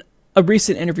in a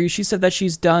recent interview, she said that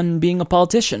she's done being a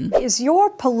politician. Is your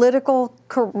political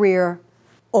career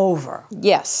over?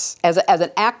 Yes. As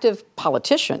an active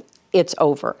politician, it's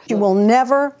over. You will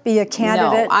never be a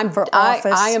candidate for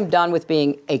office? I am done with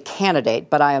being a candidate,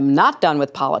 but I am not done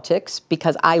with politics,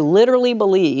 because I literally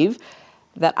believe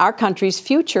that our country's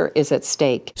future is at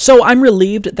stake. So I'm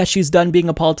relieved that she's done being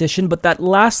a politician, but that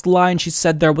last line she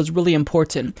said there was really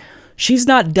important. She's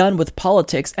not done with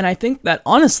politics, and I think that,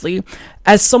 honestly,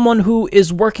 as someone who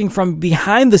is working from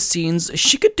behind the scenes,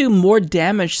 she could do more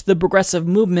damage to the progressive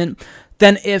movement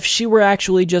than if she were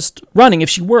actually just running, if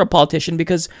she were a politician,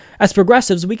 because as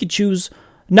progressives, we could choose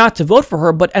not to vote for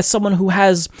her, but as someone who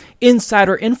has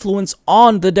insider influence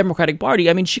on the Democratic Party,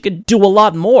 I mean, she could do a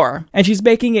lot more. And she's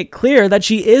making it clear that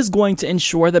she is going to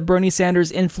ensure that Bernie Sanders'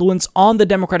 influence on the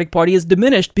Democratic Party is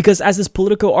diminished, because as this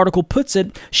Politico article puts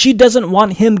it, she doesn't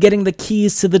want him getting the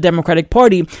keys to the Democratic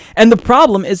Party. And the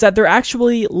problem is that they're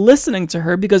actually listening to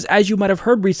her, because as you might have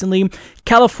heard recently,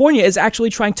 California is actually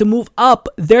trying to move up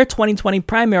their 2020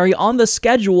 primary on the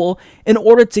schedule in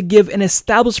order to give an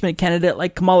establishment candidate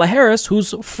like Kamala Harris,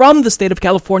 who's from the state of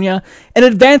California, an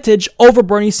advantage over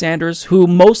Bernie Sanders, who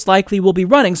most likely will be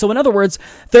running. So in other words,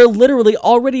 they're literally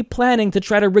already planning to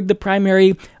try to rig the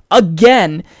primary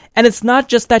again. And it's not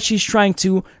just that she's trying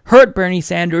to hurt Bernie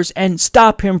Sanders and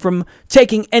stop him from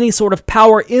taking any sort of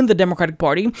power in the Democratic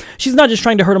Party. She's not just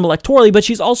trying to hurt him electorally, but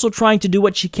she's also trying to do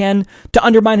what she can to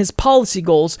undermine his policy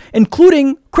goals,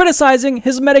 including criticizing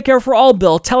his Medicare for All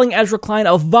bill, telling Ezra Klein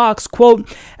of Vox, quote,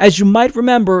 "As you might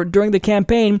remember, during the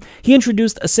campaign, he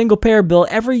introduced a single-payer bill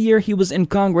every year he was in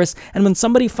Congress, and when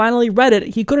somebody finally read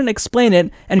it, he couldn't explain it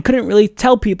and couldn't really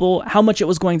tell people how much it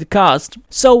was going to cost."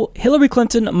 So Hillary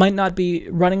Clinton might not be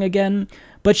running again,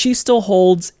 but she still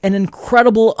holds an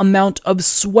incredible amount of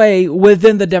sway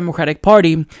within the Democratic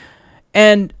Party.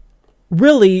 And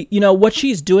really, what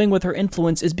she's doing with her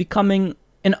influence is becoming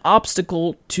an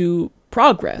obstacle to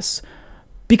progress.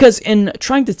 Because in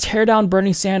trying to tear down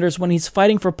Bernie Sanders when he's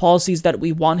fighting for policies that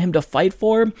we want him to fight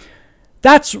for,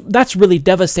 that's really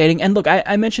devastating. And look,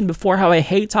 I mentioned before how I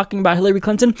hate talking about Hillary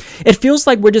Clinton. It feels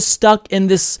like we're just stuck in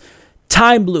this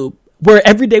time loop where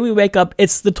every day we wake up,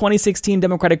 it's the 2016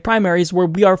 Democratic primaries where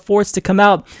we are forced to come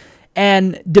out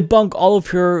and debunk all of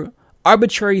her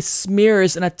arbitrary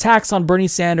smears and attacks on Bernie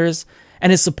Sanders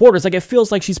and his supporters. Like, it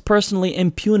feels like she's personally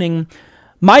impugning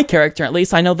my character, at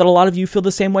least. I know that a lot of you feel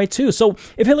the same way too. So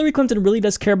if Hillary Clinton really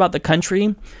does care about the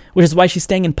country, which is why she's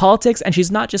staying in politics, and she's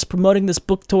not just promoting this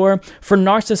book tour for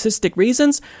narcissistic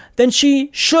reasons, then she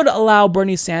should allow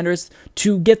Bernie Sanders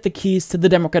to get the keys to the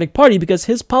Democratic Party, because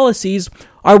his policies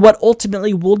are what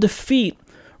ultimately will defeat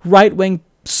right-wing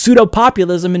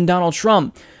pseudo-populism in Donald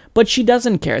Trump. But she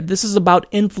doesn't care. This is about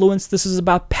influence. This is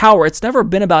about power. It's never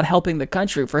been about helping the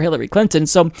country for Hillary Clinton.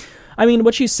 So,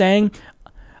 what she's saying,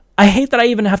 I hate that I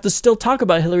even have to still talk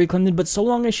about Hillary Clinton, but so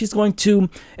long as she's going to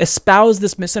espouse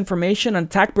this misinformation and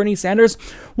attack Bernie Sanders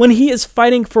when he is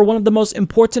fighting for one of the most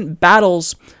important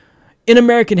battles in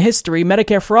American history,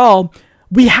 Medicare for All,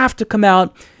 we have to come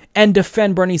out and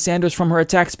defend Bernie Sanders from her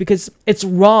attacks, because it's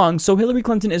wrong. So Hillary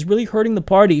Clinton is really hurting the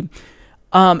party,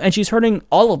 and she's hurting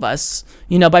all of us,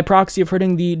 by proxy of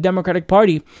hurting the Democratic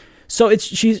Party. So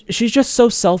she's just so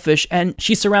selfish, and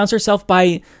she surrounds herself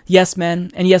by yes men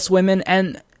and yes women,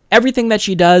 and everything that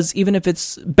she does, even if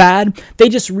it's bad, they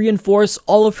just reinforce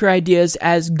all of her ideas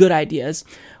as good ideas,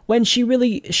 when she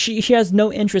has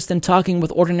no interest in talking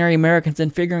with ordinary Americans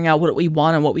and figuring out what we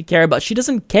want and what we care about. She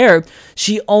doesn't care.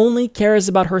 She only cares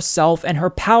about herself and her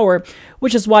power,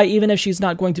 which is why even if she's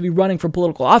not going to be running for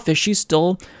political office, she's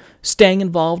still staying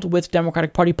involved with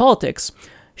Democratic Party politics.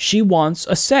 She wants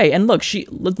a say. And look,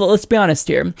 let's be honest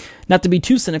here, not to be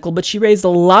too cynical, but she raised a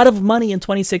lot of money in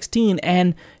 2016,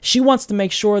 and she wants to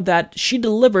make sure that she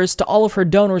delivers to all of her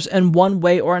donors in one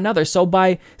way or another. So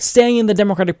by staying in the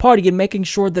Democratic Party and making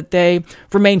sure that they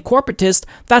remain corporatist,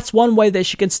 that's one way that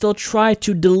she can still try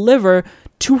to deliver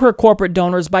to her corporate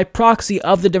donors by proxy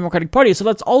of the Democratic Party. So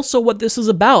that's also what this is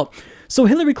about. So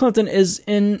Hillary Clinton is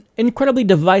an incredibly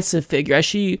divisive figure. As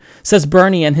she says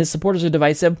Bernie and his supporters are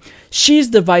divisive, she's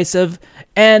divisive,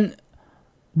 and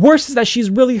worse is that she's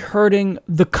really hurting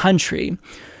the country.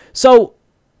 So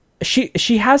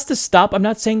she has to stop. I'm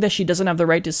not saying that she doesn't have the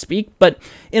right to speak, but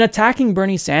in attacking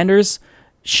Bernie Sanders,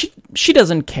 she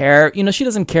doesn't care. She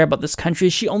doesn't care about this country.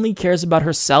 She only cares about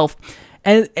herself.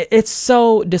 And it's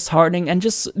so disheartening and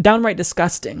just downright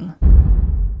disgusting.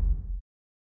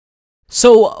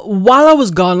 So while I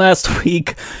was gone last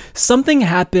week, something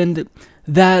happened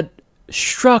that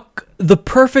struck the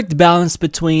perfect balance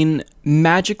between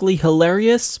magically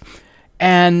hilarious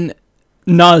and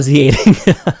nauseating.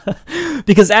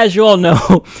 Because as you all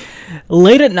know,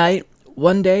 late at night,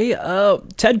 one day,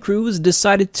 Ted Cruz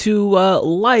decided to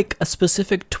like a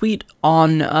specific tweet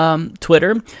on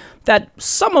Twitter that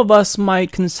some of us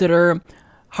might consider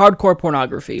hardcore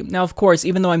pornography. Now, of course,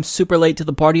 even though I'm super late to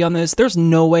the party on this, there's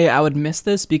no way I would miss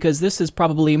this, because this is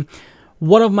probably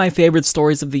one of my favorite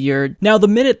stories of the year. Now, the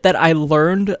minute that I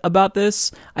learned about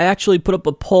this, I actually put up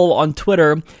a poll on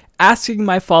Twitter asking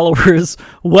my followers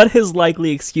what his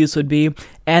likely excuse would be,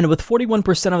 and with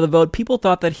 41% of the vote, people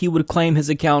thought that he would claim his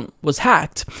account was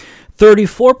hacked.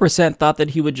 34% thought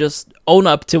that he would just own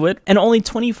up to it, and only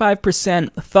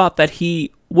 25% thought that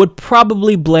he would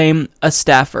probably blame a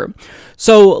staffer.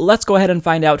 So let's go ahead and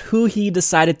find out who he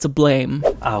decided to blame.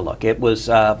 Oh, look, it was,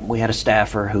 we had a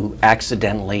staffer who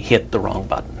accidentally hit the wrong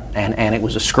button, and it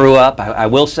was a screw up. I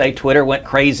will say Twitter went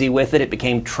crazy with it. It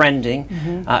became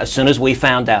trending. As soon as we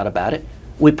found out about it,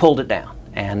 we pulled it down.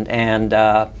 And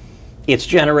it's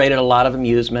generated a lot of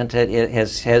amusement. It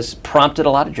has prompted a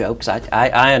lot of jokes.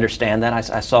 I understand that.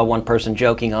 I saw one person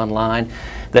joking online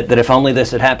that if only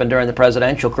this had happened during the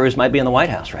presidential, Cruz might be in the White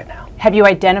House right now. Have you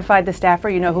identified the staffer?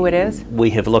 You know who it is? We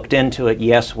have looked into it.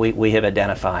 Yes, we have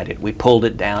identified it. We pulled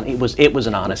it down. It was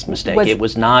an honest mistake. It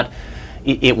was not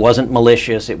It wasn't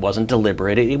malicious. It wasn't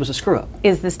deliberate. It was a screw-up.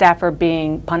 Is the staffer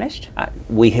being punished?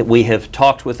 We have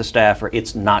talked with the staffer.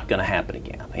 It's not going to happen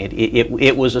again.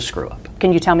 It was a screw-up.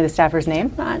 Can you tell me the staffer's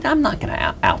name? I'm not going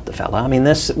to out the fella. I mean,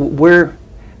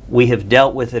 we have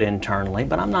dealt with it internally,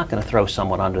 but I'm not going to throw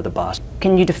someone under the bus.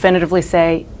 Can you definitively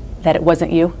say that it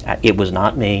wasn't you? It was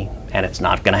not me, and it's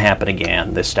not going to happen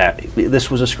again. This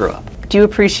was a screw-up. Do you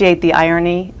appreciate the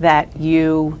irony that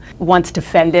you once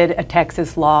defended a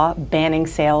Texas law banning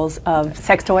sales of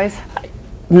sex toys?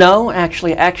 No,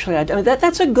 actually, I mean,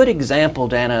 that's a good example,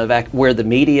 Dana, of where the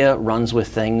media runs with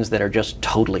things that are just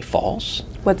totally false.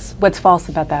 What's false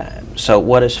about that? So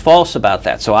what is false about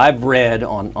that? So I've read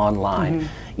online,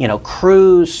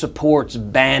 Cruz supports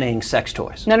banning sex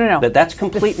toys. No. But that's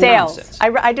complete sales.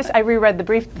 nonsense. I reread the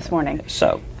brief this morning.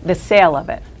 So the sale of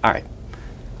it. All right.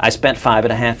 I spent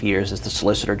 5.5 years as the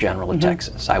Solicitor General of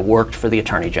Texas. I worked for the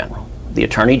Attorney General. The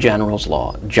Attorney General's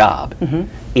job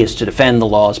is to defend the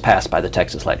laws passed by the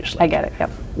Texas legislature. I get it, yep.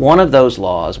 One of those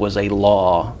laws was a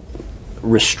law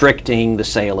restricting the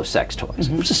sale of sex toys.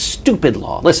 It was a stupid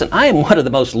law. Listen, I am one of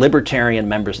the most libertarian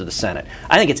members of the Senate.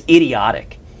 I think it's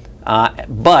idiotic,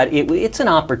 but it's an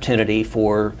opportunity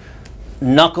for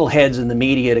knuckleheads in the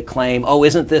media to claim, oh,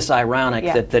 isn't this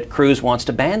ironic that Cruz wants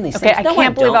to ban these things? I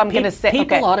can't believe I'm going to say...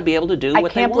 People ought to be able to do what they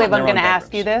want. I can't believe I'm going to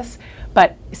ask you this,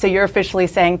 but so you're officially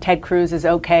saying Ted Cruz is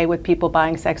okay with people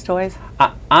buying sex toys?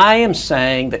 I am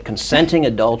saying that consenting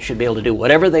adults should be able to do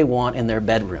whatever they want in their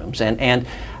bedrooms. And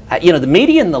the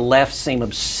media and the left seem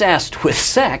obsessed with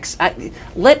sex.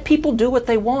 Let people do what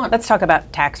they want. Let's talk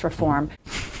about tax reform.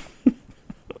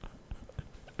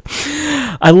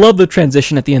 I love the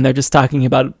transition at the end. They're just talking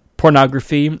about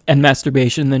pornography and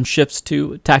masturbation, then shifts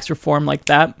to tax reform like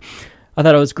that. I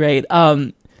thought it was great.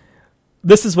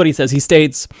 This is what he says. He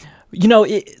states,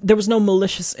 there was no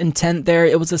malicious intent there.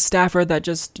 It was a staffer that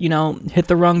just, hit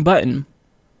the wrong button.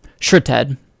 Sure,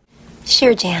 Ted.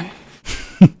 Sure, Jan.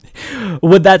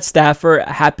 Would that staffer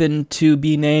happen to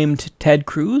be named Ted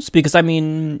Cruz? Because,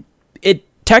 it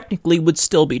technically would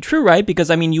still be true, right? Because,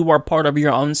 you are part of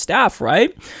your own staff,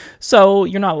 right? So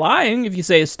you're not lying if you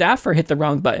say a staffer hit the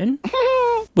wrong button.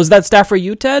 Was that staffer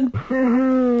you, Ted?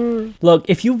 Look,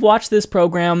 if you've watched this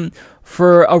program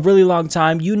for a really long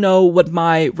time, you know what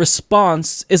my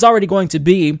response is already going to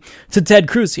be to Ted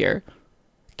Cruz here.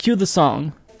 Cue the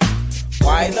song.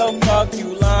 Why the fuck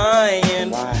you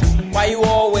lying? Why you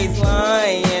always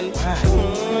lying?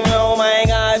 Oh my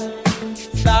God.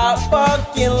 Stop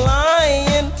fucking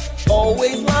lying.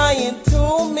 Always lying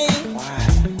to me.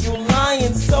 You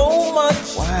lying so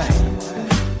much.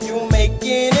 You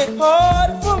making it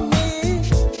hard for me.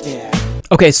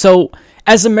 Okay, so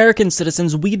as American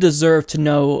citizens, we deserve to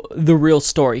know the real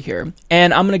story here.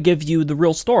 And I'm going to give you the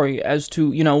real story as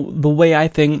to, the way I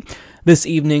think this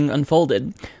evening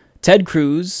unfolded. Ted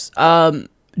Cruz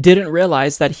didn't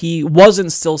realize that he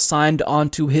wasn't still signed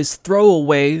onto his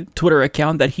throwaway Twitter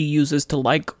account that he uses to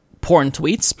like porn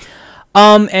tweets.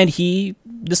 And he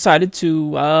decided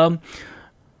to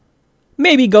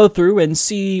maybe go through and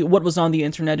see what was on the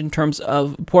internet in terms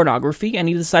of pornography, and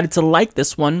he decided to like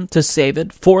this one to save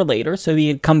it for later so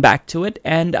he could come back to it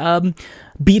and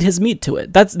beat his meat to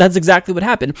it. That's exactly what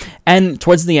happened. And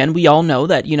towards the end, we all know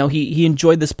that, he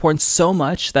enjoyed this porn so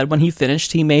much that when he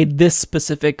finished, he made this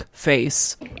specific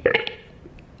face.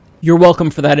 You're welcome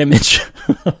for that image.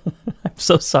 I'm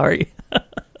so sorry.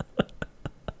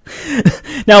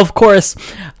 Now, of course,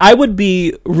 I would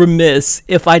be remiss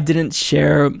if I didn't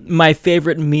share my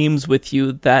favorite memes with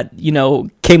you that,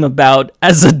 came about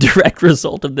as a direct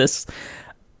result of this.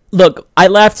 Look, I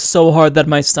laughed so hard that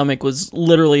my stomach was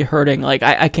literally hurting. Like,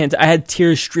 I had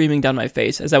tears streaming down my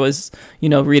face as I was,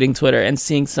 reading Twitter and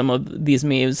seeing some of these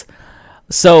memes.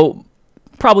 So,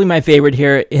 probably my favorite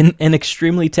here in an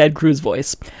extremely Ted Cruz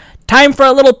voice. Time for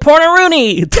a little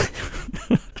porn-a-rooney!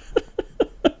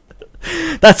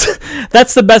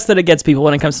 That's the best that it gets, people,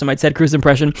 when it comes to my Ted Cruz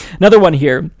impression. Another one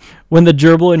here, when the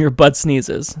gerbil in your butt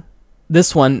sneezes.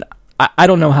 This one, I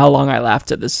don't know how long I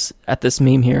laughed at this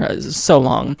meme here. It's so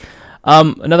long.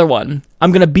 Another one,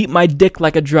 I'm gonna beat my dick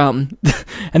like a drum.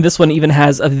 And this one even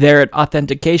has a Verrit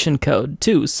authentication code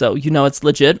too, so it's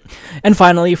legit. And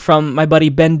finally, from my buddy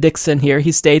Ben Dixon here,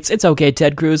 he states, it's okay,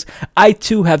 Ted Cruz. I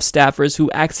too have staffers who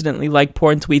accidentally like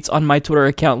porn tweets on my Twitter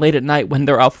account late at night when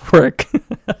they're off work.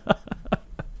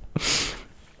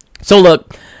 So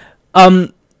look,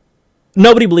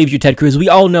 nobody believes you, Ted Cruz. We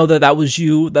all know that was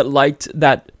you that liked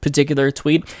that particular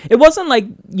tweet. It wasn't like,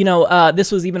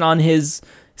 this was even on his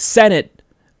Senate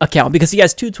account, because he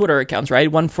has two Twitter accounts,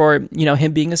 right? One for,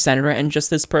 him being a senator and just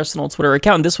his personal Twitter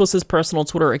account. And this was his personal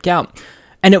Twitter account.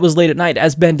 and it was late at night,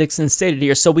 as Ben Dixon stated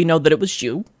here, so we know that it was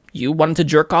you. You wanted to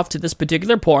jerk off to this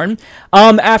particular porn,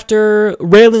 after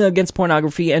railing against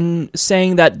pornography and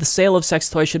saying that the sale of sex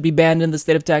toys should be banned in the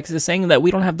state of Texas, saying that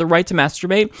we don't have the right to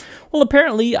masturbate. Well,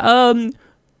 apparently,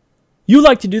 you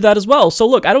like to do that as well. So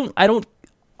look,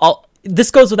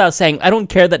 this goes without saying, I don't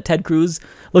care that Ted Cruz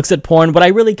looks at porn. What I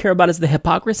really care about is the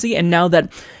hypocrisy, and now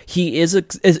that he is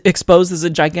exposed as a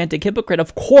gigantic hypocrite,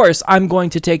 of course, I'm going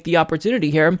to take the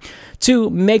opportunity here to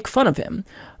make fun of him.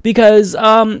 Because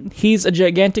he's a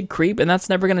gigantic creep, and that's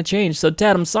never going to change. So,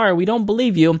 Ted, I'm sorry, we don't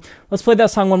believe you. Let's play that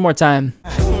song one more time.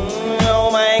 Oh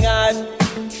my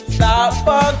God, stop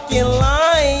fucking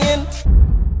lying.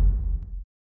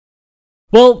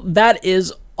 Well, that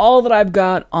is all that I've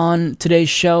got on today's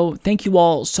show. Thank you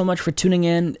all so much for tuning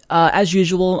in. As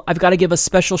usual, I've got to give a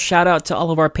special shout out to all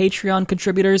of our Patreon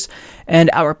contributors and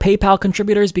our PayPal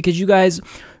contributors, because you guys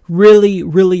really,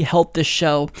 really help this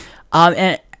show.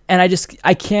 And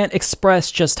I can't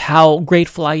express just how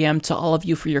grateful I am to all of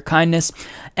you for your kindness.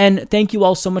 And thank you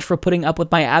all so much for putting up with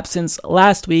my absence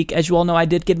last week. As you all know, I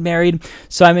did get married,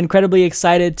 so I'm incredibly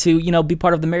excited to, be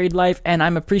part of the married life. And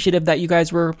I'm appreciative that you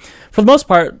guys were, for the most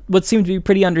part, what seemed to be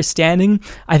pretty understanding.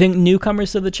 I think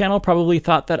newcomers to the channel probably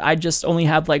thought that I just only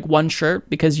have like one shirt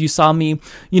because you saw me,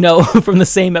 from the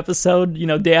same episode,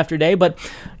 day after day. But,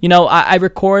 I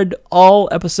record all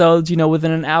episodes,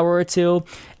 within an hour or two.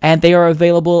 And they are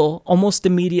available almost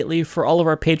immediately for all of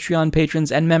our Patreon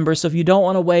patrons and members. So if you don't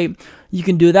want to wait, you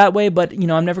can do that way. But,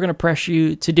 I'm never going to pressure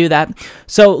you to do that.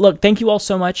 So, look, thank you all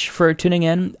so much for tuning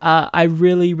in. I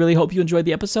really, really hope you enjoyed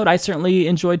the episode. I certainly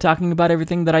enjoyed talking about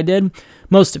everything that I did.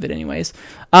 Most of it, anyways.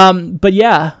 But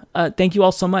yeah, thank you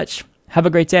all so much. Have a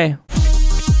great day.